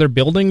any of the other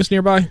buildings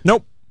nearby?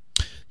 Nope.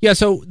 Yeah.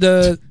 So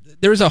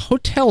there's a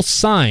hotel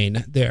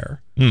sign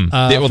there.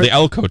 The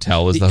Elk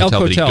Hotel is the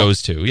hotel that he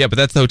goes to. Yeah, but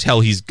that's the hotel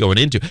he's going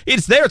into.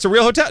 It's there. It's a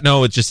real hotel.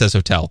 No, it just says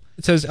hotel.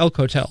 It says Elk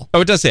Hotel. Oh,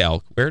 it does say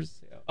Elk. Where does it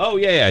say Elk? Oh,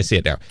 yeah, I see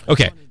it now.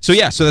 Okay. So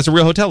that's a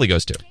real hotel he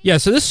goes to. Yeah,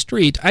 so this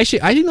street,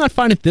 actually, I did not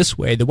find it this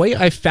way. The way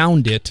I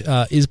found it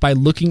is by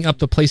looking up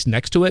the place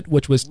next to it,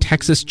 which was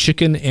Texas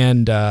Chicken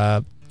and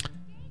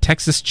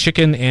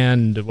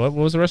what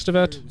was the rest of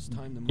it?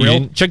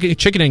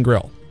 Chicken and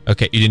Grill.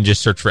 Okay, you didn't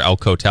just search for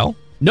Elk Hotel?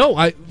 No,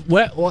 I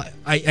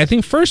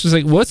think first was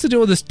like, what's the deal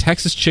with this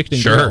Texas Chicken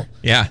and Grill? Sure,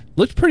 yeah.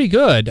 Looked pretty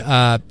good.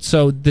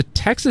 So the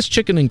Texas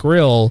Chicken and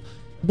Grill,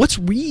 what's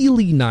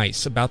really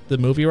nice about the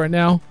movie right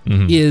now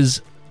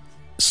is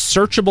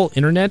searchable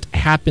internet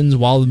happens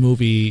while the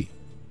movie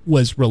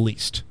was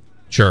released.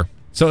 Sure.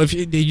 So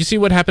did you see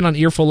what happened on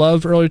Earful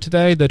of Earlier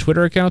today, the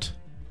Twitter account?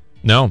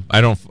 No, I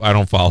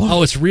don't follow.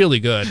 Oh, it's really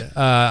good.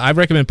 I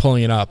recommend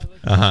pulling it up.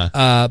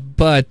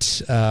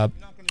 But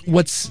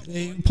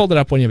pulled it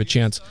up when you have a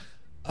chance.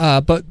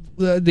 But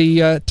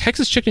the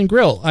Texas Chicken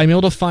Grill, I'm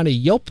able to find a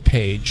Yelp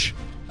page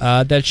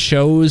that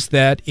shows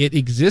that it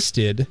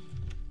existed,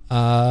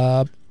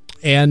 and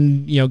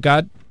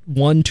got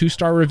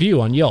 1-2-star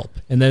review on Yelp,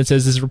 and then it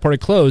says this is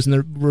reported closed, and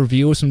the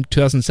review was from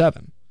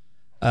 2007.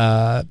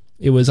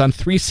 It was on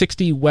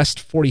 360 West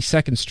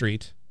 42nd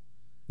Street.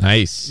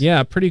 Nice.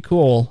 Yeah, pretty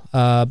cool.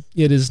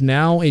 It is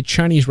now a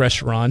Chinese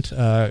restaurant,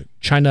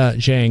 China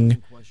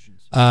Zhang,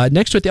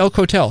 next to it, the Elk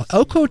Hotel.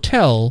 Elk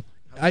Hotel,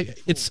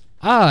 it's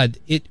odd,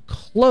 it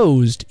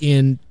closed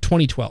in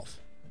 2012.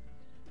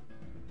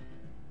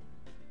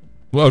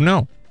 Whoa,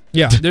 no.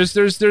 Yeah, there's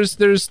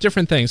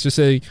different things.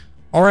 There's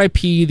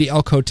R.I.P. the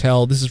Elk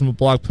Hotel. This is from a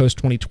blog post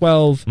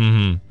 2012.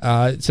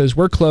 It says,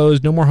 we're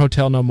closed. No more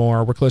hotel, no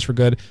more. We're closed for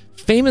good.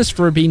 Famous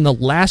for being the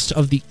last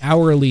of the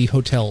hourly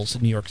hotels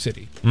in New York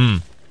City.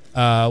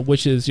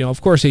 Which is,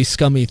 of course, a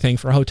scummy thing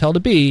for a hotel to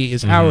be,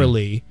 is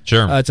hourly.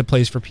 Sure. It's a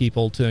place for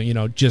people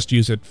to, just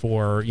use it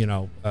for,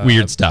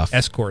 weird stuff.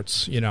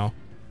 Escorts, Well,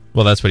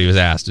 that's what he was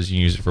asked, is you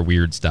use it for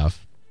weird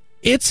stuff.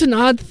 It's an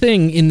odd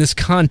thing in this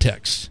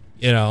context,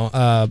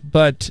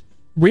 but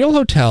Real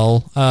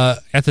Hotel,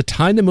 at the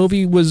time the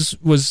movie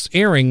was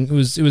airing,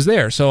 it was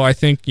there. So I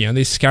think,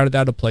 they scouted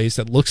out a place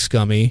that looks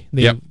scummy.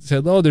 They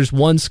said, oh, there's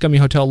one scummy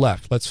hotel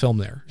left. Let's film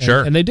there.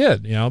 And they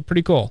did,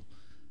 pretty cool.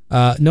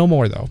 No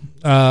more, though.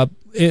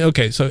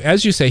 Okay, so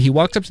as you say, he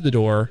walked up to the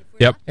door.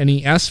 Yep. And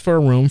he asked for a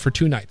room for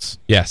 2 nights.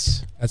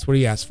 Yes. That's what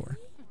he asked for.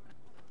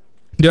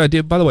 By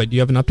the way, do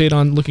you have an update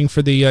on looking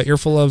for the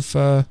Earful of...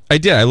 I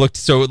did. I looked.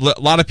 So a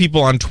lot of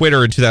people on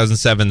Twitter in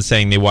 2007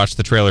 saying they watched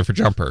the trailer for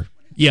Jumper.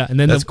 Yeah, and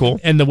then that's cool.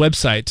 And the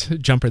website,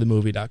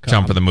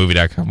 jumperthemovie.com.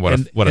 Jumperthemovie.com.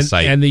 What a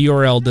site. And the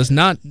URL does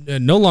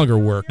no longer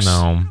works.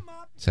 No.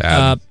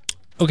 Sad.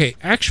 Okay,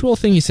 actual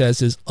thing he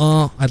says is,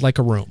 I'd like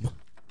a room.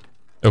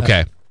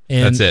 Okay,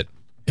 and that's it.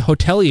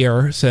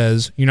 Hotelier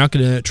says, you're not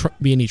going to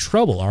be any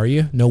trouble, are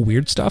you? No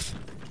weird stuff?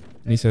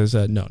 And he says,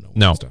 no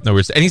weird stuff. No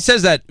weird stuff. And he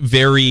says that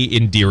very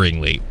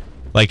endearingly.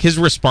 Like, his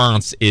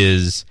response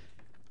is,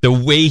 the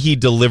way he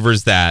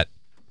delivers that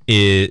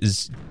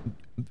is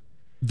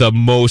the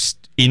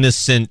most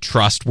innocent,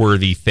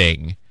 trustworthy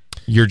thing.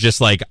 You're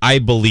just like, I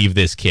believe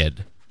this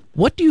kid.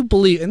 What do you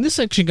believe? And this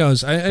section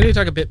goes, I need to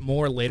talk a bit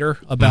more later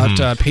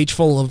about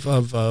Pageful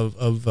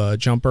of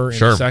Jumper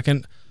in a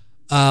second.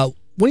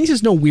 When he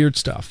says no weird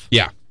stuff,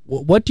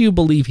 what do you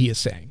believe he is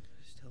saying?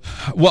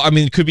 Well, I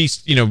mean, it could be,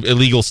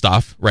 illegal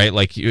stuff, right?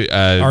 Like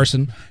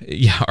arson.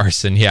 Yeah,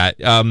 arson. Yeah.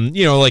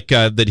 Like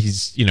that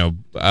he's,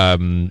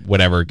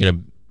 whatever, gonna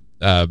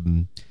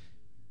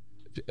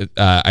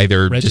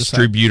either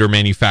distribute or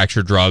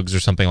manufacture drugs or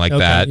something like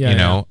that.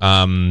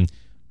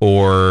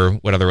 Or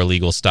what other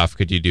illegal stuff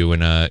could you do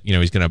in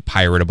he's going to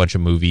pirate a bunch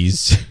of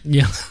movies.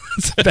 Yeah,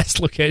 it's the best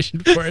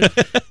location for it.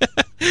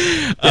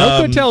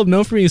 Elk Hotel,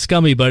 known for being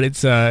scummy, but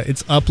its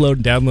upload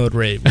and download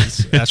rate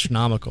was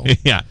astronomical.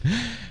 Yeah.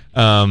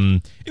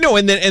 And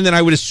then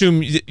I would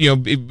assume,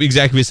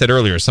 exactly what you said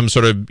earlier, some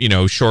sort of,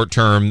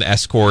 short-term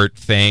escort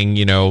thing,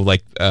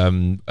 like,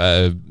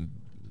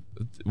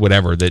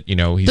 whatever that,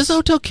 he's... Does the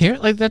hotel care?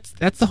 Like, that's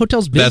the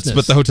hotel's business. That's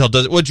what the hotel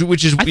does,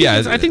 which is,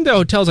 I think the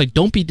hotel's like,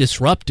 don't be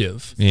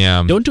disruptive.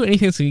 Yeah. Don't do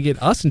anything that's going to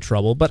get us in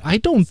trouble, but I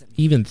don't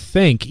even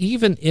think,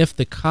 even if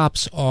the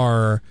cops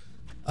are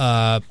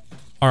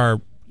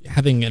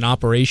having an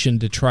operation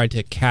to try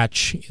to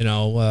catch,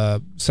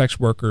 sex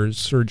workers,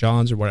 Sir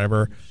Johns or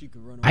whatever,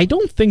 I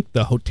don't think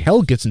the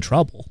hotel gets in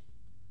trouble.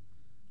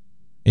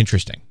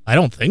 Interesting. I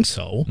don't think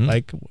so.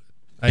 Like,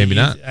 maybe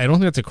not. I don't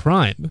think that's a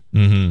crime. I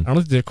don't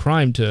think it's a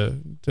crime to.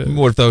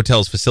 What if the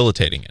hotel's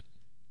facilitating it?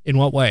 In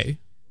what way?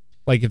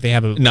 Like if they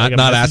have a not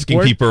asking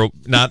board? people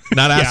not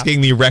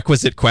asking the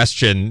requisite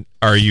question.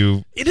 Are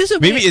you? It is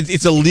maybe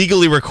it's a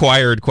legally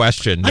required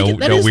question. No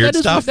weird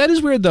stuff. That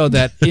is weird though.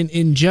 That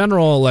in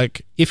general,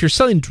 like if you're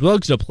selling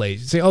drugs at a place,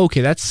 you say,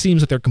 okay, that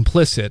seems like they're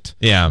complicit.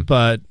 Yeah,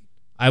 but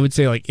I would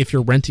say like if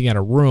you're renting out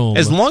a room,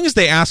 as long as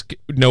they ask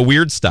no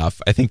weird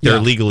stuff, I think they're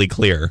legally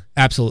clear.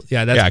 Absolutely,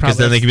 yeah, that's because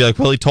then they can be like,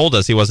 well, he told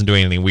us he wasn't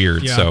doing anything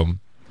weird, so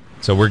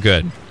we're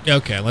good.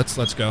 Okay,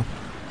 let's go.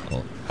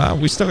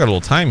 We still got a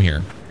little time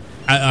here.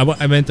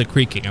 I meant the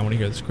creaking. I want to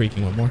hear this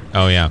creaking one more.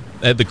 Oh yeah,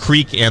 the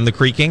creak and the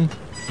creaking.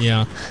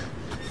 Yeah,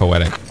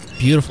 poetic.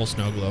 Beautiful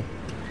snow globe.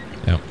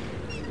 Yeah.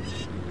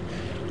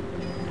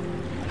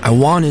 I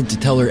wanted to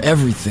tell her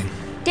everything.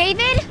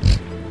 David?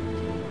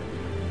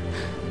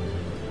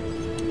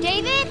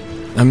 David?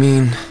 I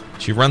mean...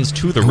 She runs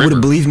to the river.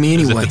 Wouldn't believe me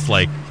anyway. It's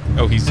like,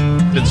 oh, he's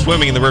been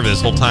swimming in the river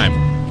this whole time.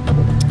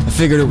 I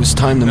figured it was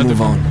time to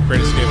move on.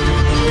 Great escape.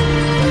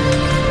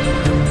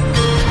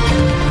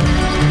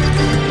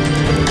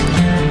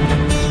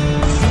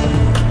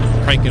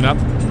 Cranking up.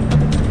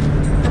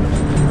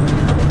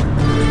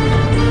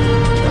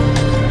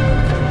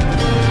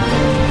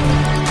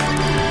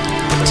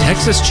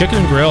 Texas Chicken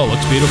and Grill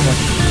looks beautiful.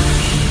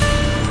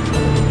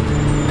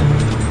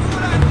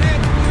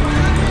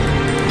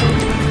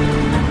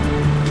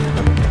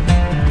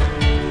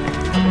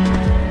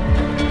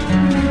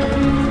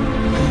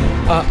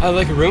 I'd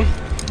like a room.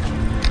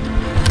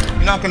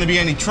 You're not going to be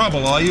any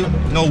trouble, are you?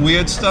 No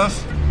weird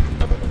stuff?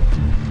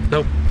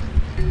 Nope.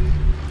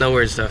 No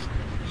weird stuff.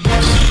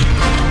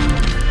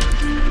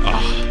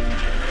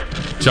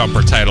 Oh,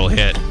 Jumper title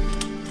hit.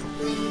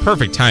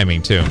 Perfect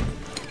timing, too.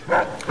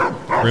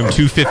 Room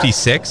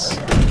 256.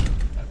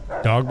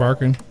 Dog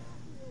barking.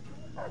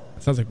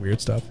 Sounds like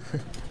weird stuff.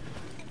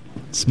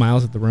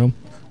 Smiles at the room.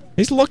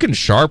 He's looking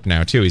sharp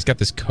now, too. He's got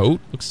this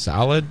coat. Looks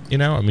solid, I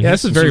mean... Yeah,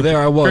 this is very, there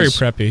I was.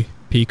 very preppy.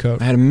 Pea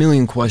coat. I had a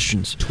million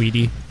questions.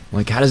 Tweety.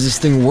 Like, how does this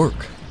thing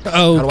work?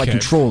 Oh, how do I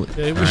control it?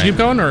 We should keep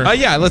going, or?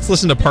 Yeah, let's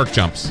listen to Park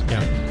Jumps.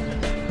 Yeah.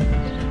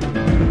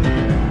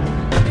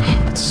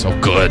 Oh, it's so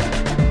good.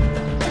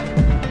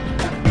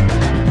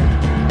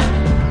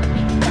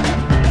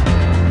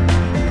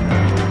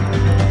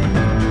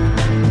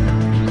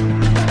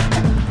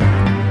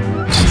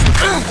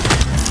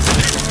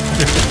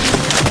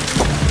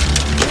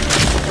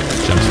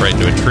 right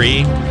into a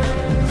tree.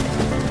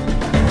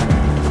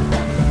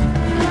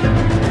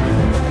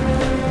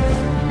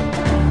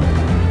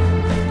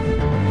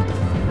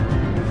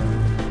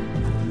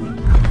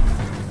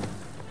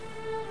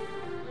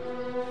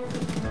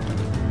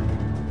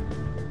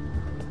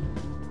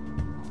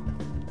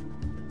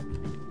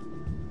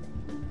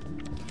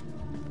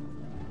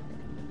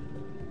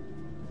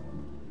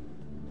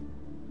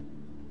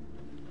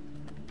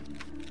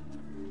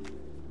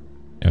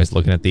 I was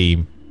looking at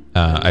the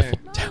Eiffel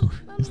Tower.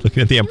 He's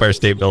looking at the Empire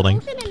State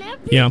Building.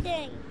 Yeah.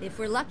 If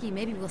we're lucky,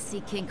 maybe we'll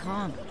see King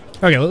Kong.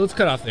 Okay, well, let's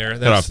cut off there.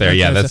 That's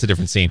a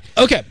different scene.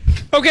 Okay.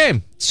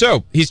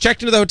 So he's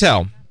checked into the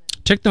hotel.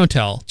 Check the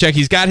hotel.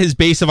 He's got his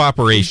base of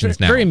operations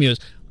now. Very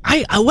amused.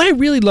 What I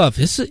really love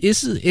is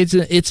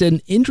it's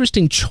an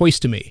interesting choice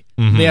to me.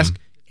 Mm-hmm. They ask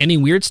any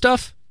weird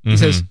stuff. He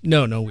says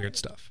no weird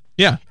stuff.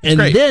 Yeah, and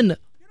great. then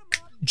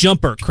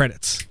Jumper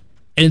credits,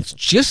 and it's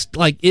just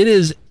like it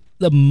is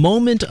the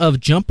moment of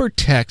Jumper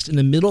text in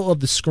the middle of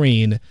the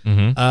screen.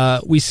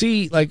 We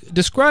see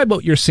describe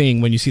what you're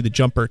seeing when you see the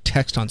Jumper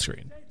text on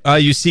screen.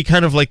 You see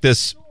kind of like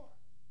this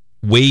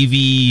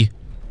wavy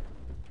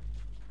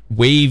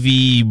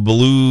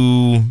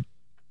blue,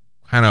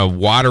 kind of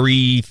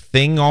watery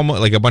thing, almost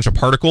like a bunch of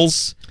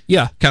particles.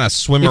 Yeah, kind of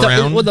swim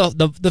around. We're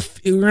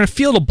gonna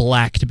feel the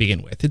black to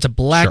begin with. It's a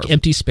black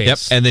empty space.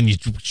 Yep, and then you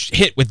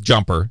hit with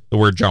Jumper, the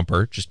word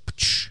Jumper. Just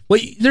well,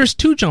 there's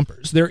two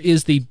jumpers. There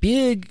is the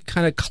big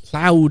kind of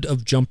cloud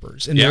of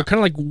jumpers, and they're kind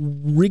of like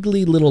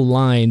wriggly little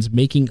lines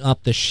making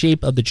up the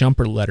shape of the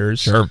Jumper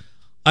letters. Sure,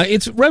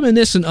 it's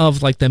reminiscent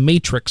of like the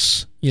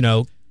Matrix,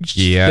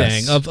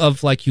 thing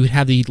of like you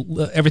have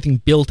everything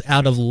built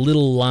out of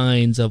little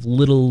lines of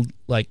little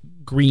like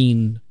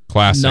green.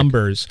 Classic.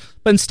 Numbers,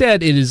 but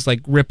instead it is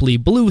like ripply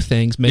blue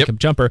things make up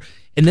Jumper,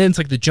 and then it's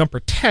like the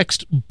Jumper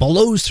text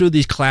blows through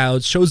these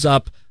clouds, shows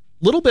up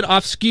a little bit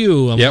off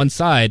skew on one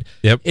side.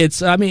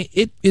 It's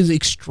it is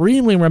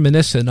extremely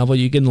reminiscent of what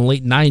you get in the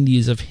late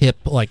 90s of hip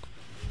like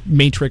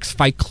Matrix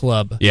Fight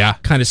Club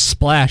kind of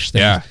splash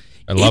things.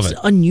 I love it. It's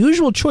an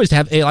unusual choice to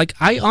have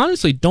I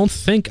honestly don't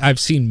think I've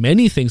seen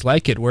many things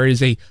like it where it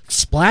is a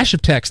splash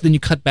of text, then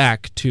you cut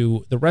back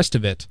to the rest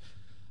of it.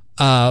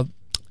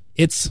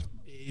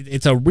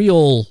 It's a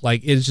real,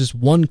 it's just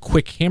one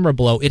quick hammer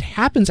blow. It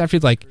happens after,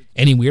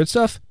 any weird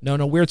stuff?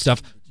 No weird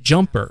stuff.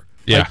 Jumper.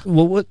 Yeah.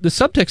 What the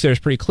subtext there is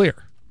pretty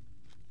clear.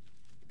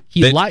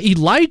 He lied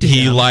to him.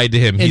 He lied to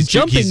him. And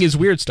jumping is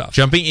weird stuff.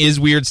 Jumping is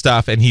weird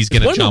stuff, and he's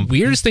going to jump. One of the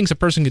weirdest things a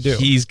person could do.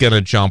 He's going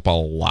to jump a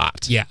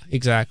lot. Yeah,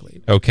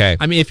 exactly. Okay.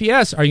 I mean, if he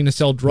asks, are you going to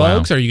sell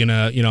drugs? Wow. Are you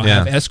going to,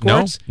 have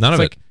escorts? No, none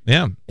of it.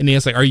 Yeah. And he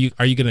asks, are you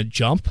going to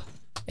jump?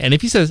 And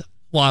if he says,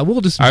 well, I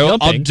will just I'll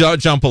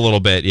jump a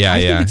little bit. Yeah,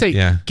 I think he'd say,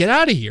 get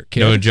out of here,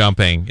 kid. No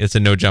jumping. It's a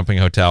no jumping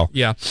hotel.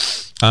 Yeah.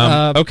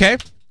 Okay,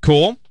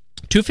 cool.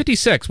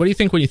 256. What do you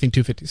think when you think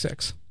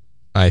 256?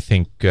 I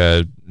think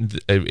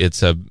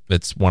it's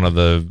one of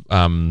the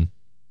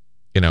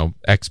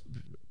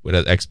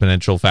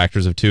exponential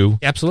factors of 2.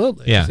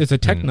 Absolutely. Yeah. It's a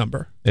tech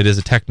number. It is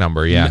a tech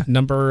number. Yeah.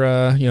 Number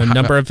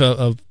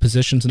of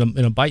positions in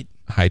a byte.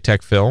 High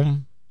tech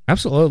film.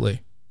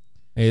 Absolutely.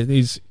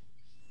 These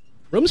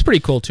room's pretty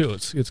cool too.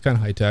 It's kind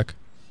of high tech,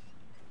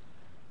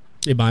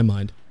 in my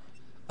mind.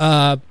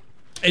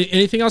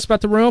 Anything else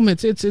about the room?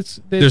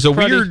 There's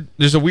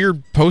a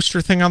weird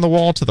poster thing on the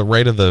wall to the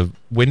right of the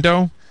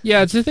window.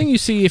 Yeah, it's the thing you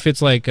see if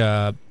it's like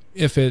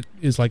if it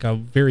is like a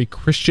very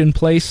Christian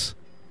place.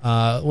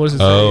 What does it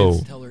say?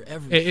 Oh,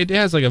 it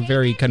has like a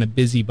very kind of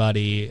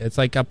busybody. It's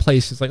like a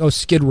place. It's like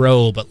Skid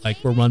Row, but like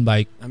we're run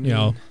by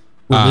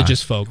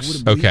religious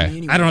folks.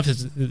 Okay. I don't know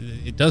if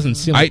it doesn't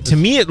seem like to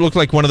me it looked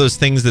like one of those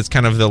things that's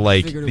kind of the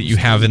that you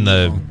have in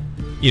the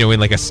in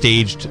like a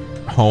staged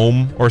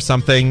home or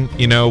something,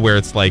 where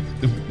it's like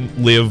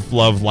live,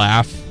 love,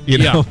 laugh,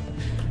 Yeah.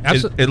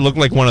 It looked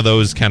like one of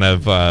those kind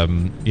of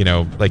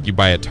like you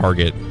buy at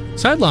Target.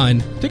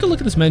 Sideline, take a look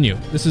at this menu.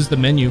 This is the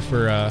menu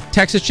for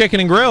Texas Chicken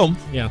and Grill.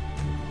 Yeah.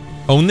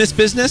 Own this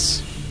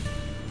business?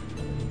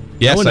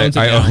 Yes,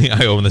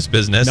 I own this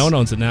business. No one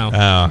owns it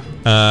now.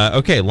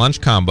 Okay,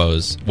 lunch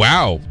combos.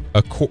 Wow.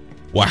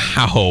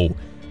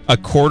 A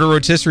quarter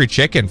rotisserie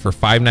chicken for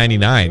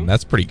 $5.99.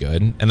 That's pretty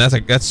good. And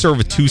that's served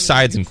with 2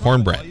 sides and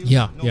cornbread.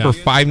 Yeah. For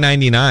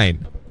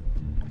 $5.99.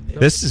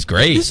 This is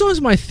great. This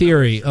was my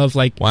theory of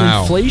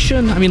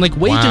inflation. I mean,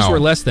 wages were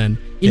less than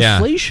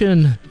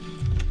inflation.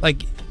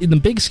 In the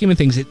big scheme of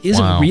things, it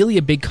isn't really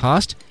a big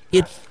cost.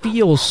 It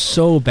feels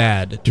so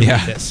bad to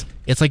read this.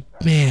 It's like,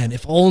 man,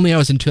 if only I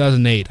was in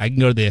 2008, I can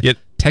go to the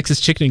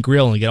Texas Chicken and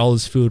Grill and get all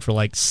this food for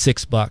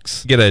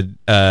 $6. Get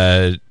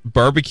a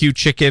barbecue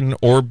chicken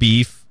or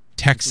beef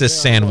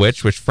Texas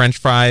sandwich with French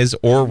fries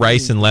or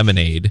rice and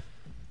lemonade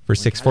for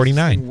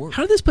 $6.49.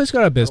 How did this place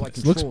go out of business?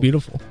 It looks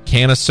beautiful.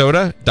 Can of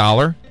soda,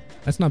 $1.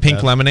 That's not Pink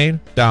bad. lemonade,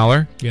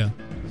 $1. Yeah.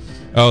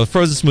 Oh, the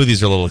frozen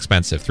smoothies are a little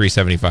expensive,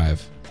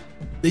 $3.75.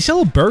 They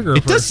sell a burger.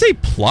 It does say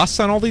plus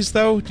on all these,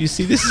 though. Do you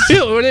see this?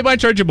 They might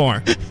charge you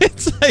more.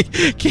 It's like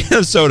can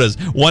of sodas,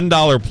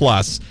 $1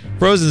 plus.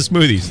 Frozen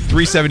smoothies,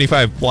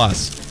 $3.75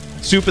 plus.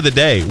 Soup of the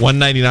day,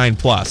 $1.99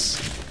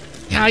 plus.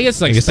 Yeah, I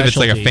guess like if it's like a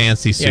specialty.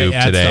 fancy soup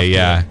add today. stuff to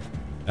Yeah. it.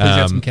 Please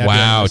add some caviar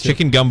Wow, in the soup.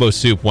 chicken gumbo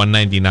soup,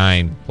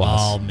 $1.99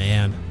 plus. Oh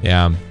man.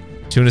 Yeah.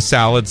 Tuna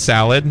salad.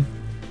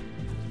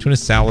 Tuna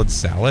salad.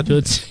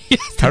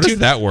 How does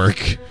that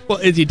work? Well,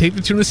 if you take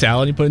the tuna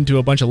salad and you put it into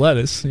a bunch of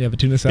lettuce, you have a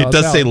tuna salad. It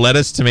does say salad.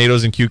 lettuce,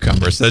 tomatoes, and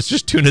cucumber. So that's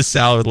just tuna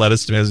salad with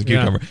lettuce, tomatoes, and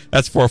cucumber.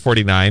 That's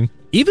 $4.49.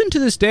 Even to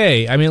this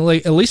day, I mean,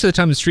 like at least at the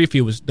time the Street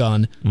View was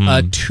done,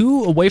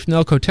 2 away from the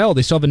Elk Hotel,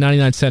 they still have a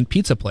 99-cent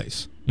pizza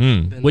place.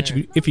 Which,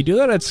 if you do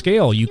that at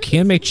scale, you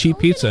can make cheap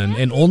pizza,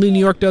 and only New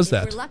York does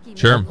that.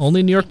 Sure.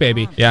 Only New York,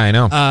 baby. Yeah, I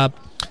know.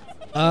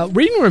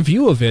 Reading a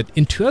review of it,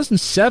 in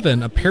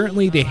 2007,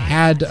 apparently they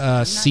had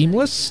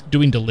Seamless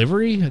doing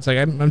delivery. It's like,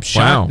 I'm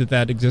shocked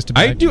that existed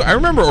back then. I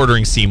remember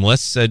ordering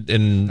Seamless,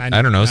 and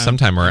I don't know,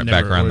 sometime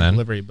back around then.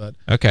 Delivery, but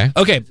Okay.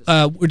 Okay,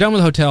 we're done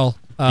with the hotel.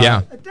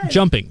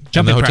 Jumping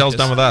And the hotel's practice.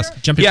 done with us.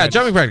 Jumping practice.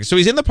 Jumping practice. So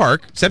he's in the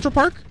park, Central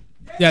Park?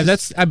 Yeah,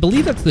 I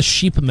believe that's the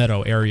Sheep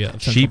Meadow area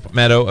of Central Sheep Park.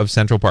 Meadow of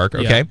Central Park.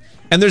 Okay. Yeah.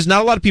 And there's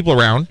not a lot of people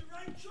around.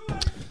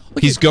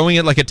 He's going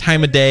at like a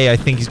time of day. I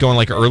think he's going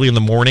like early in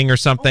the morning or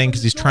something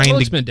because he's trying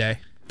It's to. midday.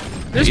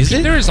 Is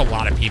it? There is a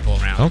lot of people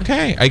around.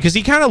 Okay, because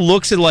he kind of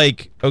looks at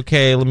like,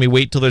 okay, let me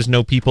wait till there's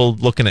no people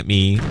looking at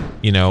me,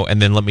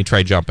 and then let me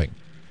try jumping.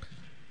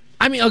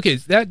 I mean, okay,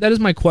 that is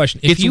my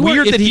question. If It's you weird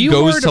were, that if he you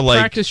goes were to, like-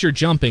 practice your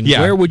jumping,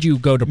 Yeah. where would you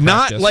go to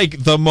practice? Not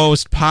like the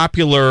most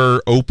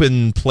popular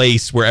open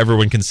place where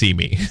everyone can see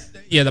me.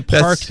 Yeah, the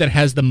park that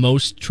has the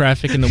most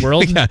traffic in the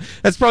world. Yeah,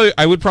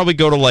 I would probably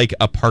go to like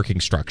a parking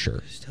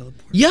structure.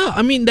 Yeah,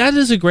 I mean that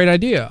is a great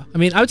idea. I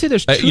mean, I would say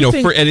there's two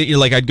things.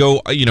 Like I'd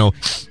go,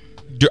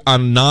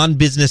 on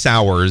non-business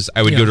hours,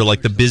 I would go to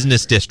like the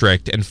business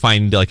district and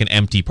find like an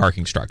empty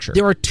parking structure.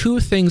 There are 2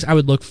 things I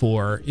would look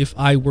for if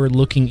I were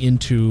looking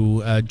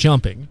into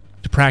jumping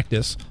to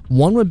practice.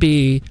 One would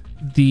be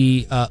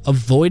the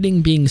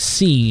avoiding being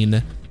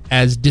seen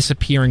as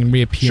disappearing and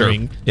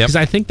reappearing, because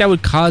I think that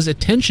would cause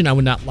attention I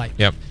would not like.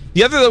 Yep.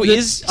 The other though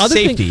is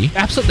safety.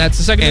 Absolutely, that's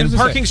the second. And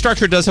parking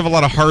structure does have a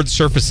lot of hard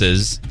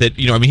surfaces that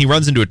he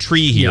runs into a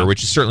tree here,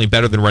 which is certainly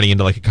better than running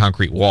into like a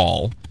concrete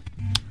wall.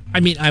 I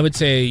mean, I would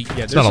say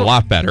It's not a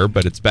lot better,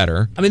 but it's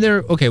better. I mean,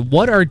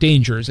 what are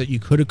dangers that you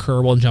could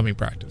occur while jumping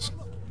practice?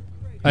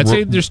 I'd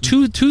say there's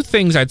two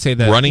things I'd say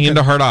that running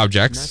into hard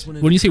objects.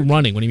 When you say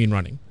running, what do you mean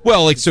running?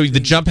 Well, like so the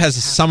jump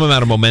has some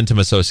amount of momentum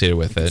associated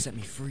with it.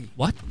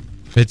 What?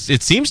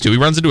 It seems to. He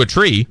runs into a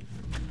tree.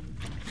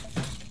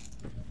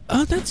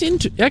 Oh, that's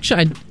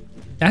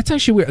that's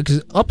actually weird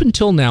because up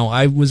until now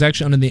I was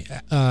actually under the.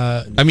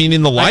 I mean,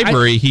 in the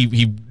library,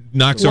 he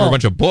knocks over a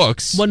bunch of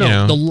books. Well,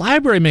 no, the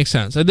library makes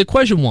sense. The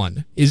question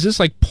one is this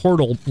like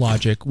portal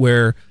logic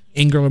where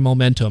angular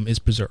momentum is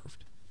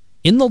preserved.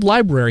 In the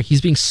library,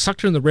 he's being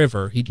sucked in the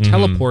river. He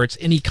teleports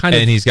and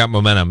he's got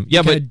momentum.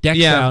 Yeah, but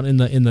decks out in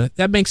the.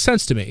 That makes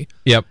sense to me.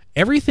 Yep.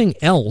 Everything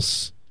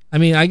else. I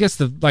mean, I guess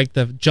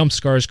the jump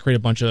scars create a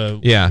bunch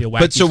of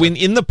but so when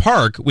in the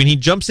park, when he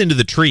jumps into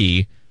the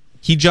tree,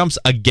 he jumps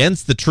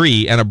against the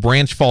tree and a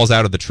branch falls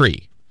out of the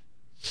tree.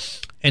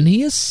 And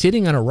he is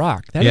sitting on a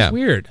rock. That is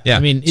weird. Yeah. I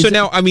mean,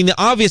 the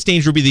obvious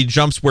danger would be that he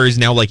jumps where he's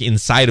now like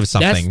inside of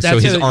something, so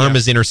his arm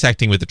is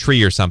intersecting with the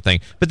tree or something.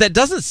 But that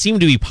doesn't seem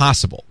to be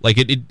possible. Like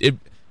it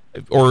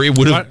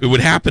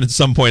would happen at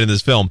some point in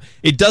this film.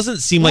 It doesn't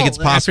seem like it's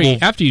possible.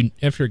 After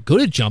you're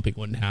good at jumping, it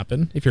wouldn't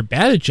happen. If you're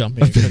bad at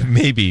jumping,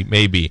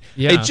 maybe.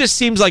 Yeah. It just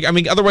seems like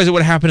otherwise it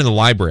would happen in the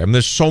library. I mean,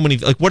 there's so many.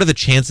 Like, what are the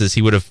chances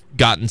he would have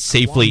gotten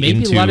safely maybe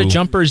into? A lot of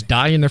jumpers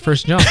die in their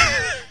first jump.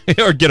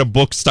 Or get a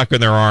book stuck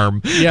in their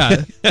arm.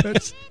 Yeah.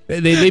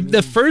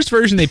 The first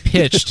version they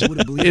pitched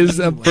is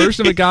a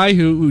version of a guy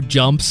who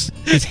jumps,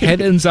 his head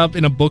ends up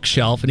in a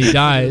bookshelf, and he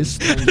dies.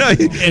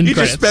 He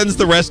just spends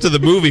the rest of the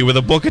movie with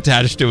a book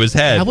attached to his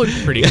head. That would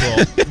be pretty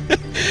cool.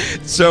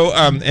 So,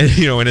 and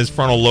his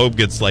frontal lobe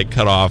gets like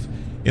cut off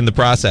in the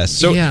process.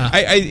 So,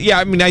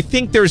 I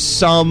think there's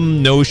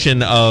some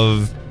notion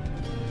of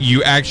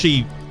you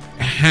actually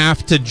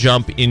have to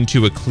jump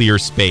into a clear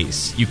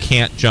space. You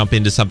can't jump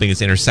into something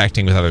that's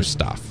intersecting with other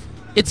stuff.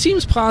 It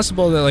seems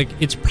possible that like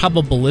it's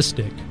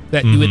probabilistic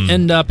that you would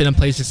end up in a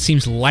place that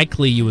seems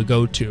likely you would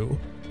go to,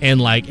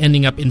 and like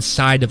ending up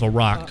inside of a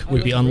rock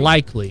would be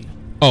unlikely.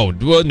 Oh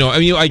well, no.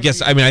 I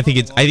think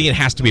it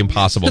has to be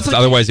impossible. Like,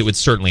 otherwise, it would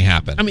certainly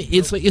happen. I mean,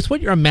 it's what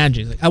you're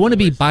imagining. Like, I want to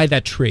be by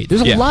that tree. There's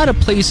a lot of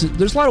places.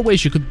 There's a lot of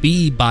ways you could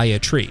be by a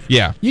tree.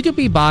 Yeah, you could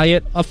be by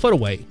it a foot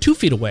away, 2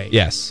 feet away.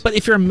 Yes, but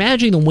if you're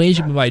imagining the ways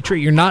you can be by a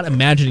tree, you're not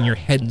imagining your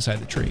head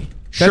inside the tree.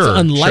 That's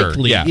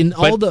unlikely in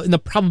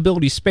the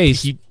probability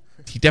space.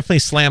 He definitely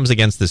slams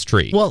against this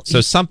tree. Well,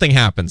 so something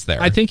happens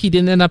there. I think he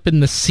didn't end up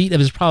in the seat of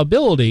his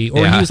probability,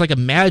 or he was like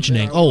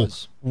imagining,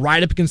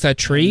 right up against that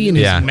tree, and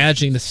he's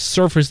imagining the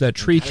surface of that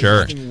tree.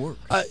 Sure.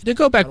 To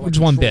go back just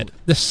one bit,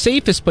 the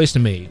safest place to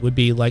me would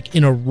be like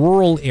in a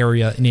rural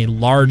area in a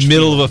large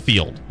middle of a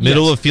field, out in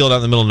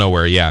the middle of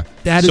nowhere. Yeah.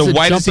 That so is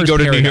why does he go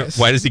to New York? paradise.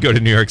 Why does he go to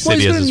New York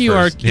City? Well, as his New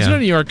York. first? He's going to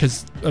New York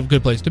because a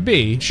good place to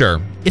be.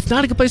 Sure. It's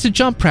not a good place to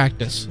jump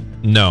practice.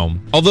 No.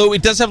 Although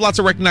it does have lots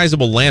of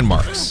recognizable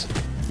landmarks.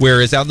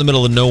 Whereas out in the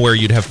middle of nowhere,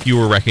 you'd have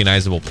fewer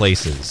recognizable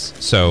places.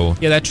 So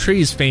Yeah, that tree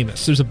is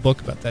famous. There's a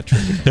book about that tree.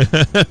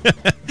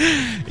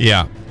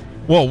 yeah.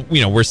 Well,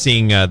 we're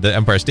seeing the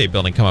Empire State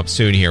Building come up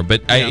soon here,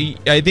 but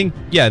I think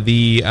out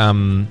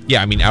in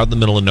the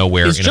middle of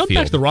nowhere His in jump a field.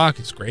 back to the rock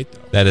is great,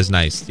 though. That is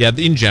nice. Yeah,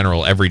 in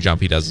general, every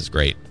jump he does is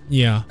great.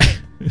 Yeah.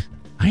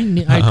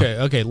 Okay.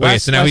 Okay,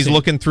 so now he's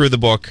looking through the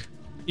book.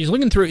 He's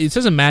looking through. It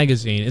says a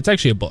magazine. It's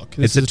actually a book.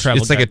 This is a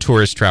travel It's like guide. a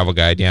tourist travel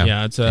guide. Yeah.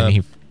 Yeah, it's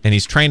and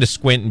he's trying to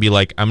squint and be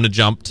like, I'm going to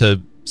jump to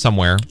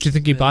somewhere. Do you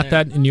think he bought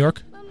that in New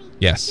York?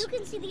 Yes. You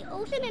can see the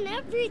ocean and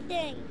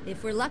everything.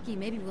 If we're lucky,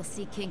 maybe we'll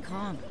see King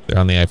Kong. They're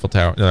on the Eiffel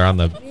Tower. They're on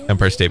the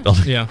Empire State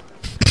Building. Yeah.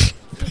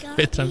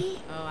 Oh,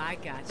 I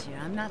got you.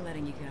 I'm not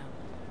letting you go.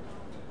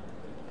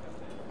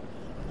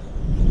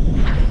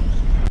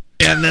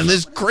 And then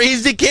this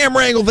crazy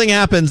camera angle thing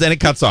happens, and it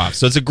cuts off.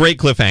 So it's a great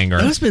cliffhanger.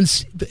 That has been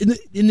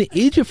in the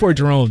age before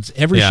drones.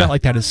 Every shot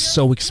like that is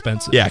so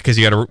expensive. Yeah, because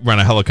you got to run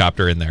a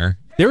helicopter in there.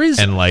 There is,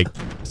 and like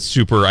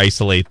super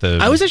isolate the.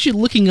 I was actually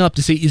looking up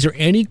to see is there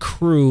any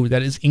crew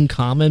that is in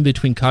common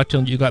between Cocktail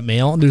and You Got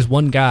Mail? And there's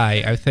one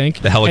guy, I think,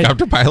 the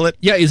helicopter pilot.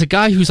 Yeah, he's a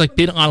guy who's like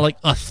been on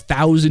like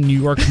 1,000 New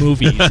York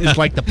movies. Is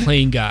like the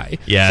plane guy.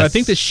 Yes. So I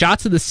think the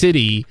shots of the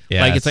city,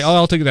 like it's like, oh,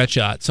 I'll take that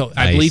shot. So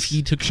I believe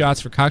he took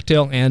shots for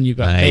Cocktail and You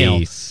Got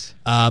Mail.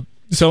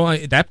 So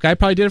that guy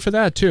probably did it for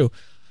that too.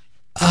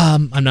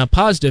 I'm not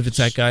positive it's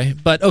that guy,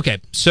 but okay.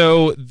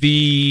 So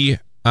the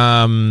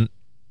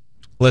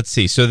let's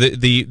see. So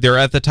they're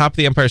at the top of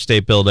the Empire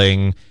State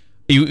Building.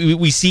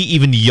 We see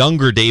even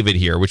younger David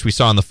here, which we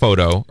saw in the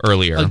photo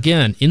earlier.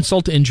 Again,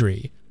 insult to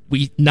injury.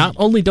 We not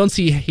only don't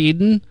see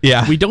Hayden,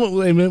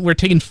 we're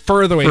taken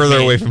further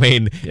away from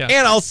Hayden. Yeah.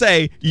 And I'll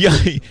say,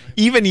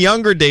 even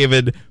younger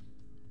David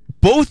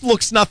both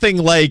looks nothing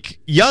like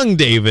young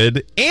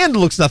David and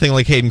looks nothing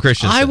like Hayden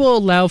Christensen. I will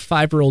allow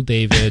 5-year-old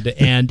David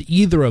and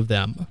either of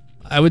them.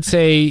 I would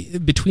say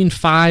between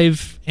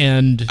 5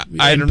 and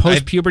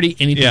post-puberty,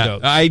 anything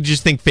goes. I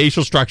just think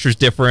facial structure is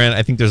different.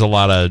 I think there's a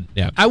lot of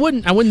I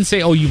wouldn't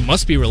say, oh, you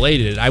must be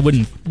related. I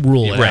wouldn't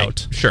rule it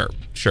out. Sure.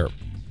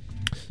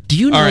 Do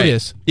you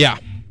notice?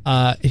 Right.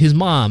 Yeah. His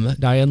mom,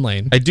 Diane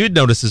Lane. I did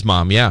notice his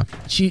mom. Yeah.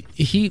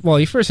 He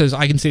first says,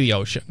 "I can see the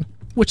ocean,"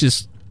 which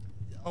is.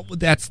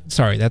 That's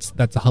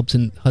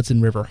the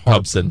Hudson River.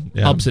 Hudson.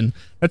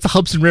 That's the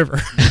Hudson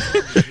River.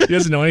 He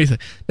doesn't know anything.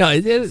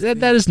 No,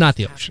 that is not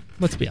the ocean.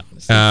 Let's be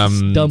honest.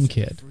 It's dumb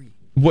kid.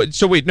 What?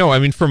 So wait, no. I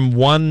mean, from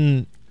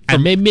one.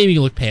 Maybe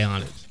you look pale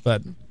on it,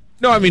 but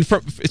no. I mean,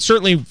 it's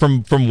certainly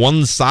from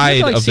one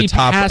side of the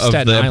top of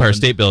the Empire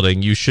State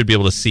Building, you should be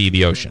able to see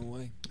the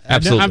ocean.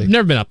 Absolutely. I've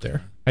never been up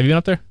there. Have you been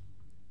up there?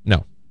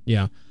 No.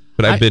 Yeah,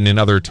 but I've been in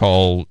other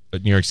tall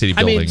New York City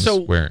buildings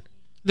where.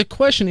 The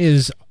question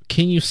is,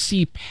 can you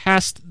see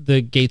past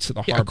the gates of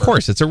the harbor? Of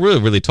course, it's a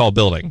really, really tall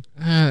building.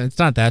 It's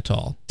not that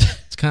tall.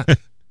 It's kind of,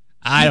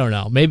 I don't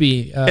know.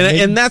 Maybe,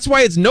 and that's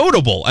why it's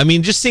notable. I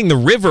mean, just seeing the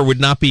river would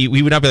not be.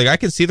 We would not be like, I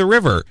can see the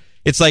river.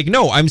 It's like,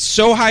 no, I'm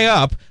so high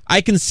up,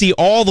 I can see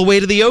all the way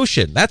to the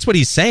ocean. That's what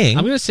he's saying.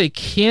 I'm going to say,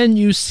 can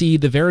you see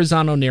the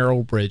Verrazano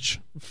Narrow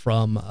Bridge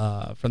from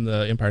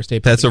the Empire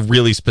State Building? That's a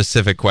really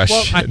specific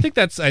question. Well, I think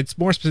it's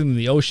more specific than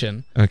the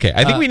ocean. Okay,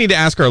 I think we need to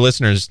ask our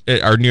listeners,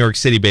 our New York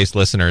City-based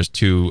listeners,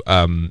 to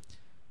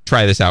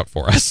try this out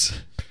for us.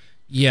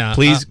 Yeah.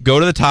 Please go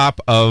to the top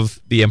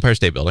of the Empire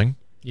State Building.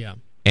 Yeah.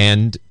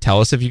 And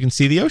tell us if you can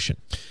see the ocean.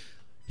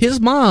 His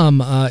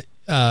mom,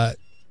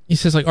 he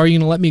says, like, are you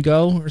going to let me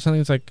go? Or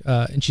something. It's like,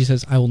 and she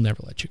says, I will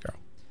never let you go.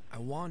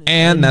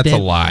 And that's a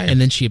lie.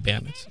 And then she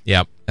abandons.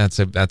 Yep, that's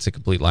a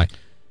complete lie.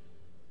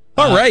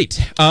 All right.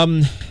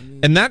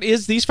 And that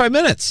is these 5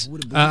 minutes.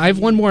 I have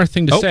one more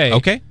thing to say.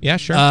 Okay. Yeah,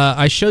 sure.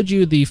 I showed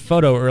you the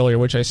photo earlier,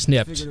 which I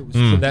snipped.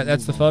 So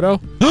that's the photo.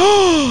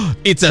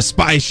 It's a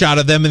spy shot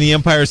of them in the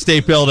Empire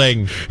State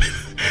Building.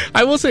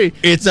 I will say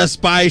it's a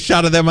spy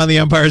shot of them on the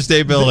Empire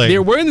State Building.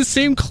 They're wearing the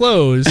same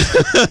clothes,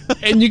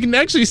 and you can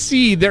actually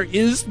see there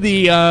is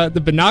the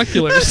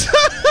binoculars.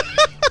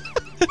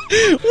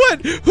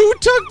 What? Who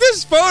took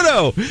this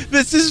photo?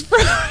 This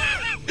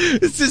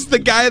is the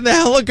guy in the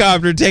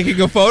helicopter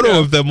taking a photo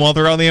of them while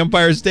they're on the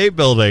Empire State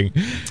Building.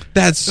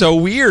 That's so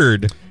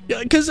weird.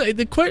 Yeah, because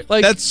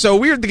that's so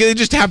weird because they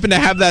just happen to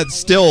have that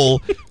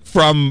still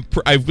from,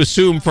 I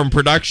assume, from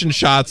production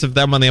shots of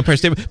them on the Empire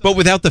State, but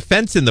without the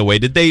fence in the way.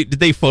 Did they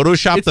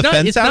Photoshop the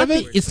fence out of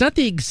it? It's not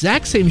the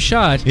exact same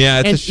shot.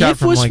 Yeah, it's a shot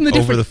from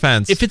over the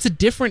fence. If it's a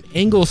different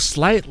angle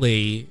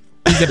slightly,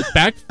 is it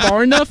back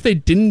far enough they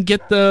didn't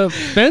get the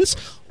fence?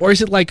 Or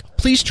is it like,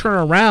 please turn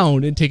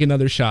around and take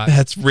another shot?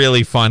 That's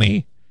really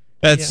funny.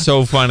 That's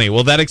so funny.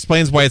 Well, that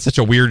explains why it's such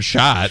a weird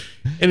shot.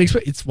 And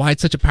it's why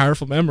it's such a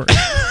powerful memory.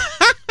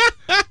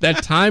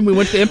 That time we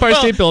went to the Empire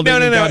State Building.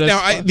 No.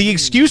 Now, the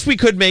excuse we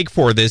could make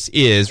for this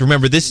is,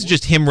 remember, this is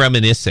just him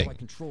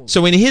reminiscing.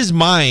 So in his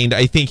mind,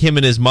 I think him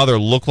and his mother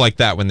look like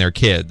that when they're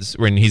kids.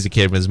 When he's a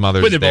kid, when his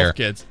mother's there. When they're both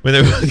kids. When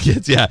they're both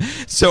kids, yeah.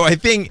 So I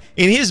think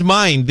in his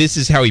mind, this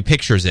is how he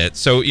pictures it.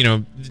 So,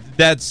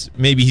 that's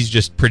maybe he's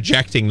just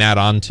projecting that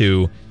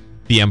onto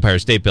the Empire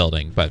State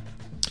Building. But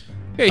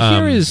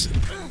here is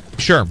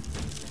Sure.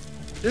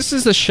 This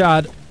is a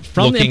shot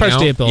from the Looking Empire out.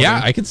 State Building.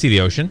 Yeah, I can see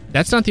the ocean.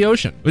 That's not the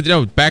ocean. But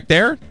no, back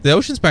there? The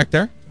ocean's back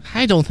there.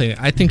 I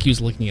think he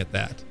was looking at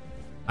that.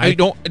 I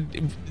don't...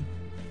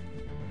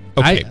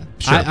 Okay,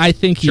 sure. I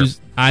think Sure.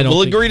 he's... I don't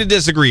We'll think, agree to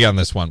disagree on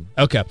this one.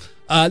 Okay.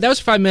 That was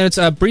 5 minutes.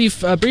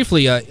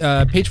 Briefly,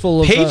 page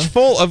full of... Page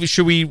full of...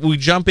 Should we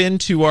jump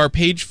into our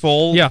page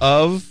full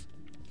of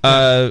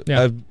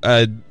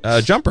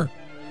Jumper?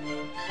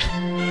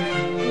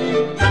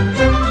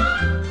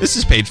 This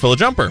is Page Full of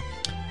Jumper.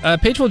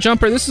 Pageful of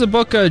Jumper. This is a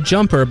book,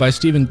 Jumper, by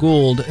Stephen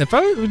Gould. If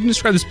I would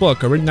describe this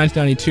book, written in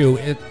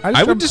 1992,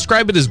 I would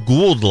describe it as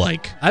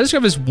Gould-like. I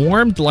describe it as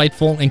warm,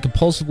 delightful, and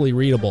compulsively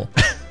readable.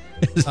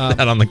 Is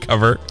that on the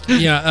cover?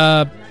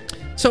 Yeah.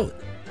 So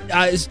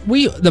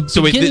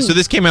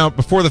this came out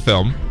before the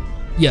film.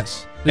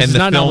 Yes. This is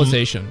not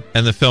novelization.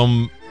 And the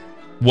film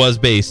was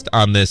based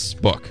on this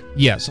book.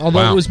 Yes,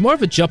 although it was more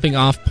of a jumping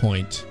off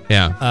point.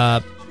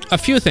 Yeah. A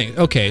few things.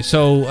 Okay,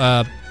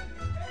 so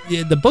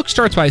the book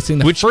starts by saying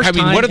the first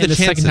time what are the and the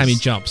second time he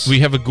jumps.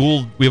 We have a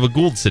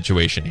Gould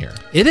situation here.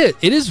 It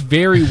is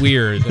very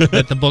weird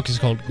that the book is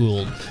called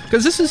Gould,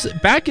 because this is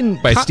back in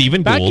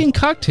Stephen Gould. Back in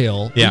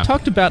Cocktail. Yeah. We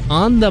talked about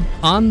on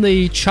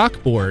the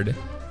chalkboard.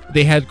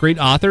 They had great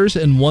authors,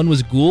 and one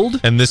was Gould.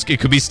 And it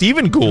could be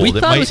Stephen Gould. We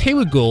thought it was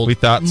Haywood Gould. We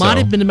thought might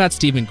have been about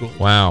Stephen Gould.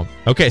 Wow.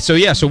 Okay, so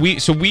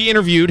we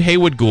interviewed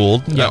Haywood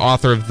Gould, the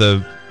author of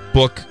the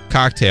book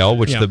Cocktail,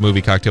 which the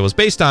movie Cocktail was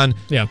based on.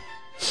 Yeah.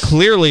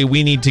 Clearly,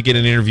 we need to get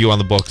an interview on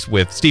the books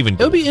with Stephen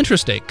Gould. It would be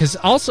interesting, because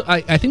also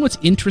I think what's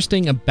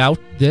interesting about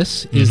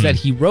this is that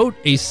he wrote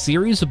a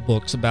series of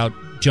books about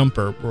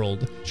Jumper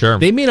World. Sure.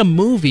 They made a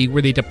movie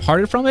where they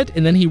departed from it,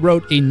 and then he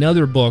wrote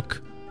another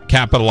book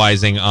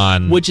capitalizing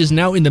on, which is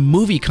now in the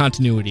movie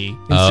continuity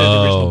instead of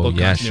the original book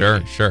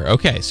continuity. Sure.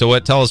 Okay, so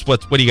tell us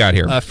what do you got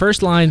here?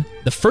 First line: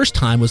 the first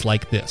time was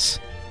like this.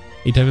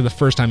 He talked about the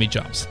first time he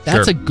jumps.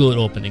 That's a good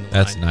opening line.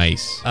 That's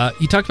nice.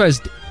 He talked about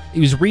he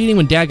was reading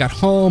when Dad got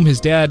home.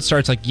 His dad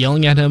starts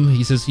yelling at him.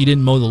 He says, "You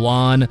didn't mow the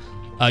lawn.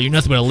 You're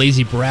nothing but a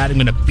lazy brat. I'm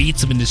going to beat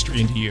some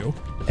industry into you."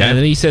 Okay. And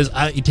then he says,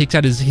 he takes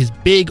out his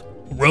big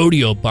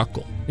rodeo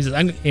buckle. He says,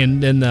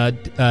 and then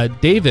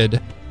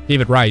David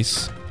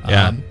Rice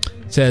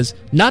says,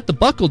 "Not the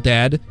buckle,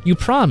 Dad. You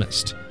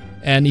promised."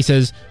 And he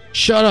says,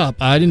 "Shut up.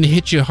 I didn't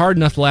hit you hard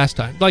enough last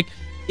time."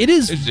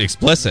 It's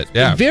explicit.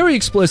 Yeah. Very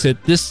explicit.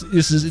 This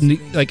is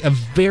a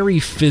very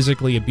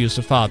physically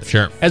abusive father.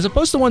 Sure. As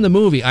opposed to one in the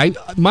movie,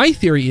 my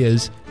theory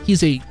is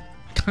he's a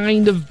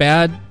kind of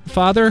bad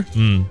father,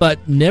 but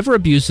never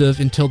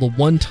abusive until the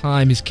one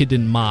time his kid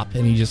didn't mop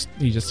and he just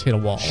hit a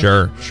wall.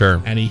 Sure.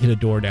 And he hit a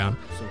door down.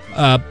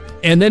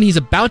 And then he's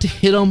about to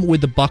hit him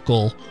with the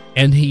buckle,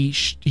 and he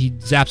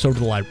zaps over to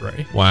the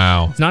library.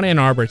 Wow. It's not Ann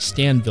Arbor, it's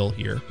Stanville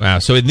here. Wow.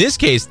 So in this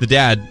case, the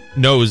dad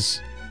knows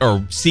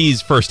or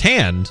sees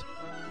firsthand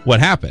what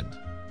happened.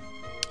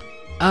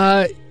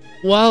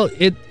 Well,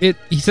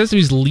 he says he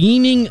was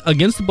leaning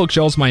against the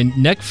bookshelves, my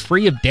neck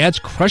free of Dad's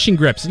crushing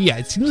grips. Yeah,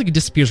 it seems like it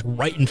disappears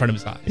right in front of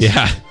his eyes.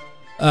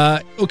 Yeah.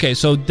 Okay,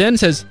 so then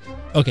says,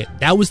 okay,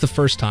 that was the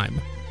first time.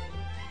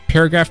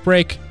 Paragraph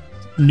break,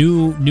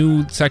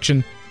 new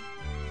section.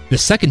 The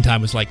second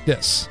time was like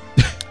this.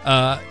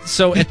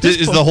 So at this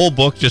is point, the whole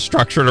book just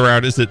structured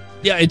around? Is it?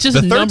 Yeah, it's just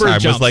the third number time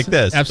of jumps. was like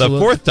this. Absolutely.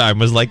 The fourth time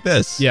was like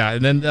this. Yeah,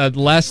 and then the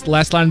last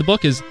line of the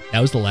book is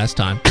that was the last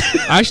time.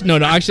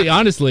 Actually,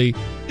 honestly,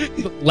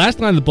 last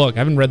line of the book. I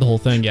haven't read the whole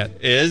thing yet.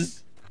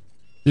 This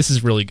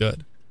is really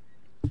good.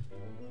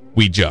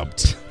 We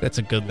jumped. That's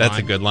a good line. That's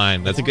a good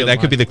line. That's a good. line. That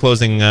could be the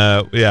closing.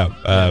 What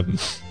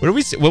do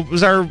we? What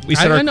was our? We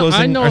said our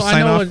closing. Our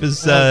sign off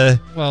is.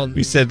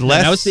 We said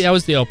less. That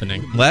was the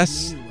opening.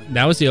 Less.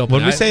 That was the opening. What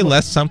did we say?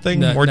 Less something?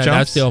 More jumps?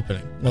 That's the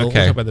opening. We'll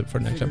talk about that for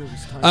next time.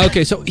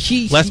 Okay, so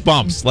less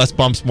bumps. Less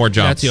bumps, more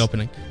jumps. That's the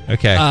opening.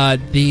 Okay.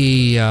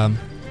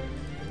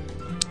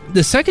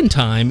 The second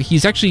time,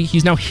 he's now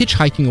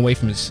hitchhiking away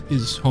from his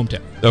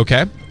hometown.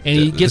 Okay. And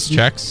he gets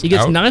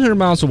 900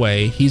 miles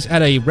away. He's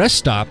at a rest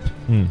stop,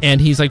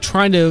 and he's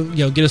trying to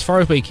get as far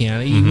away as he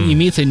can. He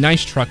meets a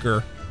nice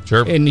trucker.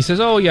 Sure. And he says,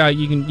 "Oh yeah,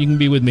 you can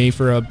be with me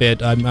for a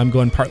bit. I'm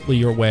going partly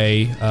your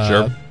way."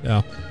 Sure.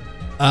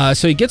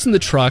 So he gets in the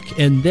truck,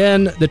 and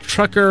then the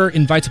trucker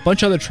invites a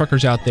bunch of other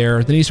truckers out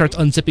there. Then he starts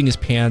unzipping his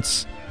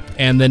pants,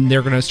 and then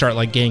they're going to start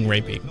gang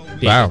raping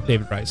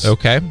David Rice.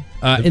 Okay.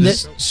 And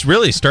this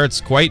really starts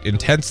quite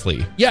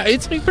intensely. Yeah,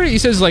 it's pretty. He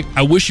says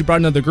 "I wish you brought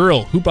another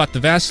girl. Who brought the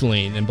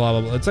Vaseline?" and blah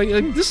blah blah. It's like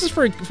this is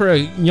for a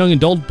young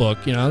adult book.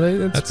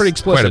 That's pretty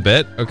explicit. Quite a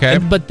bit. Okay.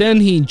 But then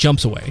he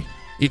jumps away.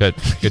 Good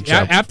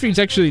job. After he's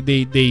actually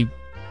they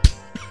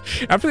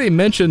after they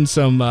mention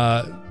some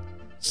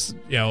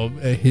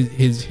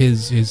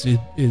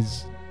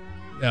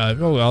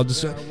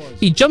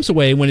he jumps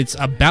away when it's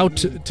about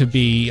to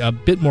be a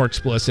bit more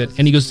explicit,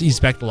 and he's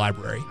back to the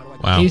library.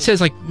 Wow. And he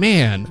says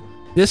man,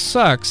 this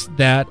sucks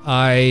that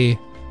I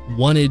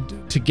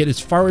wanted to get as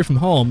far away from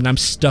home and I'm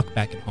stuck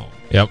back at home.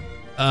 Yep.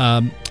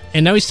 And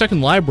now he's stuck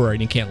in the library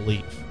and he can't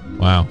leave.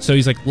 Wow. So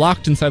he's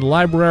locked inside the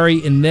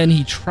library, and then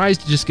he tries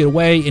to just get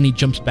away, and he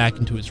jumps back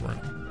into his room.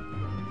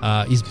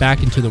 He's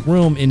back into the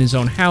room in his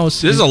own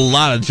house. There's a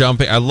lot of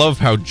jumping. I love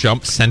how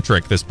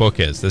jump-centric this book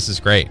is. This is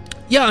great.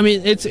 Yeah, I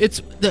mean,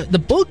 it's the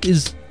book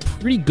is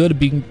pretty good at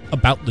being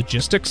about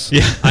logistics.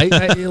 Yeah. I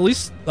at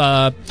least,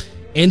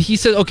 and he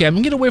said, okay, I'm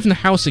going to get away from the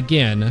house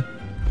again.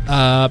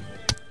 And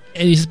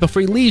he says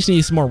before he leaves, he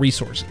needs some more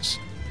resources.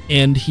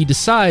 And he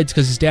decides,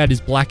 because his dad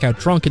is blackout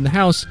drunk in the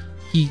house,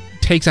 he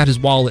takes out his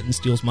wallet and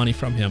steals money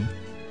from him.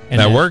 And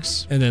that then,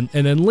 works. And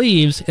then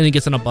leaves, and he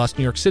gets on a bus,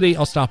 New York City.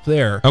 I'll stop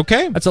there.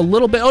 Okay. That's a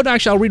little bit... Oh, no,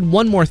 actually, I'll read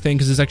one more thing,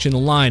 because it's actually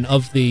in the line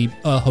of the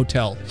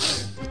hotel.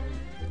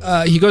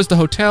 He goes to the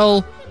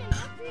hotel,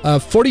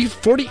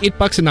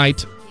 $48 a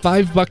night,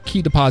 $5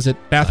 key deposit,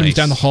 bathrooms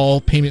down the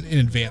hall, payment in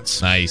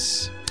advance.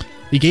 Nice.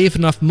 He gave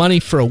enough money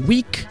for a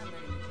week,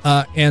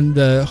 and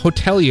the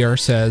hotelier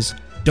says,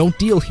 don't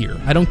deal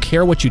here. I don't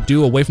care what you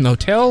do away from the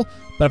hotel,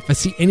 but if I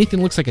see anything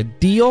that looks like a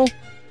deal,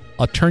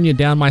 I'll turn you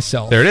down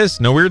myself. There it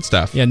is. No weird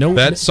stuff. Yeah, no.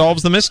 That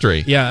solves the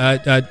mystery.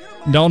 Yeah,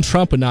 Donald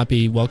Trump would not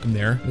be welcome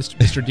there,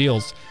 Mr.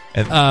 Deals.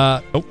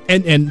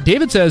 And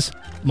David says,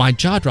 my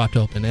jaw dropped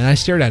open, and I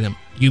stared at him.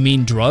 You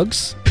mean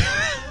drugs?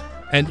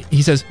 And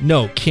he says,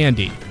 no,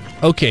 candy.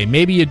 Okay,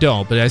 maybe you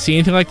don't, but I see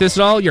anything like this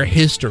at all, you're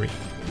history.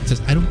 He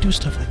says, I don't do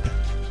stuff like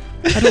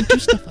that. I don't do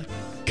stuff like that.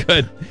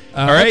 Good.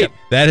 All right. Okay.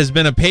 That has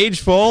been a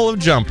page full of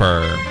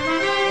Jumper.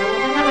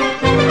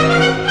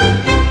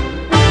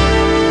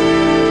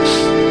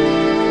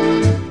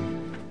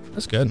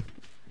 That's good.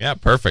 Yeah,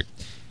 perfect.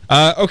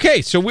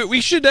 Okay, so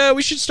we should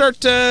start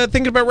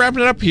thinking about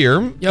wrapping it up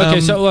here. Yeah,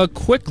 okay, so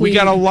quickly, we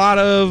got a lot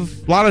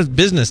of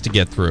business to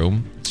get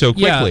through. So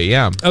quickly,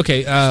 yeah.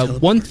 Okay,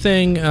 one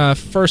thing.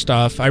 First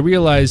off, I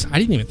realized I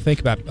didn't even think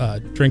about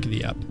Drink of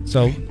the Ep.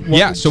 So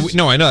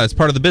I know that's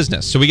part of the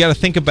business. So we got to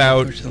think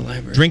about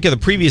Drink of the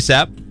previous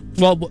ep.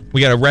 Well,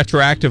 we got to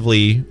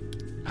retroactively.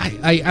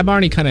 I'm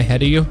already kind of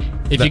ahead of you.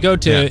 If you go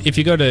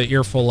to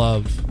Earful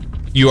of.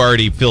 You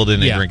already filled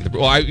in a drink.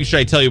 Should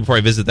I tell you before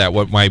I visit that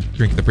what my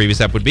drink of the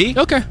previous ep would be?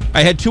 Okay.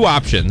 I had two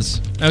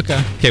options.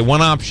 Okay,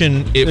 one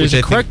option. There's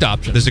a correct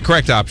option. There's a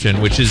correct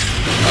option, which is,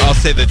 I'll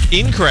say the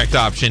incorrect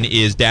option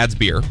is Dad's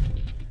beer.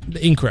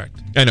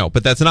 Incorrect. I know,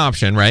 but that's an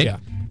option, right? Yeah.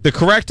 The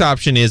correct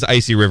option is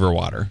icy river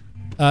water.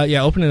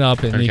 Open it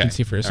up and you can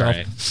see for yourself.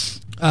 Right.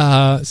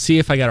 See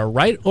if I got it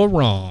right or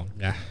wrong.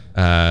 Yeah.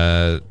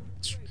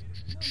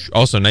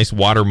 Also, nice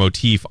water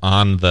motif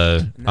on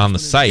the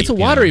site. It's a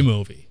watery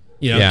movie.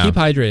 Keep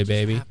hydrated,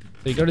 baby. So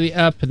you go to the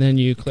app and then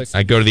you click.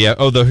 I go to the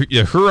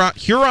the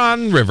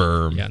Huron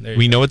River. Yeah,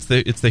 we know it's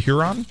the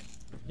Huron.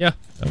 Yeah,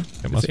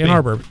 it must be Ann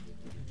Arbor.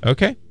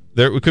 Okay,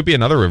 there could be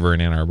another river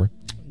in Ann Arbor.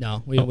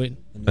 No, we.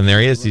 And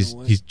there he is.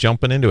 He's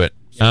jumping into it.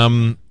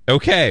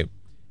 Okay,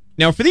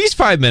 now for these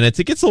 5 minutes,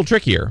 it gets a little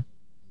trickier.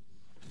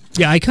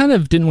 Yeah, I kind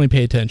of didn't really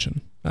pay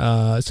attention.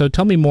 So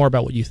tell me more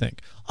about what you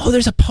think. Oh,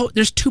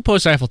 there's two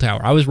post Eiffel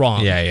Tower. I was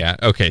wrong. Yeah.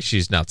 Okay,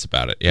 she's nuts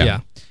about it. Yeah.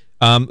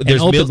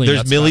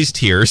 There's Millie's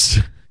tears.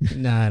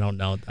 Nah, I don't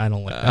know. I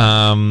don't like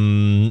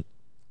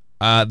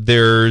that.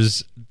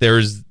 There's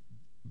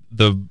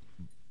the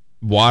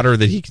water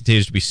that he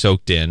continues to be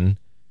soaked in.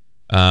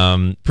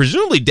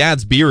 Presumably,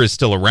 Dad's beer is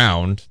still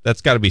around. That's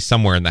got to be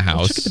somewhere in the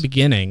house. Look at the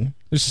beginning.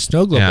 There's the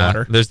snow globe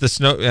water. There's the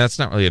snow. That's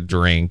not really a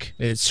drink.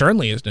 It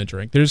certainly isn't a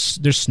drink. There's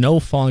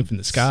snow falling from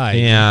the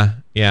sky.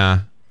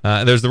 Yeah.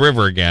 There's the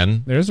river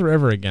again. There's the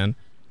river again.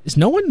 Is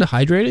no one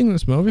hydrating in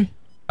this movie?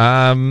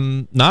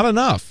 Not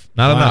enough.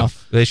 Not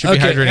enough. They should be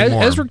hydrating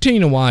more. As we're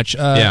continuing to watch,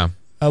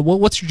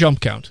 what's your jump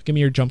count? Give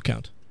me your jump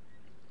count.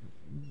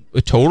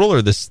 A total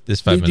or this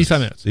 5 minutes? These 5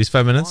 minutes. These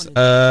 5 minutes?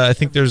 I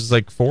think there's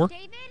like 4.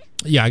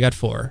 Yeah, I got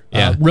 4.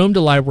 Yeah. Room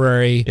to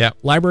library. Yep.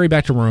 Library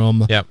back to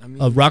room. Yep.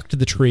 Rock to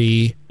the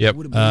tree. Yep.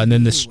 And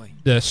then the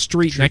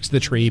street next to the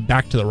tree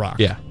back to the rock.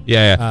 Yeah.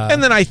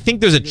 And then I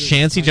think there's a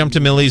chance he jumped to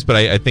Millie's, but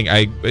I think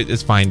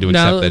it's fine to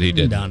accept that he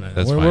did. No.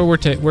 That's fine.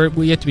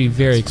 We have to be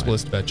very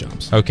explicit about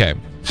jumps. Okay.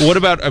 Well, what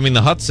about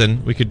the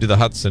Hudson? We could do the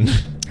Hudson.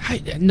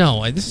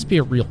 No, this would be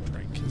a real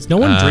drink. Is no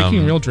one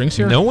drinking real drinks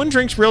here? No one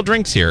drinks real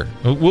drinks here.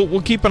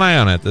 We'll keep an eye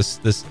on it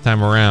this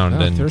time around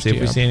and see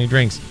if we see any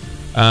drinks.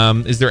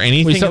 Is there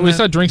anything? We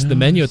saw drinks at the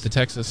menu at the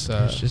Texas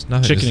just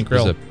nothing. Chicken and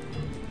Grill.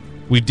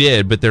 We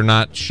did, but they're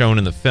not shown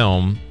in the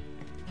film.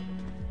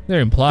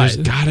 They're implied.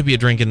 There's got to be a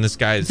drink in this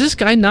guy's. Is this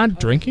guy not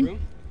drinking?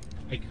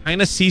 I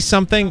kind of see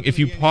something. If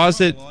you pause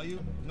it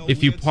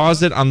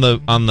on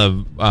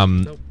the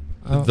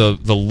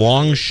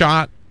long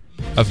shot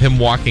of him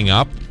walking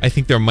up, I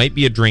think there might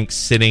be a drink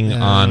sitting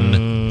on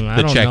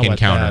the check-in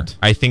counter.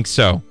 I think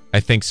so. I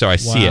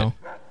see it.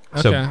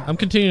 Okay, So I'm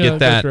continuing to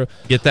go through.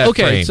 Get that.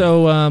 Okay, frame.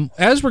 so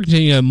as we're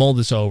continuing to mold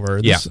this over,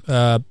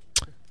 what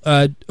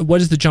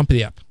is the jump of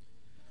the ep?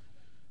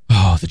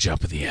 Oh, the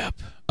jump of the ep.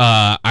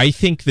 I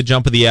think the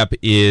jump of the ep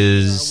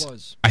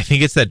is. I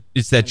think it's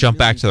that jump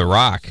back to the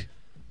rock.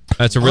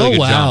 That's a really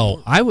good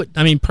jump.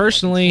 I mean,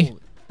 personally,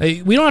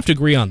 we don't have to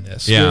agree on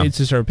this. Yeah. It's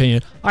just our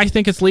opinion. I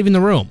think it's leaving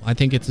the room. I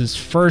think it's his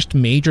first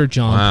major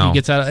jump. Wow. He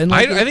gets out. And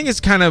I think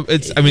it's kind of.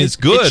 It's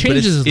good, it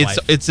changes but his life.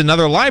 it's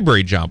another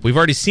library jump. We've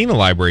already seen a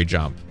library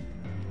jump.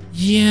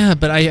 Yeah,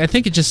 but I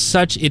think it's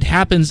just it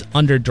happens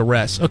under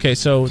duress. Okay,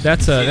 so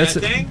that's a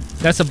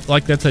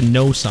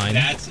no sign.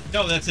 That's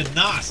a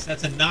NOS.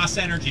 That's a NOS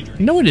energy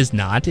drink. No, it is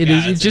not.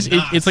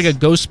 It's like a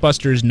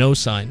Ghostbusters no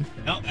sign.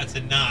 No, that's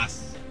a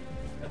NOS.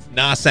 That's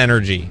NOS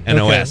energy.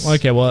 NOS.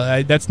 Okay,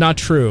 well that's not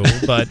true,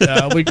 but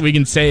we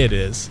can say it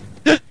is.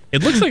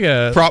 It looks like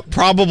a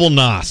probable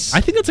NOS. I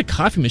think that's a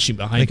coffee machine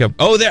behind it.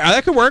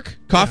 That could work.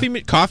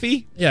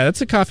 Coffee? Yeah, that's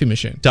a coffee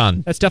machine.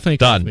 Done. That's definitely a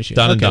coffee machine.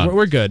 Done.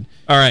 We're good.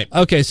 All right.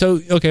 Okay, so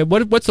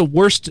what's the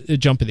worst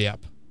jump of the app?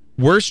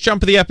 Worst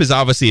jump of the app is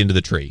obviously into the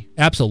tree.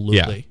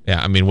 Absolutely.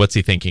 Yeah. I mean, what's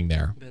he thinking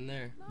there? Been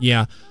there.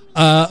 Yeah.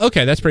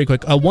 Okay, that's pretty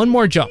quick. One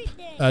more jump.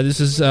 This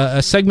is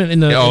a segment in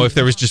the... if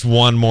there was just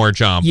one more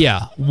jump.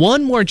 Yeah,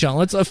 one more jump.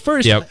 Let's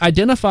first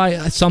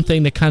identify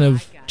something that kind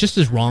of just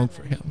is wrong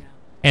for him.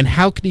 And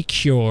how could he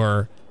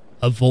cure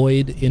a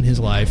void in his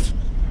life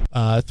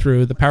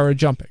through the power of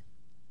jumping?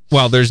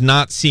 Well, there's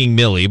not seeing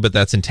Millie, but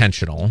that's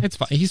intentional. It's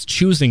fine. He's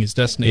choosing his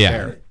destiny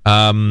there.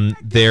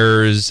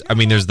 There's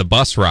the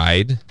bus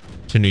ride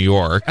to New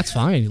York. That's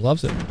fine. He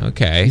loves it.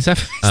 Okay. He's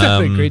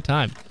having a great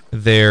time.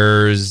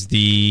 There's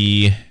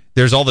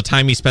all the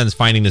time he spends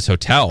finding this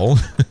hotel.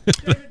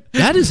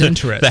 That is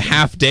interesting. The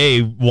half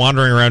day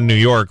wandering around New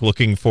York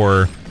looking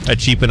for a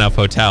cheap enough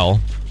hotel.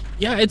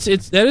 Yeah,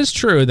 that is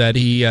true that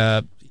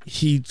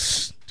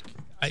it's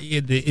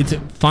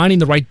finding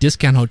the right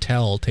discount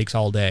hotel takes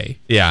all day.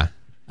 Yeah.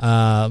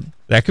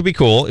 That could be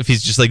cool if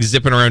he's just like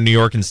zipping around New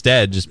York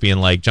instead, just being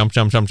like jump.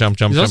 He's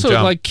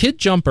also like Kid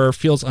Jumper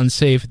feels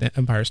unsafe at the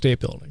Empire State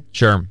Building.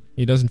 Sure.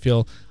 He doesn't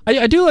feel.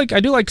 I do like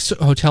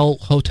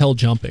hotel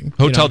jumping.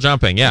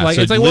 Jumping, yeah. Like,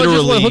 so it's like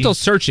literally hotel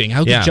searching.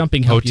 How could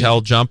jumping help you?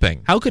 Hotel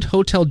jumping. How could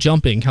hotel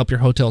jumping help your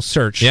hotel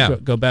search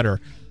go better?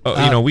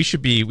 Oh, we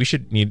should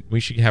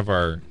have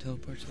our.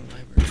 Teleport to the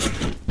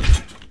library.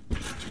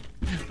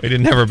 We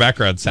didn't have our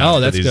background sound. Oh,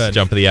 that's good.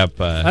 Jump of the app.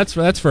 That's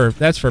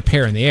for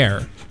Pair in the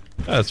Air.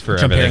 That's for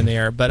Jump everything. Pair in the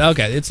Air. But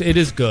okay, it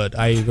is good.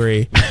 I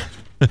agree.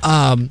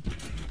 I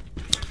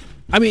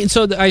mean,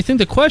 so I think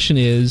the question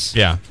is,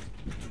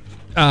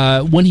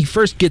 when he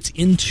first gets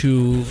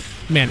into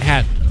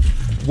Manhattan,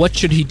 what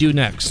should he do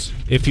next?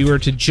 If he were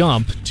to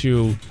jump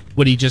to,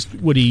 would he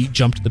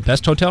jump to the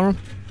best hotel room?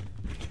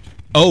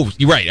 Oh,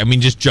 you're right. I mean,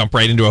 just jump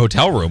right into a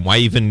hotel room. Why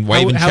even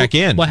check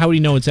in? Well, how would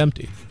he know it's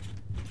empty?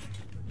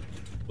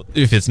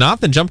 If it's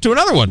not, then jump to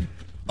another one.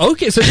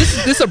 Okay, so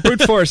this is a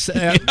brute force.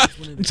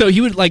 So he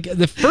would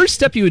the first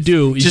step he would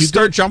do is just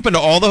start jumping to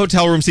all the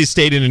hotel rooms he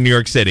stayed in New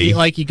York City.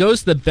 He goes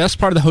to the best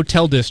part of the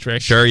hotel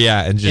district. Sure,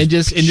 yeah, and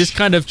just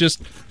kind of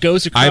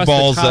goes across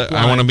eyeballs. The top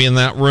line. I want to be in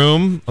that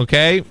room.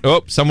 Okay.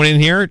 Oh, someone in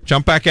here.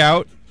 Jump back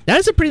out. That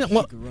is a pretty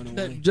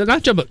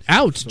not jump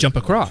out, jump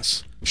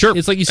across. Sure,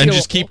 it's like you see and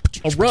just keep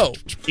a row.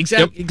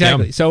 Exactly.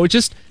 Yep. So do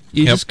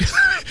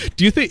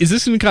you think is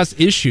this going to cause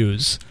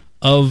issues?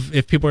 Of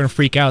if people are going to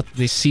freak out,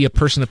 they see a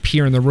person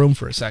appear in the room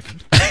for a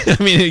second. I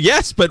mean,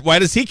 yes, but why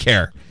does he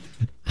care?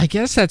 I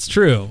guess that's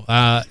true.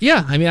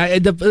 Yeah, I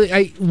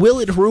mean,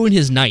 will it ruin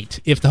his night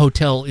if the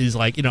hotel is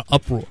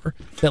uproar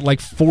that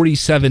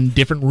 47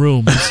 different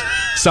rooms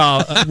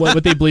saw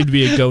what they believe to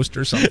be a ghost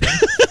or something?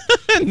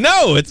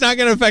 No, it's not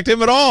going to affect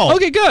him at all.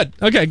 Okay, good.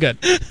 I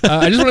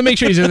just want to make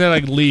sure he's in there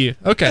like Lee.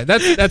 Okay,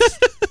 that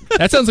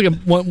sounds like a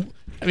one.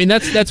 I mean,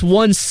 that's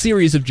one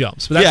series of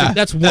jumps, but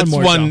that's one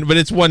more jump. But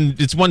it's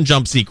one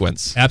jump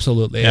sequence.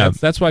 Absolutely. Yeah.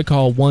 That's what I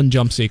call one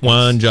jump sequence.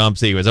 One jump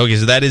sequence. Okay,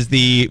 so that is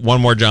the one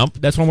more jump.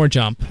 That's one more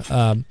jump.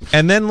 And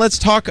then let's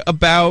talk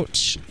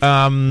about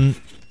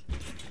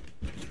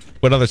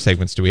what other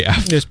segments do we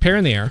have? There's pair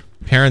in the air.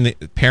 Pair in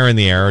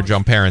the air, or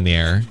jump pair in the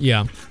air.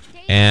 Yeah.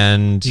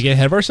 And did you get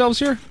ahead of ourselves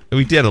here?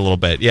 We did a little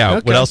bit. Yeah.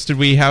 Okay. What else did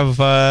we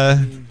have?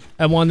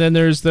 And then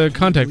there's the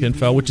contact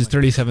info, which is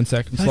 37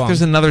 seconds long.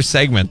 There's another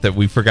segment that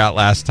we forgot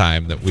last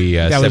time that we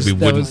said we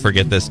wouldn't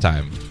forget this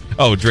time.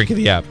 Oh, drink of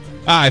the app.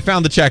 I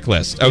found the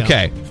checklist.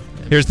 Okay.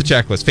 Yeah. Here's the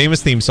checklist.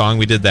 Famous theme song.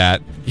 We did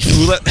that.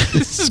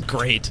 This is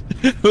great.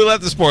 Who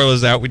let the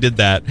spoilers out? We did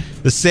that.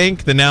 The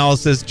sync, the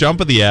analysis,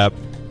 jump of the app,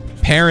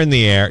 pair in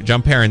the air,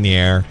 jump pair in the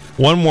air,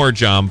 one more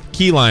jump,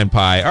 key lime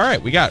pie. All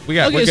right, we got. Okay,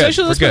 we're so good.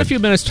 actually, let's spend a few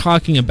minutes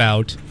talking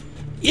about.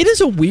 It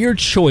is a weird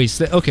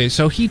choice.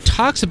 So he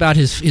talks about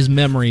his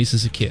memories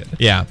as a kid.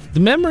 Yeah. The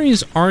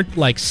memories aren't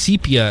like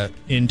sepia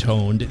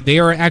intoned. They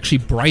are actually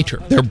brighter.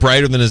 They're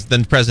brighter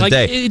than present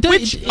day.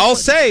 Which I'll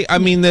say, I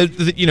mean,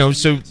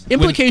 so...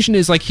 Implication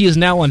is he is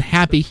now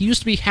unhappy. He used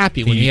to be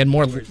happy when he had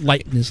more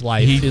light in his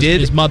life.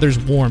 His mother's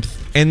warmth.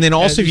 And then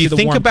also, if you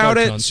think about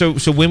it, so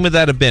when would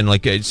that have been?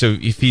 So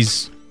if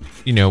he's,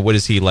 what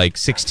is he,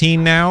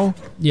 16 now?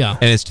 Yeah.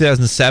 And it's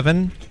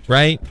 2007,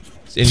 right?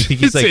 And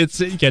you think he's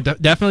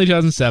definitely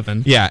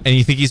 2007. Yeah, and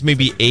you think he's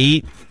maybe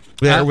 8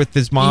 there with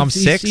his mom,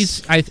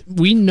 6?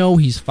 We know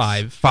he's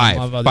 5.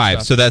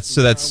 5. So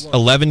that's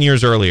 11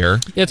 years earlier.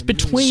 Yeah, it's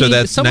between. So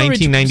that's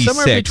 1996.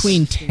 Somewhere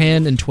between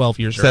 10 and 12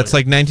 years. So that's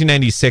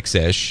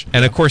 1996-ish,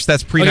 and of course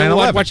that's pre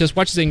 9/11.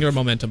 Watch this angular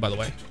momentum, by the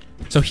way.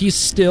 So he's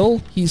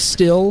still.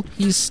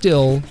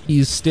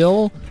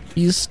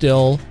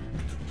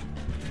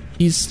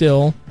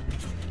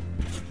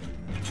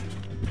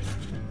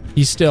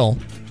 He's still.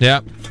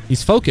 Yeah.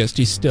 He's focused.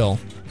 He's still.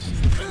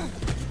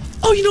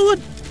 Oh, you know what?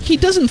 He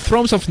doesn't throw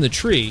himself from the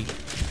tree.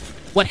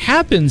 What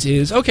happens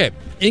is, okay,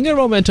 angular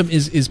momentum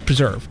is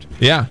preserved.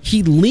 Yeah.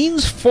 He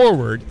leans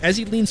forward. As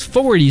he leans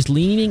forward, he's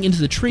leaning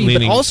into the tree,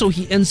 but also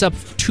he ends up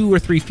 2 or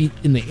 3 feet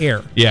in the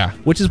air. Yeah.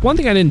 Which is one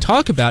thing I didn't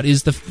talk about,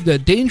 is the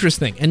dangerous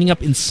thing, ending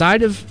up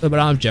inside of an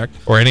object.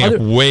 Or ending up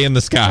way in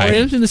the sky. Or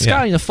ending up in the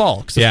sky in a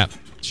fall. Yeah,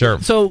 sure.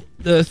 So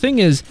the thing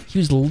is, he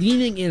was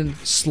leaning in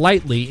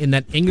slightly, and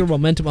that angular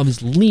momentum of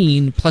his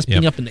lean plus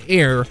being up in the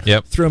air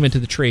threw him into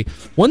the tree.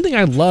 One thing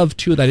I love,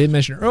 too, that I didn't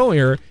mention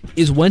earlier,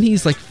 is when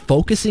he's like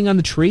focusing on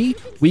the tree,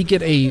 we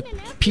get a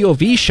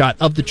POV shot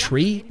of the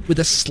tree with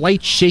a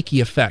slight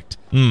shaky effect.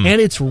 And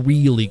it's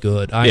really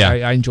good.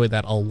 I enjoy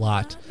that a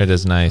lot. It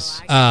is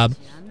nice.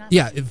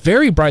 Yeah,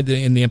 very bright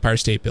in the Empire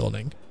State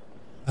Building.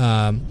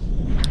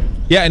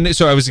 Yeah, and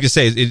so I was going to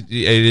say it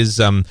is.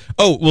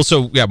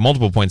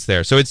 Multiple points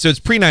there. So it's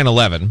pre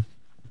 9/11.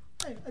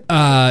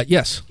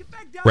 Yes.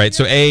 Right.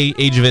 So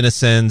Age of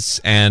Innocence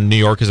and New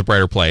York is a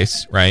brighter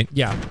place. Right.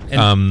 Yeah.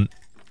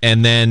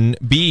 And then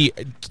B.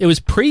 It was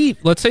pre.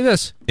 Let's say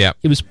this. Yeah.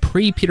 It was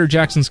pre Peter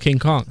Jackson's King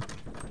Kong.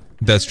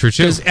 That's true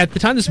too. Because at the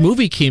time this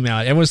movie came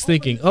out, everyone was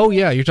thinking, "Oh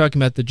yeah, you're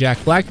talking about the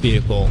Jack Black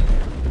vehicle,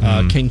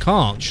 King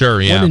Kong." Sure.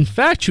 Yeah. When in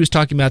fact, she was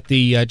talking about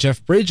the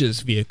Jeff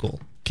Bridges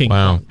vehicle. King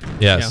Kong.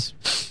 Yes.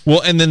 Yeah.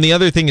 Well, and then the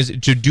other thing is,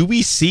 do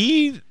we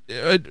see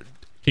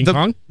King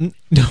Kong?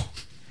 No.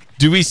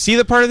 Do we see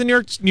the part of the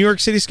New York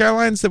City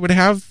skylines that would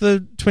have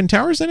the Twin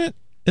Towers in it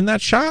in that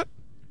shot?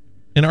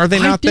 And are they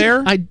not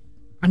there?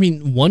 I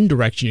mean, one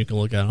direction you can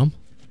look at them.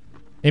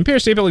 Empire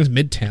State Building's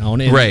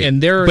Midtown, and, right?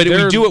 And they're but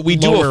they're we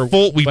do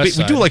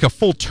like a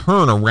full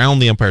turn around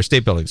the Empire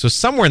State Building. So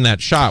somewhere in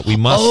that shot, we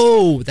must.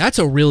 Oh, that's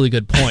a really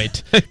good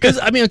point. Because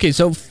I mean, okay,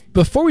 so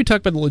before we talk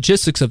about the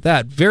logistics of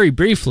that, very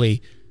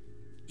briefly,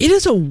 it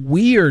is a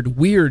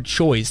weird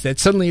choice that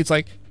suddenly it's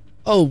like,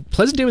 oh,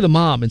 Pleasant Day with a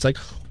Mom. It's like,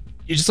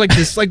 it's just like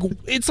this, like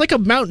it's like a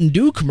Mountain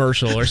Dew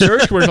commercial or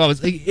Surge commercial.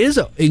 It is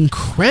an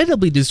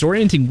incredibly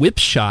disorienting whip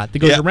shot that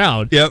goes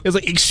around. Yep. It's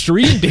like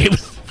Extreme Day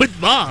with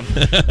Mom.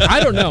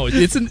 I don't know.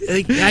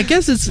 I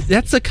guess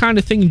that's the kind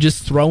of thing you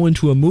just throw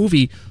into a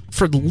movie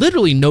for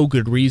literally no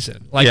good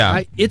reason.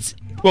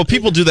 Well,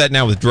 people do that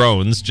now with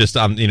drones, just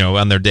on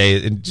their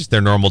day, just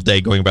their normal day,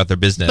 going about their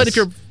business. But if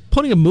you're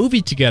putting a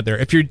movie together,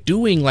 if you're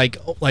doing like.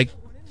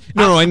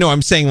 No, I know.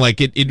 I'm saying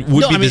like it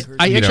would be.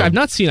 I've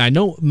not seen. I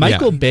know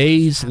Michael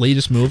Bay's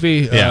latest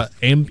movie,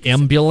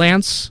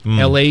 Ambulance,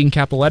 L.A. in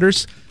capital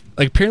letters.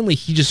 Like apparently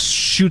he just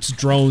shoots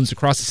drones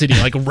across the city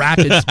like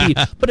rapid speed,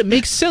 but it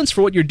makes sense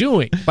for what you're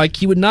doing. Like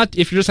he would not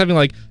if you're just having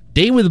like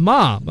Day with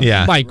Mom.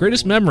 My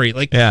greatest memory.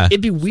 Like it'd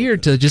be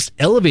weird to just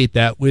elevate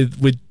that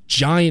with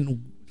giant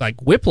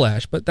like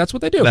whiplash, but that's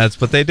what they do.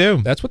 That's what they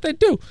do.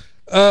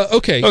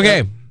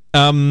 Okay.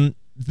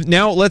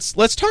 Now let's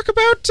talk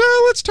about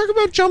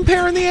jump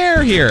hair in the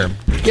air here.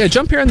 Yeah,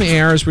 jump hair in the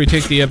air is where we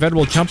take the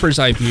veritable jumper's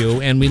eye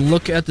view and we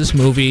look at this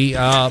movie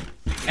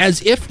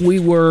as if we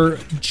were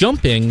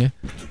jumping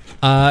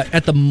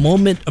at the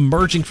moment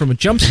emerging from a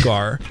jump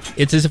scare.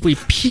 It's as if we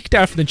peeked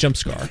out from the jump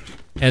scare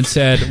and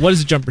said, "What does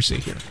the jumper see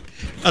here?"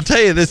 I'll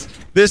tell you this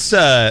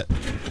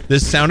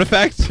sound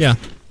effect. Yeah,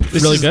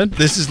 really good.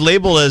 This is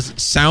labeled as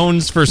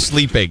sounds for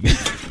sleeping.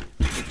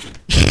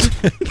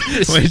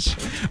 Which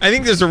I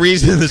think there's a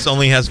reason this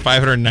only has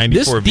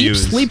 594 views.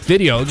 This deep sleep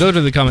video, go to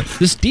the comment.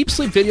 This deep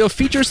sleep video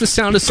features the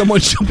sound of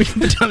someone jumping up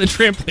and down the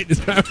trampoline.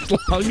 It's 9 hours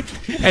long,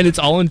 and it's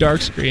all in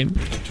dark screen.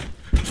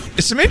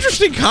 Some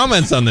interesting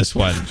comments on this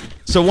one.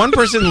 So one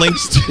person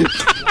links to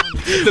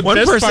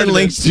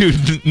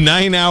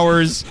 9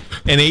 hours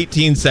and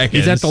 18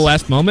 seconds. Is that the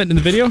last moment in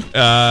the video?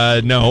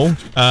 No.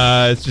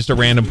 It's just a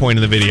random point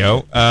in the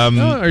video.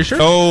 Are you sure?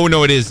 Oh,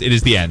 no, it is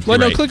the end. Well,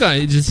 You're right. click on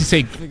it. Does he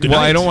say good Well,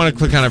 night? I don't want to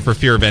click on it for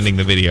fear of ending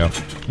the video.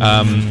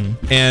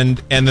 And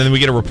then we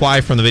get a reply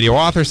from the video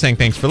author saying,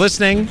 thanks for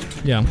listening.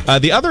 Yeah.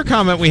 The other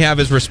comment we have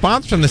is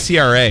response from the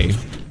CRA.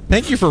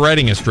 Thank you for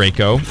writing us,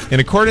 Draco. In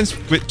accordance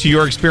to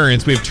your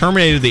experience, we have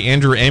terminated the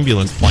Andrew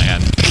ambulance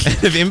plan and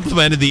have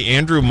implemented the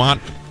Andrew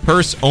Mont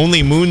Purse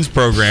Only Moons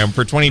program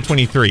for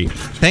 2023.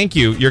 Thank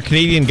you, your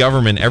Canadian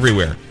government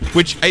everywhere.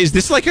 Which, is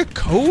this like a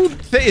code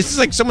thing? Is this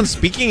like someone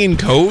speaking in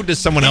code to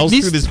someone else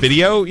through this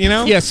video,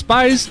 Yeah,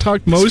 spies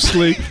talk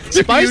mostly.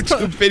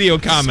 YouTube video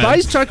comments.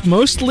 Spies talk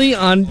mostly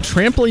on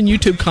trampoline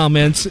YouTube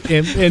comments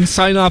and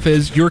sign off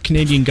as your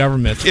Canadian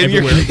government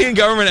everywhere. Your Canadian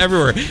government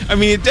everywhere. I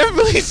mean, it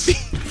definitely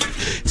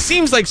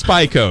seems like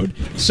spy code.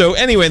 So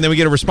anyway, and then we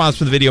get a response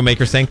from the video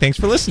maker saying thanks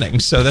for listening.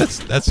 So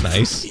that's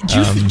nice.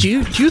 Do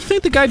you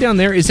think the guy down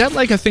there, is that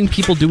like a thing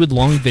people do with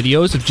long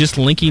videos of just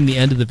linking the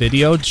end of the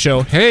video to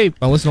show, hey,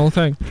 I listened to the whole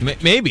thing?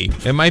 Maybe.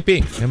 It might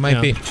be.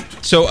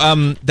 So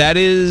that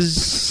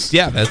is,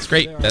 that's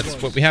great.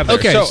 That's what we have there.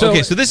 Okay,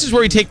 so this is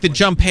where we take the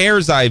jump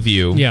hair's eye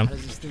view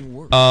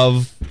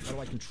of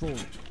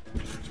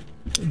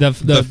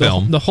the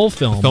film. The whole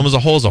film. The film as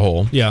a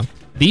whole. Yeah.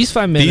 These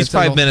 5 minutes. These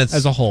 5 minutes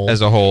as a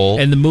whole.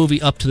 And the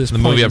movie up to this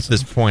point. The movie up to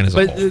this point as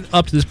a whole. But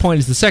up to this point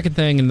is the second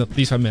thing, and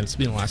these 5 minutes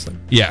being the last thing.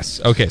 Yes.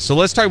 Okay, so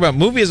let's talk about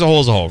movie as a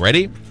whole.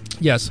 Ready?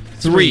 Yes.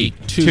 3,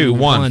 2,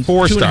 1.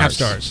 4 stars. 2.5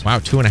 stars. Wow,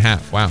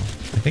 2.5. Wow.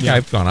 I think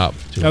I've gone up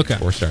to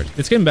 4 stars.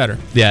 It's getting better.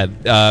 Yeah.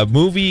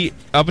 Movie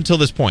up until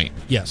this point.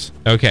 Yes.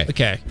 Okay.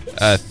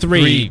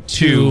 3,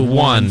 2,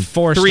 1.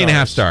 4 stars.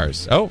 3.5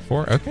 stars. Oh,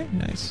 4. Okay,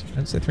 nice.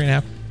 I'd say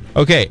 3.5.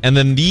 Okay, and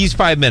then these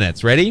 5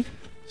 minutes. Ready?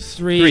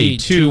 3,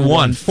 2,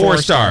 1. 4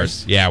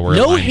 stars. Yeah, we're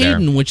no in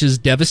Hayden, there. which is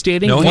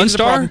devastating. No 1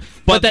 star.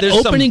 But that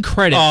opening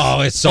credit.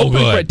 Oh, it's so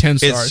good. 10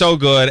 stars. It's so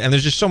good, and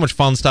there's just so much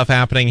fun stuff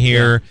happening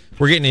here. Yeah.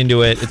 We're getting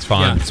into it. It's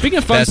fun. Yeah. Speaking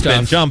of fun stuff,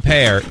 been Jump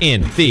Hair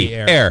in the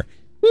air.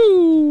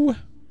 Woo!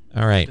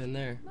 All right. Been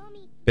there.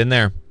 Been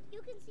there. You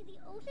can see the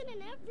ocean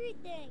and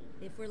everything.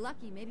 If we're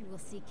lucky, maybe we'll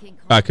see King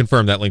Kong.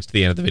 Confirm that links to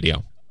the end of the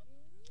video.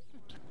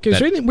 Okay,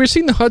 so we're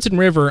seeing the Hudson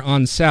River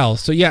on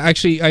south. So yeah,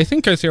 actually, I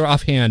think I say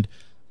offhand,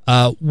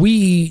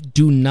 we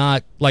do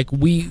not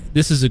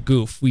this is a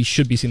goof. We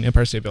should be seeing the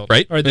Empire State Building,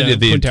 right? Or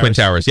the Twin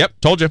Towers.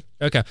 Yep, told you.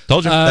 Okay,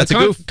 told you. That's a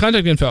goof.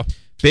 Contact info.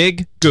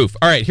 Big goof.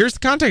 All right, here's the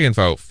contact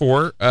info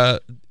for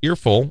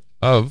Earful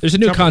of. There's a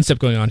new concept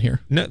going on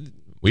here. No,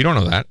 we don't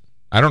know that.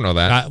 I don't know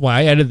that.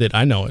 I edited it.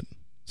 I know it.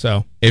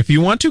 So if you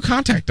want to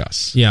contact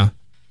us,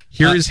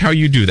 here is how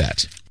you do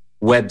that.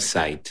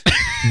 Website.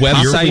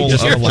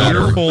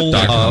 Earful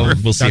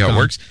of. We'll see how it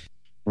works.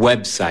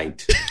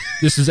 Website.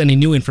 This is any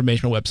new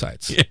informational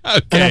websites. Yeah,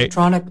 okay.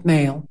 Electronic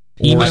mail.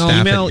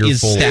 Email is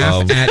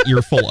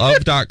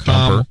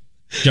staff@earfulof.com.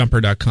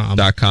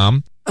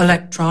 Jumper.com.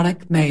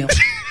 Electronic mail.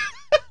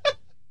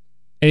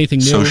 Anything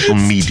new? Social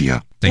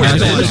media. Thanks for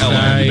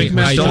I did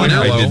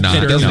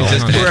not. It doesn't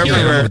exist.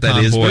 Whoever that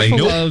is, but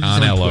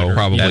on Ello,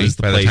 probably. That is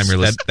the by the time you're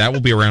listening. That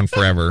will be around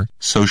forever.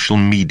 Social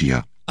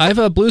media. I have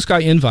a Blue Sky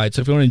invite,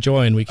 so if you want to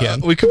join, we can.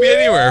 We could be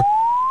anywhere.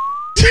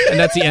 And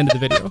that's the end of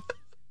the video.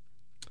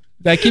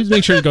 That keeps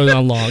making sure it goes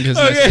on long.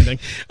 Okay.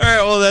 All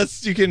right. Well,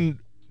 you can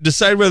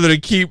decide whether to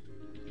keep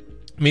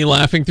me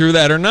laughing through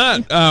that or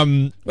not.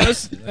 The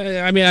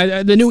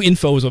new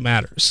info is what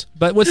matters.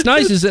 But what's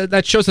nice is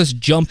that shows us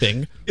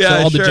jumping. Yeah,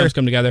 so all the jumps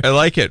come together. I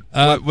like it.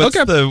 What's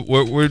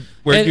where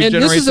and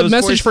this is a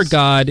message for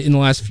God in the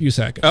last few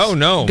seconds. Oh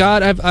no,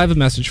 God, I have a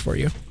message for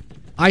you.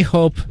 I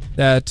hope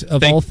that all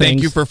things.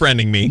 Thank you for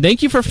friending me.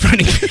 Thank you for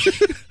friending me.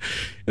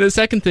 And the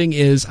second thing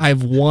is I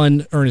have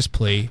one earnest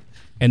plea,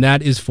 and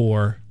that is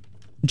for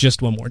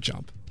just one more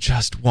jump.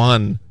 Just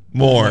one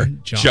more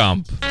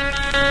jump.